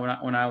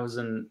marijuana when I was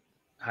in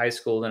high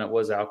school than it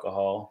was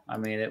alcohol. I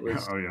mean, it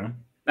was. Oh, yeah.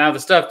 Now, the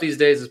stuff these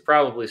days is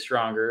probably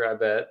stronger, I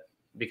bet,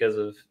 because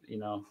of, you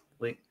know,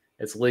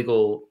 it's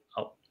legal.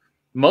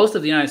 Most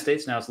of the United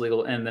States now is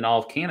legal, and then all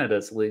of Canada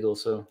is legal.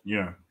 So,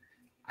 yeah.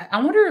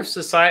 I wonder if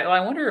society, I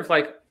wonder if,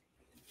 like,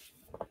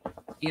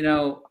 you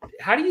know,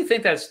 how do you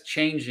think that's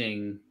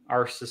changing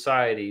our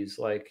societies?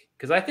 Like,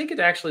 because I think it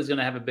actually is going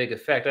to have a big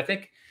effect. I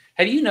think,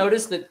 have you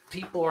noticed that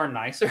people are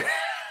nicer?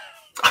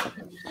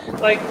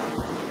 like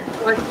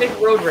take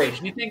road rage.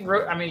 Do you think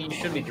I mean, you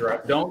should be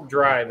don't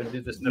drive and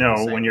do this.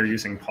 No, when you're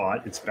using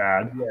pot, it's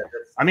bad. Yeah,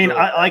 I mean,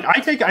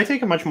 I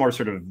take a much more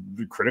sort of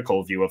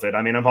critical view of it.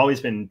 I mean, I've always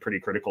been pretty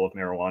critical of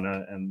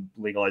marijuana and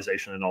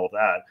legalization and all of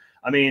that.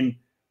 I mean,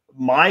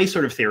 my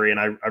sort of theory, and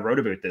I wrote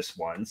about this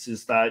once,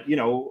 is that, you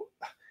know,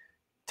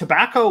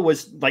 tobacco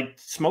was like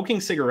smoking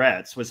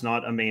cigarettes was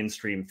not a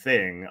mainstream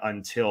thing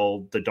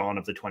until the dawn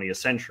of the 20th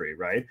century,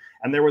 right?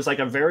 And there was like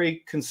a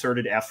very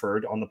concerted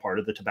effort on the part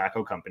of the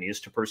tobacco companies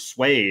to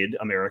persuade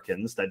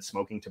Americans that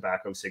smoking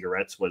tobacco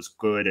cigarettes was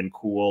good and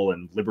cool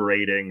and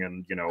liberating,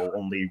 and, you know,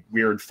 only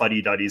weird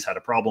fuddy-duddies had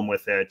a problem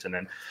with it. And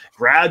then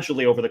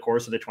gradually over the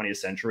course of the 20th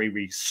century,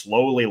 we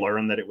slowly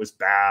learned that it was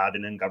bad,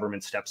 and then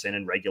government steps in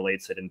and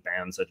regulates it and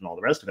bans it and all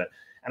the rest of it.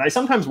 And I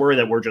sometimes worry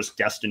that we're just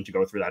destined to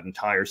go through that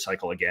entire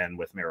cycle again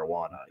with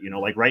marijuana. You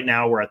know, like right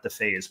now we're at the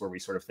phase where we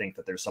sort of think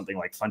that there's something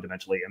like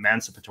fundamentally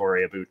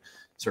emancipatory about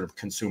sort of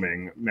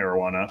consuming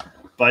marijuana.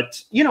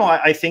 But, you know,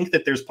 I think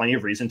that there's plenty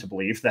of reason to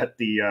believe that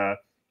the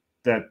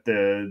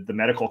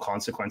medical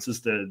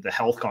consequences, the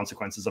health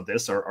consequences of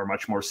this are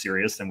much more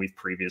serious than we've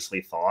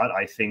previously thought.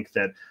 I think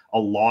that a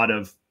lot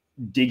of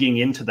digging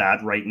into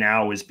that right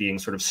now is being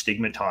sort of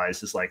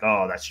stigmatized as like,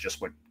 oh, that's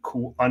just what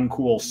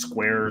uncool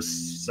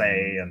squares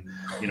say, and,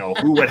 you know,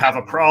 who would have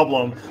a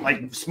problem?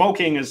 Like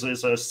smoking is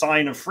a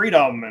sign of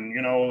freedom, and,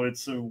 you know,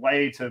 it's a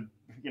way to,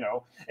 you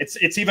know,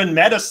 it's even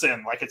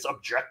medicine, like it's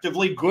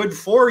objectively good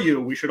for you,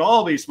 we should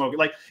all be smoking.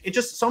 Like, it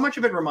just, so much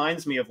of it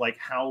reminds me of like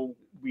how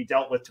we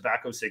dealt with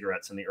tobacco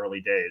cigarettes in the early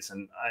days.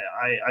 And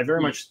I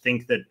very much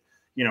think that,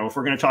 you know, if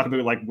we're going to talk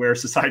about like where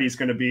society is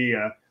going to be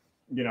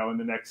you know, in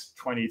the next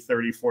 20,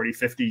 30, 40,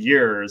 50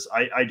 years,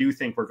 I do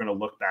think we're going to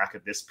look back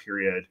at this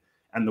period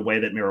and the way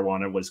that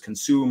marijuana was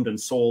consumed and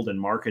sold and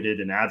marketed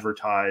and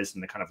advertised,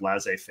 and the kind of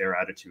laissez-faire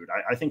attitude.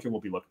 I think it will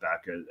be looked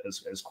back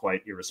as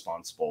quite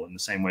irresponsible, in the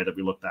same way that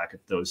we look back at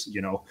those,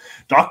 you know,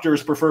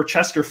 doctors prefer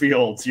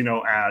Chesterfields, you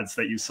know, ads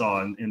that you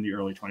saw in the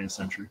early 20th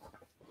century.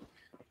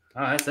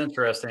 Oh, that's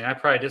interesting. I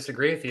probably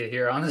disagree with you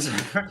here on this.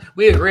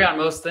 We agree on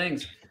most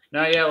things.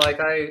 No, yeah, like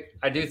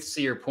I do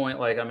see your point.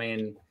 Like, I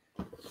mean,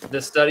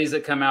 the studies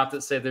that come out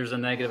that say there's a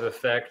negative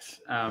effect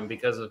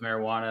because of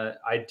marijuana,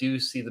 I do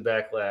see the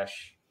backlash.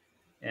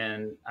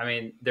 And I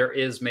mean, there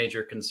is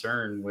major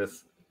concern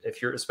with,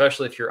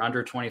 especially if you're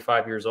under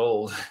 25 years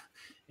old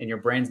and your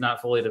brain's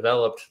not fully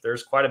developed,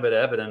 there's quite a bit of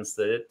evidence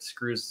that it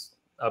screws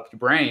up your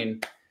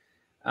brain.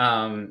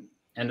 And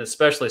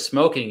especially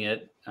smoking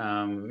it,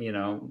 you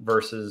know,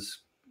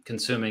 versus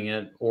consuming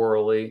it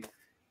orally.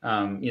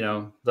 You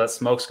know, that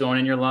smoke's going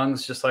in your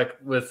lungs, just like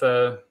with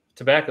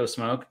tobacco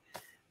smoke.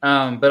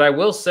 But I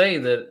will say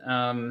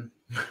that,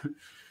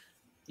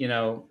 you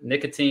know,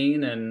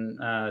 nicotine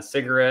and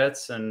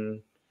cigarettes and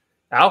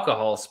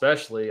alcohol,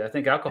 especially, I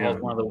think alcohol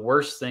is one of the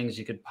worst things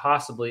you could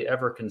possibly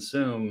ever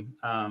consume.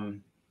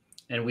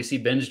 And we see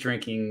binge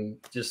drinking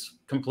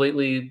just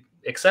completely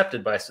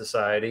accepted by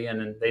society. And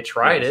then they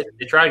tried it.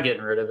 They tried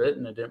getting rid of it,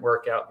 and it didn't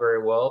work out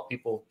very well.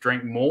 People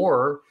drink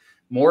more.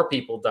 More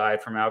people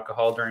died from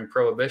alcohol during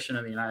Prohibition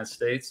in the United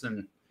States.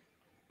 And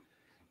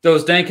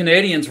those dang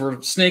Canadians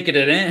were sneaking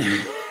it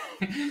in.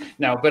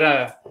 No,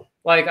 but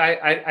like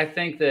I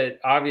think that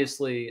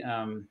obviously,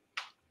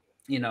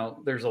 you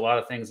know, there's a lot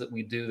of things that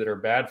we do that are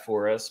bad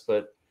for us,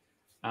 but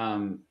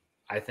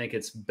I think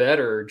it's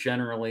better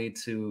generally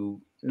to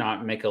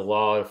not make a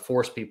law to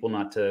force people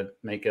not to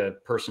make a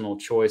personal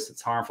choice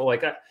that's harmful.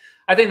 Like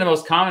I think the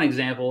most common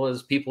example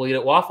is people eat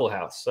at Waffle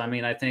House. I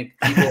mean, I think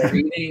people are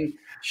eating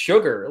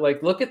sugar.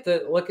 Like look at,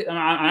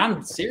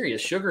 I'm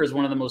serious. Sugar is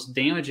one of the most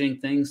damaging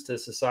things to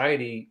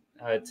society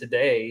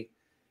today.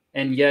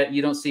 And yet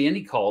you don't see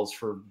any calls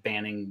for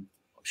banning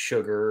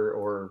sugar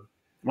or.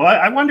 Well,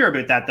 I wonder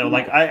about that, though.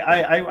 Like,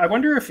 I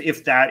wonder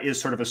if that is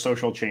sort of a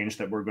social change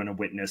that we're going to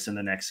witness in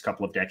the next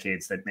couple of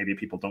decades that maybe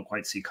people don't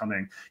quite see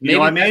coming. You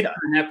know, maybe that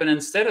can happen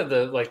instead of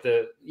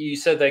you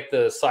said like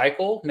the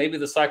cycle, maybe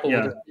the cycle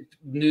with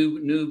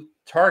new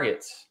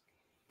targets.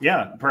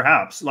 Yeah,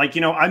 perhaps. Like,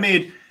 you know, I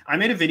made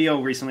a video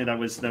recently that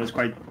was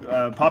quite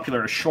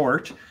popular, a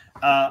short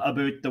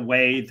about the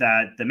way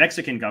that the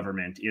Mexican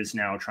government is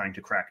now trying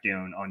to crack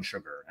down on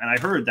sugar. And I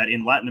heard that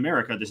in Latin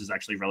America, this is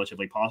actually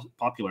relatively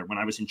popular. When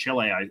I was in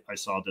Chile, I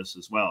saw this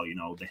as well. You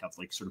know, they have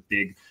like sort of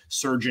big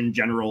Surgeon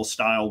General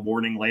style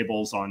warning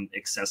labels on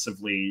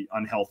excessively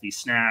unhealthy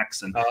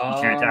snacks, and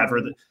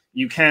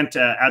you can't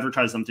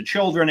advertise them to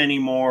children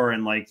anymore.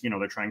 And like, you know,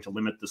 they're trying to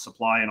limit the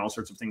supply and all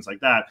sorts of things like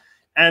that.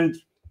 And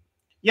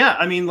yeah,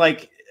 I mean,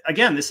 like,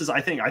 again, this is, I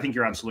think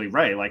you're absolutely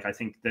right. Like, I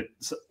think that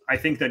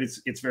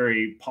it's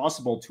very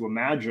possible to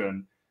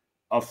imagine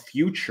a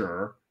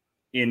future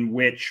in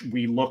which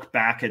we look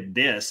back at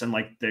this and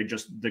like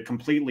the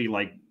completely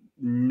like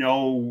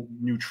no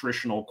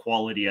nutritional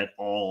quality at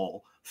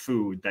all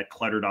food that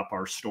cluttered up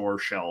our store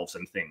shelves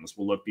and things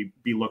will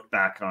be looked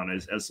back on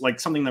as like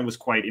something that was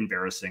quite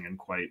embarrassing and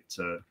quite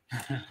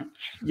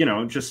you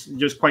know,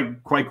 just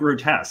quite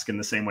grotesque, in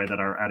the same way that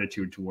our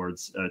attitude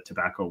towards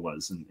tobacco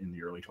was in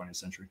the early 20th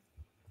century.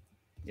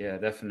 Yeah,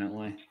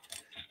 definitely.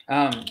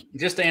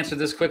 Just to answer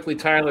this quickly,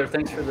 Tyler,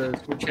 thanks for the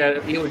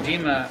chat. Iwo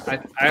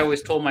Jima, I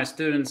always told my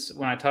students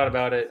when I taught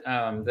about it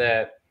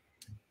that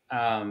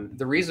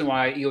the reason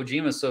why Iwo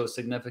Jima is so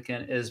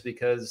significant is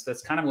because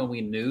that's kind of when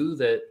we knew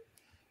that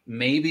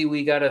maybe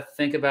we got to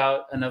think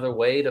about another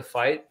way to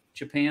fight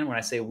Japan. When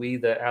I say we,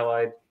 the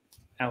Allied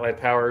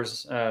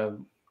powers,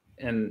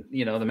 and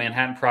you know, the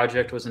Manhattan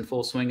Project was in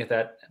full swing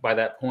by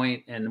that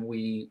point, and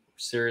we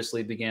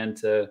seriously began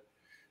to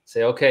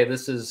say, okay,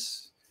 this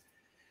is.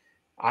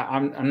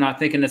 I'm not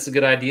thinking it's a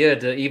good idea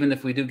to, even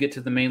if we do get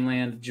to the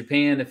mainland of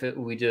Japan,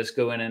 we just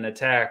go in and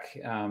attack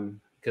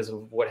because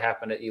of what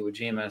happened at Iwo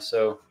Jima.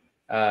 So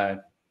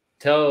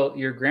tell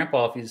your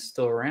grandpa, if he's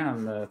still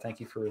around,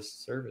 thank you for his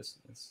service.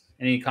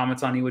 Any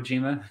comments on Iwo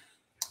Jima?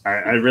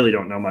 I really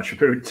don't know much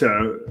about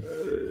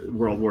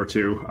World War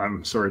II,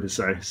 I'm sorry to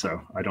say.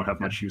 So I don't have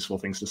much useful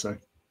things to say.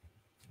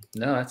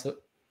 No, that's it.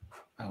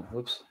 Oh,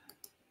 whoops.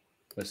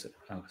 What's it?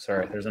 Oh,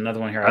 sorry. There's another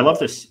one here. I love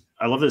this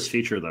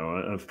feature though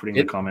of putting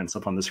the comments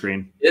up on the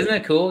screen. Isn't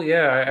it cool?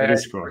 Yeah, it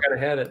is cool. I forgot I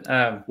had it.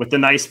 With the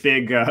nice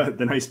big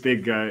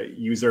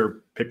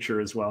user picture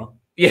as well.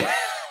 Yeah,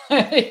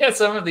 yeah.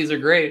 Some of these are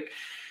great.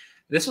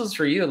 This one's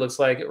for you. It looks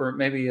like, or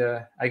maybe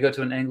I go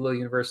to an Anglo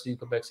University in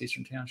Quebec's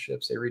Eastern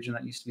Townships, a region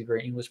that used to be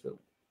very English,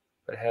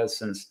 but has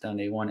since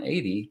done a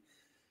 180.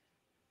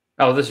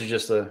 Oh, this is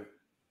just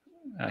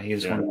he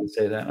just wanted to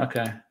say that.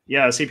 Okay.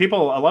 Yeah. See, a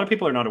lot of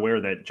people are not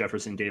aware that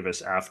Jefferson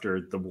Davis,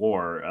 after the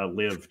war,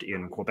 lived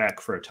in Quebec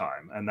for a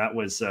time, and that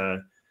was sort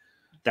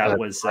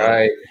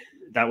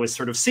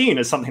of seen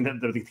as something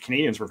that the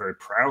Canadians were very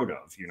proud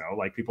of. You know,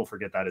 like people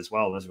forget that as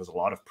well. There was a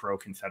lot of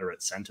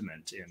pro-Confederate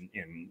sentiment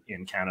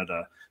in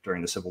Canada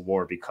during the Civil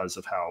War because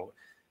of how,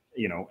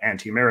 you know,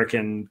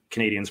 anti-American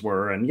Canadians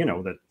were, and you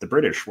know that the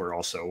British were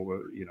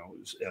also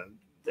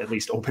at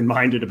least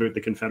open-minded about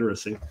the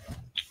Confederacy.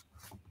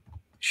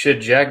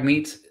 Should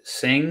Jagmeet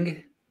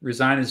Singh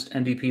resign as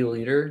NDP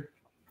leader?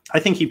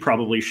 I think he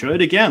probably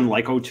should. Again,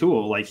 like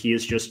O'Toole, like he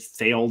has just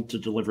failed to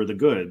deliver the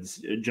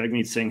goods.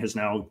 Jagmeet Singh has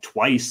now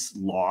twice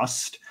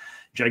lost.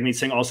 Jagmeet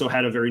Singh also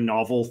had a very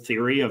novel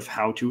theory of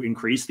how to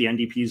increase the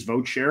NDP's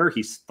vote share.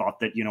 He thought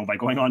that, you know, by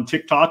going on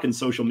TikTok and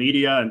social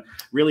media and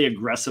really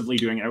aggressively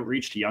doing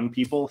outreach to young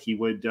people, he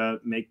would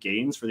make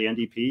gains for the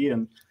NDP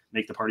and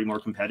make the party more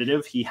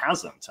competitive. He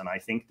hasn't. And I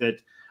think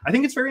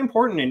it's very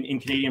important in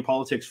Canadian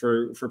politics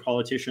for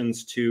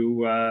politicians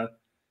to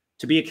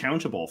be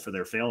accountable for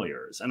their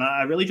failures. And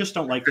I really just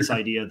don't like this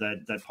idea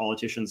that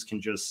politicians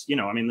can just, you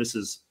know, I mean, this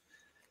is,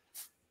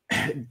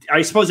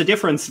 I suppose, a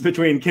difference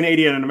between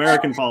Canadian and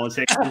American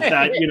politics is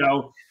that, you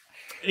know,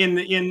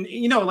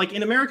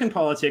 in American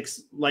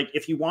politics, like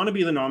if you want to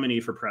be the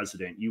nominee for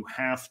president, you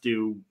have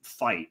to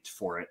fight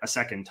for it a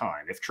second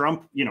time. If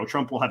Trump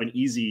will have an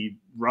easy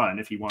run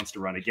if he wants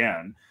to run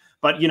again.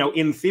 But, you know,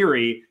 in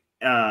theory,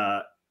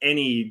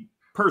 any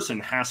person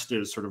has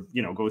to sort of,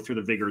 you know, go through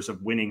the vigors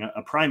of winning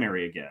a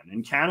primary again.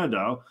 In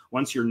Canada,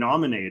 once you're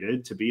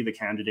nominated to be the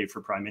candidate for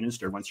prime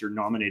minister, once you're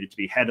nominated to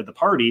be head of the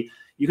party,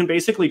 you can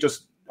basically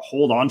just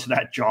hold on to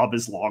that job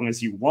as long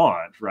as you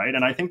want, right?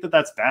 And I think that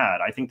that's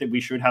bad. I think that we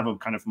should have a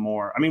kind of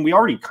more, I mean, we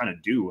already kind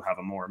of do have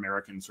a more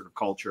American sort of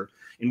culture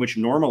in which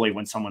normally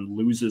when someone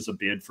loses a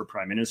bid for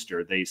prime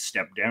minister, they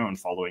step down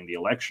following the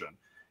election.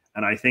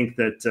 And I think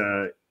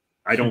that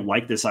I don't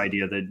like this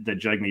idea that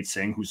Jagmeet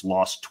Singh, who's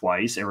lost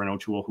twice, Erin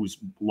O'Toole, who's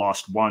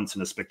lost once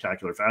in a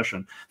spectacular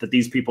fashion, that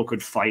these people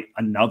could fight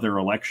another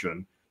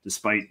election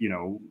despite, you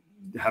know,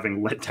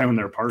 having let down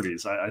their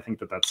parties. I think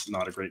that that's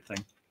not a great thing.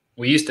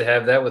 We used to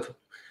have that with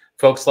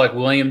folks like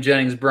William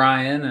Jennings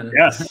Bryan. And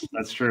yes,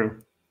 that's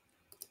true.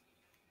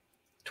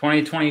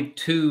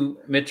 2022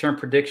 midterm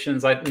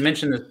predictions. I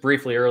mentioned this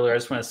briefly earlier. I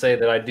just want to say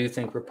that I do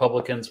think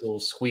Republicans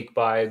will squeak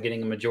by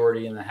getting a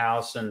majority in the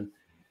House, and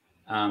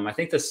I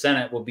think the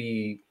Senate will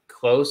be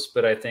close,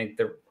 but I think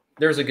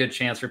there's a good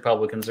chance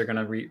Republicans are going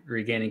to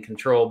regaining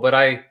control. But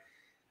I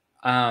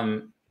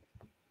don't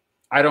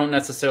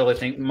necessarily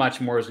think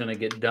much more is going to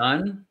get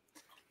done.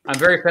 I'm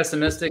very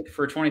pessimistic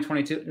for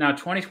 2022. Now,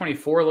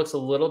 2024 looks a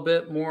little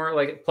bit more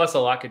like, plus a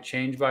lot could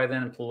change by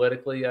then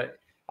politically. A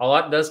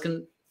lot does,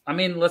 I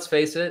mean, let's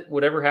face it,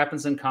 whatever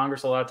happens in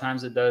Congress, a lot of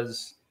times it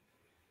does,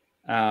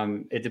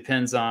 it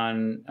depends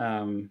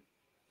on,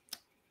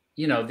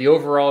 you know, the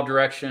overall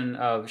direction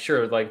of,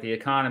 sure, like the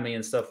economy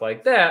and stuff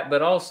like that,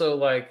 but also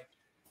like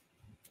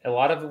a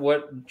lot of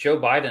what Joe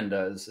Biden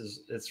does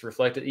is it's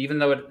reflected, even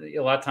though a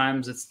lot of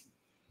times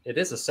it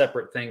is a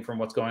separate thing from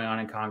what's going on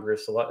in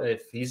Congress. A lot,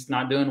 if he's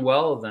not doing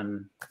well,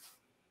 then,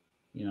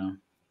 you know,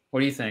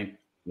 what do you think?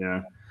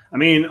 Yeah. I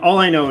mean, all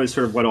I know is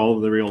sort of what all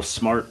of the real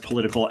smart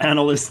political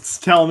analysts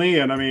tell me.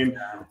 And I mean,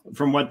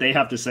 from what they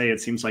have to say, it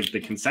seems like the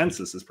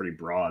consensus is pretty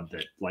broad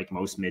that, like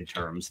most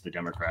midterms, the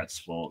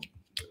Democrats will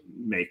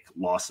make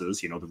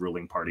losses. You know, the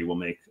ruling party will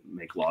make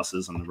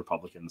losses, and the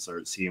Republicans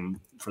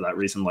seem for that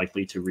reason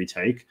likely to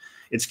retake.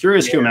 It's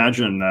curious to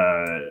imagine,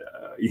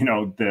 you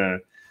know,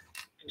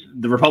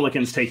 the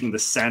Republicans taking the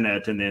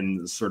Senate, and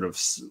then sort of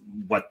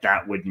what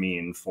that would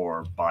mean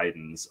for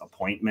Biden's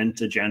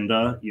appointment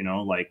agenda, you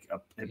know, like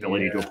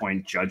ability to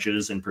appoint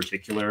judges in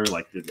particular,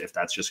 like if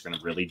that's just going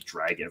to really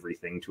drag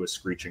everything to a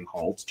screeching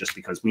halt, just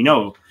because we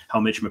know how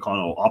Mitch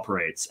McConnell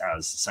operates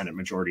as Senate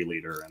Majority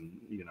Leader, and,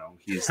 you know,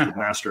 he's the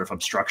master of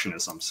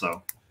obstructionism.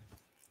 So,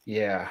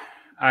 yeah,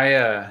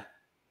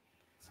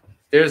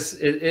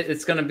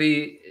 it's going to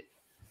be,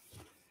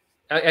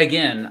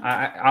 again,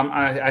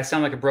 I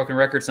sound like a broken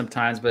record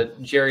sometimes, but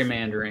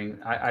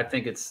gerrymandering, I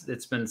think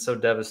it's been so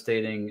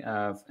devastating,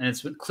 and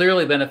it's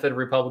clearly benefited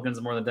Republicans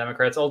more than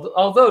Democrats.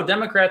 Although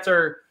Democrats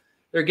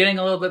they're getting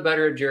a little bit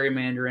better at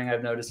gerrymandering.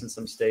 I've noticed in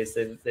some states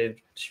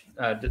they've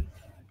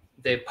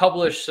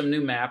published some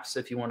new maps.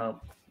 If you want to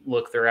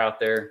look, they're out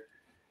there.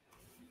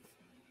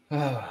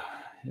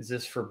 Is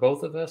this for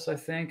both of us? I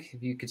think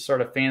if you could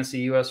start a fancy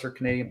U.S. or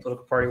Canadian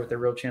political party with a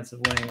real chance of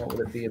winning, what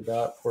would it be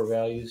about? Core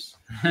values,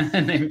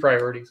 name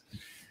priorities.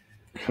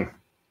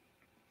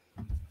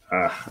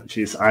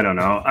 Geez, I don't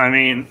know. I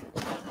mean,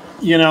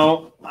 you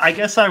know, I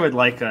guess I would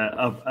like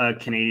a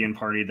Canadian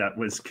party that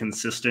was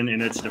consistent in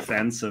its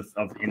defense of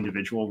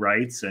individual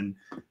rights and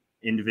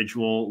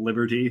individual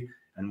liberty,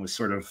 and was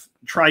sort of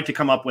tried to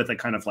come up with a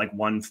kind of like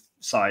one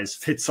size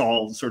fits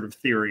all sort of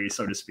theory,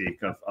 so to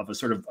speak, of a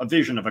sort of a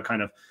vision of a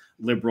kind of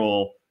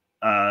liberal,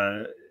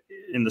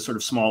 in the sort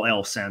of small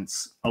L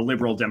sense, a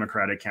liberal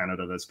democratic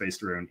Canada that's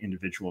based around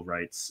individual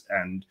rights,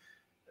 and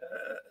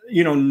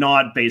you know,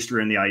 not based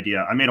around the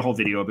idea. I made a whole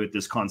video about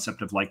this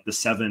concept of like the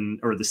 7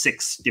 or the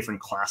 6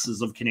 different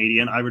classes of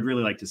Canadian. I would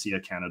really like to see a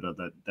Canada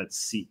that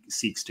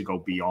seeks to go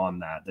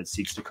beyond that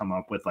seeks to come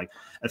up with like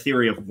a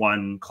theory of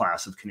one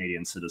class of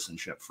Canadian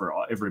citizenship for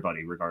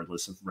everybody,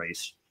 regardless of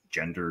race,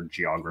 gender,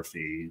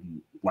 geography,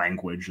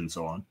 language, and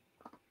so on.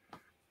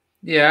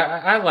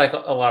 Yeah, I like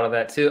a lot of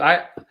that too.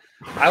 I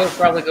would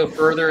probably go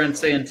further and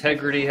say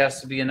integrity has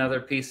to be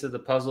another piece of the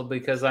puzzle,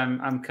 because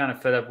I'm kind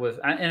of fed up with,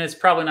 and it's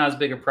probably not as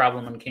big a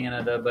problem in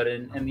Canada, but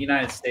in the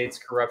United States,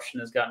 corruption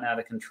has gotten out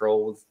of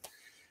control. With,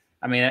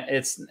 I mean,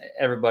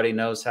 everybody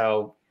knows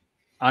how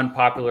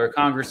unpopular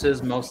Congress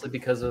is, mostly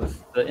because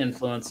of the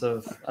influence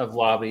of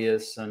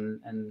lobbyists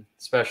and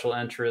special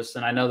interests.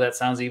 And I know that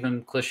sounds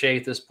even cliche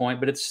at this point,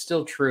 but it's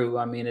still true.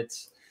 I mean,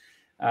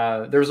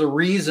 there's a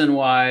reason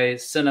why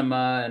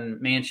Sinema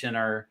and Manchin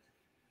are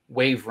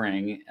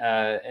wavering,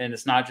 and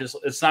it's not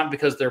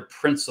because they're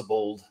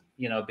principled,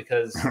 you know,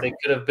 because they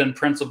could have been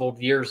principled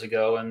years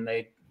ago, and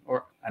I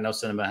know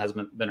Sinema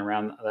hasn't been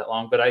around that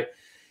long, but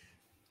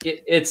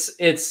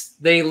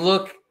they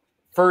look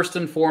first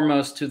and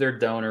foremost to their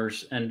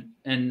donors, and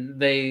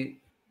it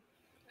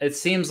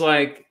seems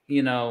like,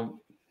 you know,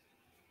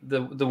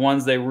 the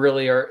ones they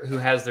really are, who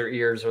has their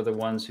ears, are the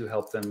ones who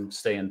help them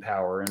stay in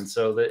power. And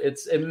so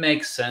it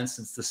makes sense.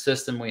 It's the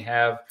system we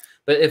have.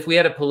 But if we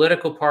had a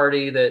political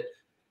party that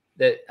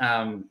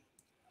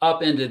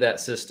upended that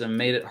system,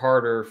 made it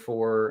harder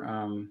for,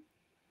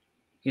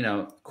 you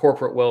know,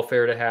 corporate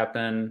welfare to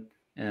happen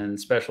and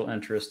special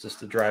interests just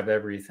to drive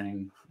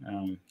everything,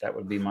 that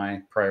would be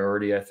my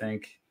priority, I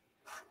think.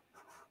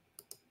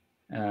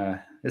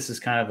 This is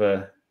kind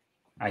of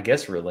I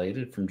guess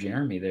related from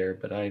Jeremy there,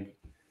 but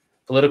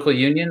political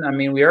union. I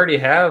mean, we already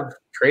have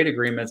trade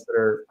agreements that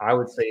are, I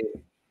would say,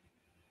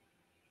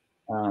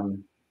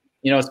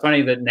 you know, it's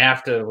funny that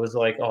NAFTA was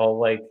like all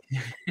like,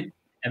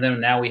 and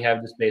then now we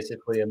have just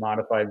basically a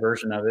modified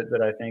version of it.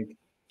 But I think,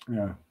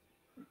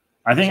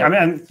 I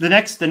mean,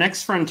 the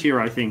next frontier,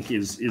 I think,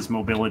 is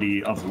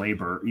mobility of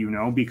labor. You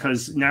know,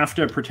 because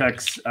NAFTA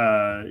protects,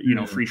 you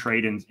know, free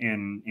trade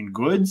in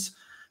goods.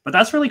 But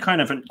that's really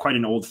kind of quite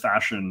an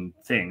old-fashioned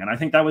thing. And I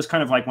think that was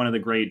kind of like one of the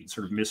great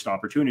sort of missed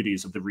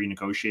opportunities of the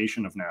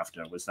renegotiation of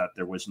NAFTA, was that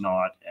there was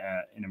not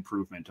an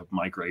improvement of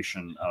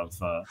migration of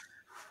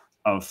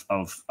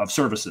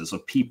services,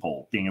 of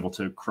people being able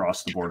to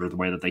cross the border the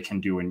way that they can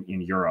do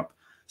in Europe.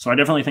 So I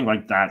definitely think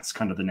like that's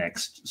kind of the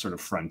next sort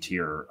of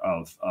frontier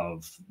of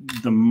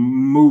the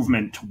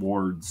movement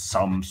towards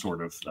some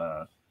sort of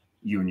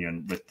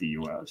union with the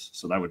US.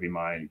 So that would be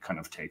my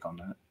kind of take on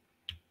that.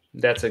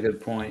 That's a good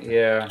point.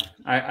 Yeah,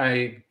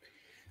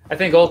 I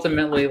think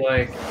ultimately,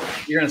 like,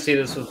 you're going to see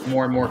this with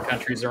more and more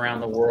countries around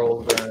the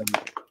world,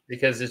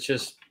 because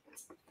it's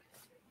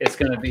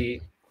going to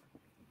be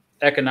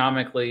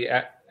economically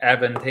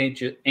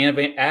advantageous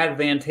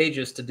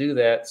to do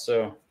that.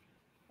 So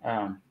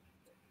I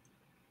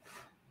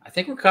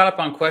think we're caught up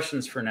on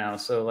questions for now.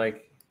 So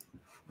like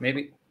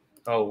maybe,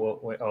 oh, well,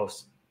 wait, oh,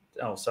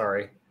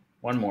 sorry.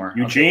 One more.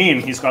 Eugene,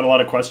 okay. He's got a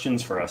lot of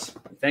questions for us.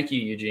 Thank you,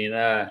 Eugene.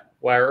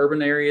 Why are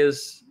urban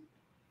areas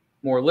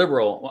more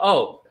liberal?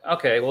 Oh,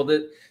 okay. Well,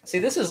 see,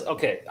 this is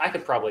okay. I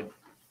could probably.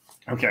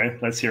 Okay,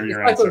 let's hear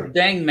your answer. Like those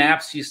dang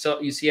maps you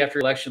see after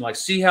election, like,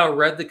 see how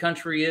red the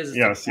country is?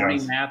 It's a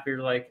yes. Map.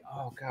 You're like,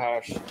 oh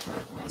gosh.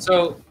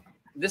 So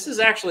this is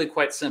actually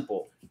quite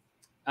simple.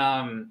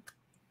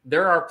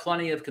 There are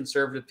plenty of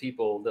conservative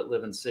people that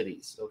live in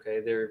cities.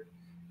 Okay,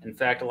 in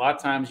fact, a lot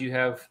of times you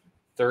have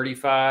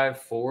 35,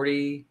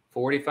 40,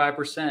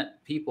 45%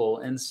 people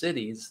in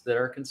cities that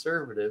are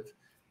conservative,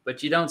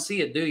 but you don't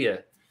see it, do you?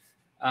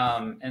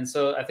 And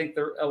so I think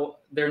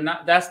they're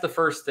not. That's the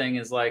first thing,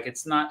 is like,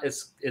 it's not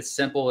as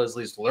simple as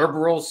these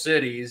liberal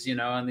cities, you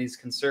know, and these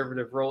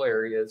conservative rural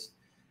areas.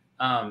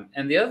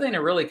 And the other thing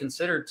to really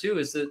consider too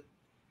is that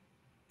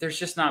there's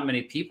just not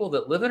many people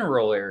that live in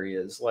rural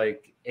areas.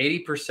 Like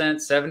 80%,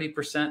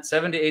 70%,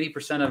 70 to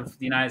 80% of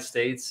the United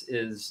States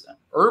is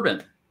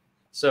urban.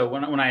 So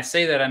when I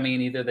say that, I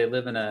mean either they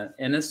live in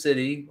a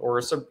city or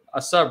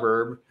a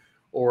suburb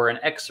or an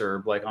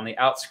exurb, like on the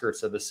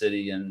outskirts of a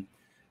city and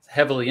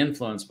heavily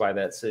influenced by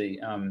that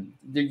city.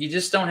 You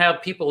just don't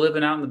have people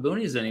living out in the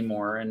boonies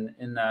anymore. And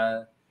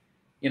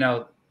you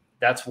know,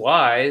 that's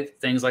why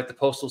things like the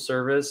Postal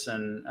Service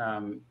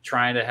and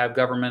trying to have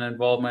government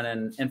involvement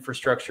in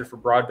infrastructure for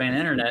broadband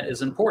internet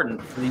is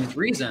important for these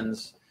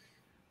reasons.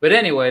 But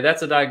anyway,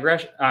 that's a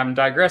digression. I'm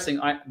digressing.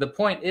 The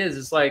point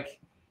is like,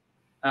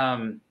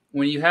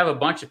 when you have a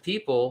bunch of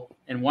people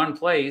in one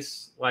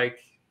place,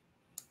 like,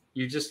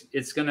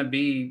 it's going to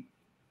be,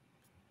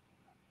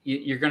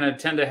 you're going to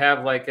tend to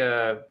have like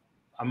a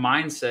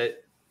mindset,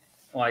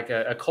 like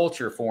a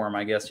culture form,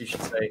 I guess you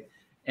should say.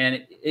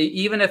 And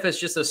even if it's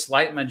just a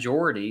slight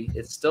majority,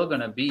 it's still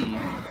going to be,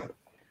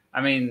 I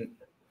mean,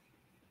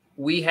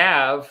 we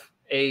have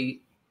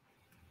a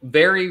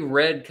very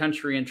red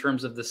country in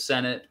terms of the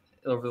Senate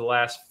over the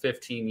last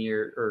 15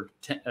 years or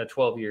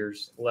 12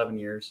 years, 11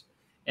 years.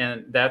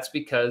 And that's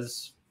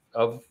because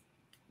of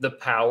the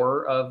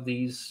power of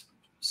these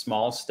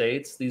small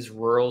states, these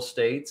rural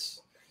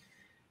states.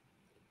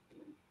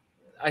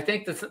 I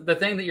think the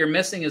thing that you're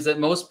missing is that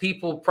most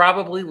people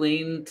probably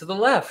lean to the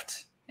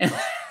left. And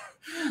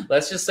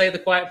let's just say the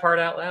quiet part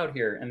out loud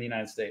here in the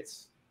United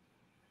States.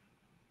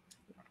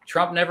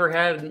 Trump never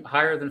had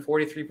higher than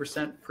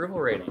 43% approval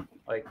rating.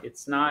 Like,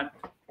 it's not,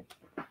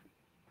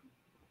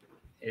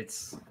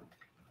 it's,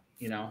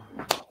 you know.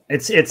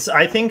 It's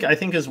I think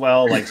as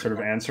well, like, sort of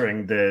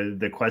answering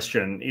the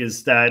question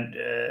is that,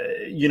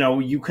 you know,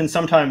 you can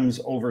sometimes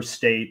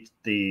overstate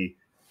the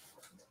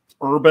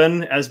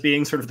urban as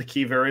being sort of the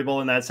key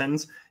variable in that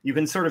sense. You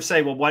can sort of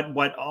say, well,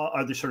 what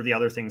are the sort of the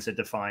other things that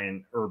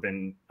define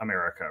urban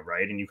America,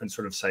 right? And you can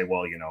sort of say,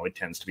 well, you know, it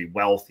tends to be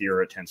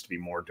wealthier, it tends to be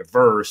more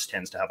diverse,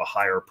 tends to have a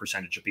higher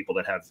percentage of people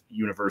that have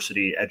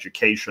university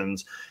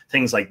educations,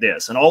 things like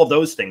this. And all of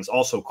those things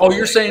also. Oh,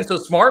 you're saying so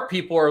smart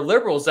people are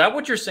liberals? Is that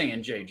what you're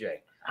saying, JJ?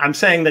 I'm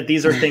saying that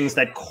these are things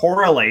that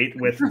correlate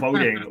with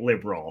voting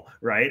liberal,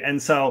 right? And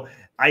so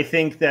I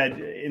think that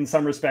in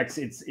some respects,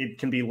 it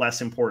can be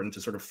less important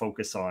to sort of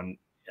focus on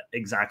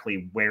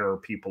exactly where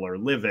people are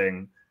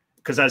living,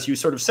 because as you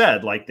sort of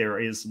said, like, there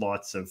is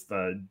lots of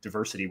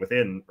diversity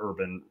within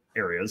urban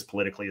areas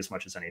politically as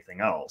much as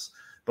anything else.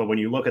 But when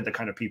you look at the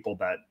kind of people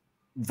that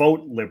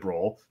vote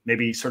liberal,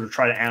 maybe sort of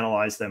try to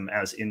analyze them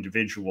as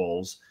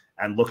individuals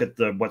and look at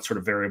what sort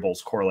of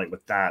variables correlate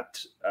with that,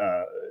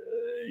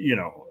 you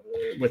know,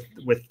 with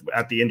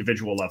at the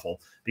individual level,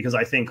 because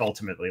I think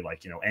ultimately,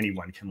 like, you know,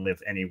 anyone can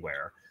live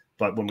anywhere.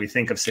 But when we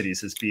think of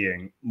cities as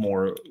being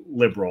more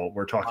liberal,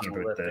 we're talking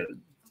about they're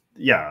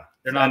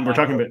not, and we're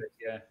talking about,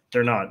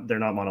 they're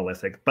not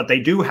monolithic, but they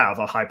do have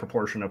a high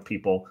proportion of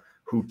people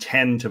who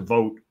tend to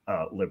vote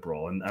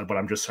liberal. And what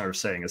I'm just sort of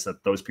saying is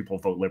that those people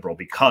vote liberal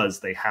because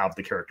they have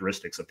the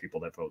characteristics of people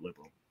that vote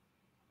liberal.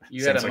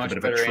 You had a much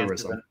better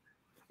answer.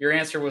 Your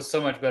answer was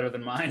so much better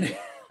than mine.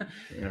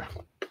 Yeah.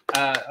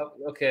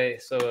 Okay,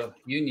 so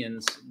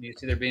unions. Do you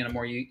see there being a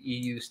more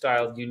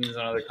EU-styled unions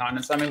on other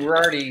continents? I mean, we're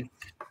already,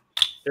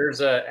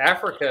 there's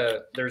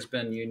Africa. There's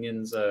been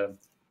unions that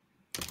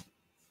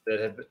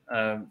have.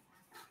 I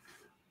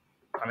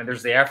mean,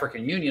 there's the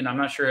African Union. I'm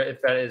not sure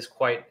if that is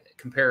quite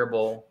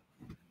comparable.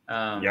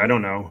 Yeah, I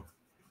don't know.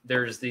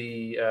 There's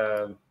the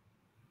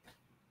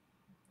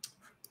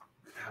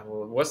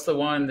what's the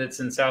one that's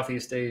in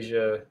Southeast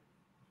Asia?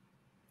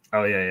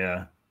 Oh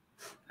yeah.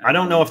 I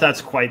don't know if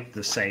that's quite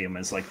the same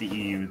as like the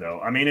EU,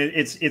 though. I mean,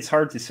 it's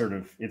hard to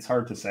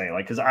say,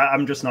 like, because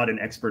I'm just not an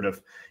expert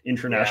of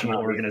international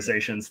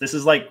organizations. This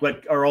is like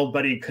what our old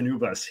buddy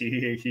Canubas,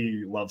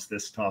 he loves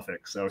this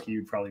topic, so he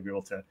would probably be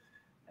able to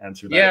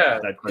answer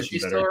that question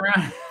better. Still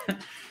around.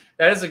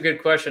 That is a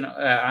good question.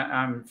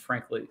 I'm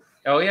frankly,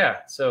 oh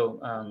yeah.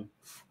 So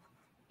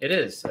it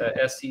is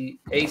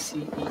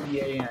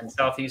ACEEAN,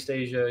 Southeast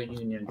Asia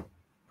Union.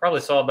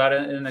 Probably saw about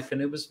it in a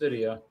Canubis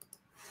video.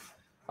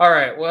 All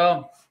right.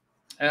 Well,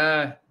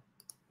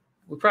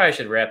 we probably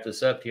should wrap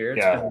this up here.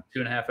 It's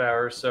been 2.5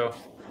 hours. So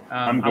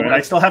I'm good.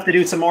 I still have to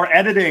do some more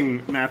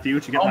editing, Matthew,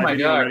 to get my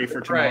video ready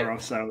for tomorrow.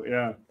 Right. So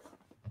yeah.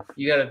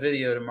 You got a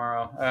video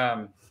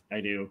tomorrow.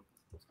 I do.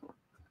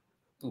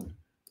 Ooh,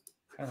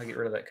 how do I get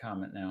rid of that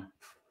comment now?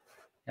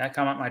 That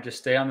comment might just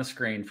stay on the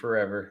screen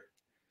forever.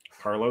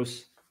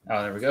 Carlos.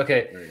 Oh, there we go.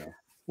 Okay. There you go.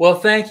 Well,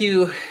 thank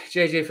you,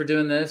 JJ, for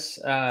doing this.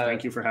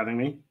 Thank you for having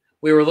me.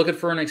 We were looking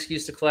for an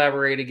excuse to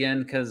collaborate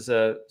again because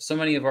so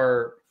many of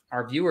our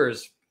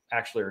viewers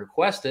actually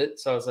request it.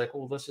 So I was like,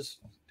 well, let's just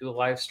do a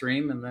live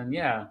stream, and then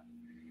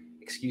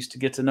excuse to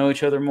get to know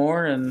each other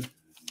more and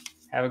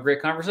have a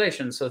great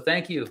conversation. So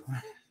thank you.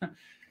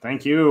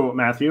 Thank you,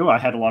 Matthew. I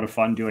had a lot of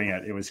fun doing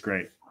it. It was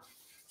great.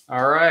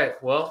 All right.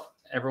 Well,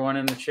 everyone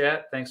in the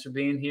chat, thanks for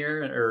being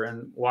here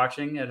and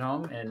watching at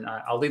home. And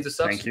I'll leave this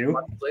up. Thank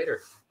you.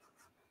 Later.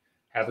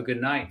 Have a good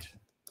night.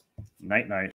 Night.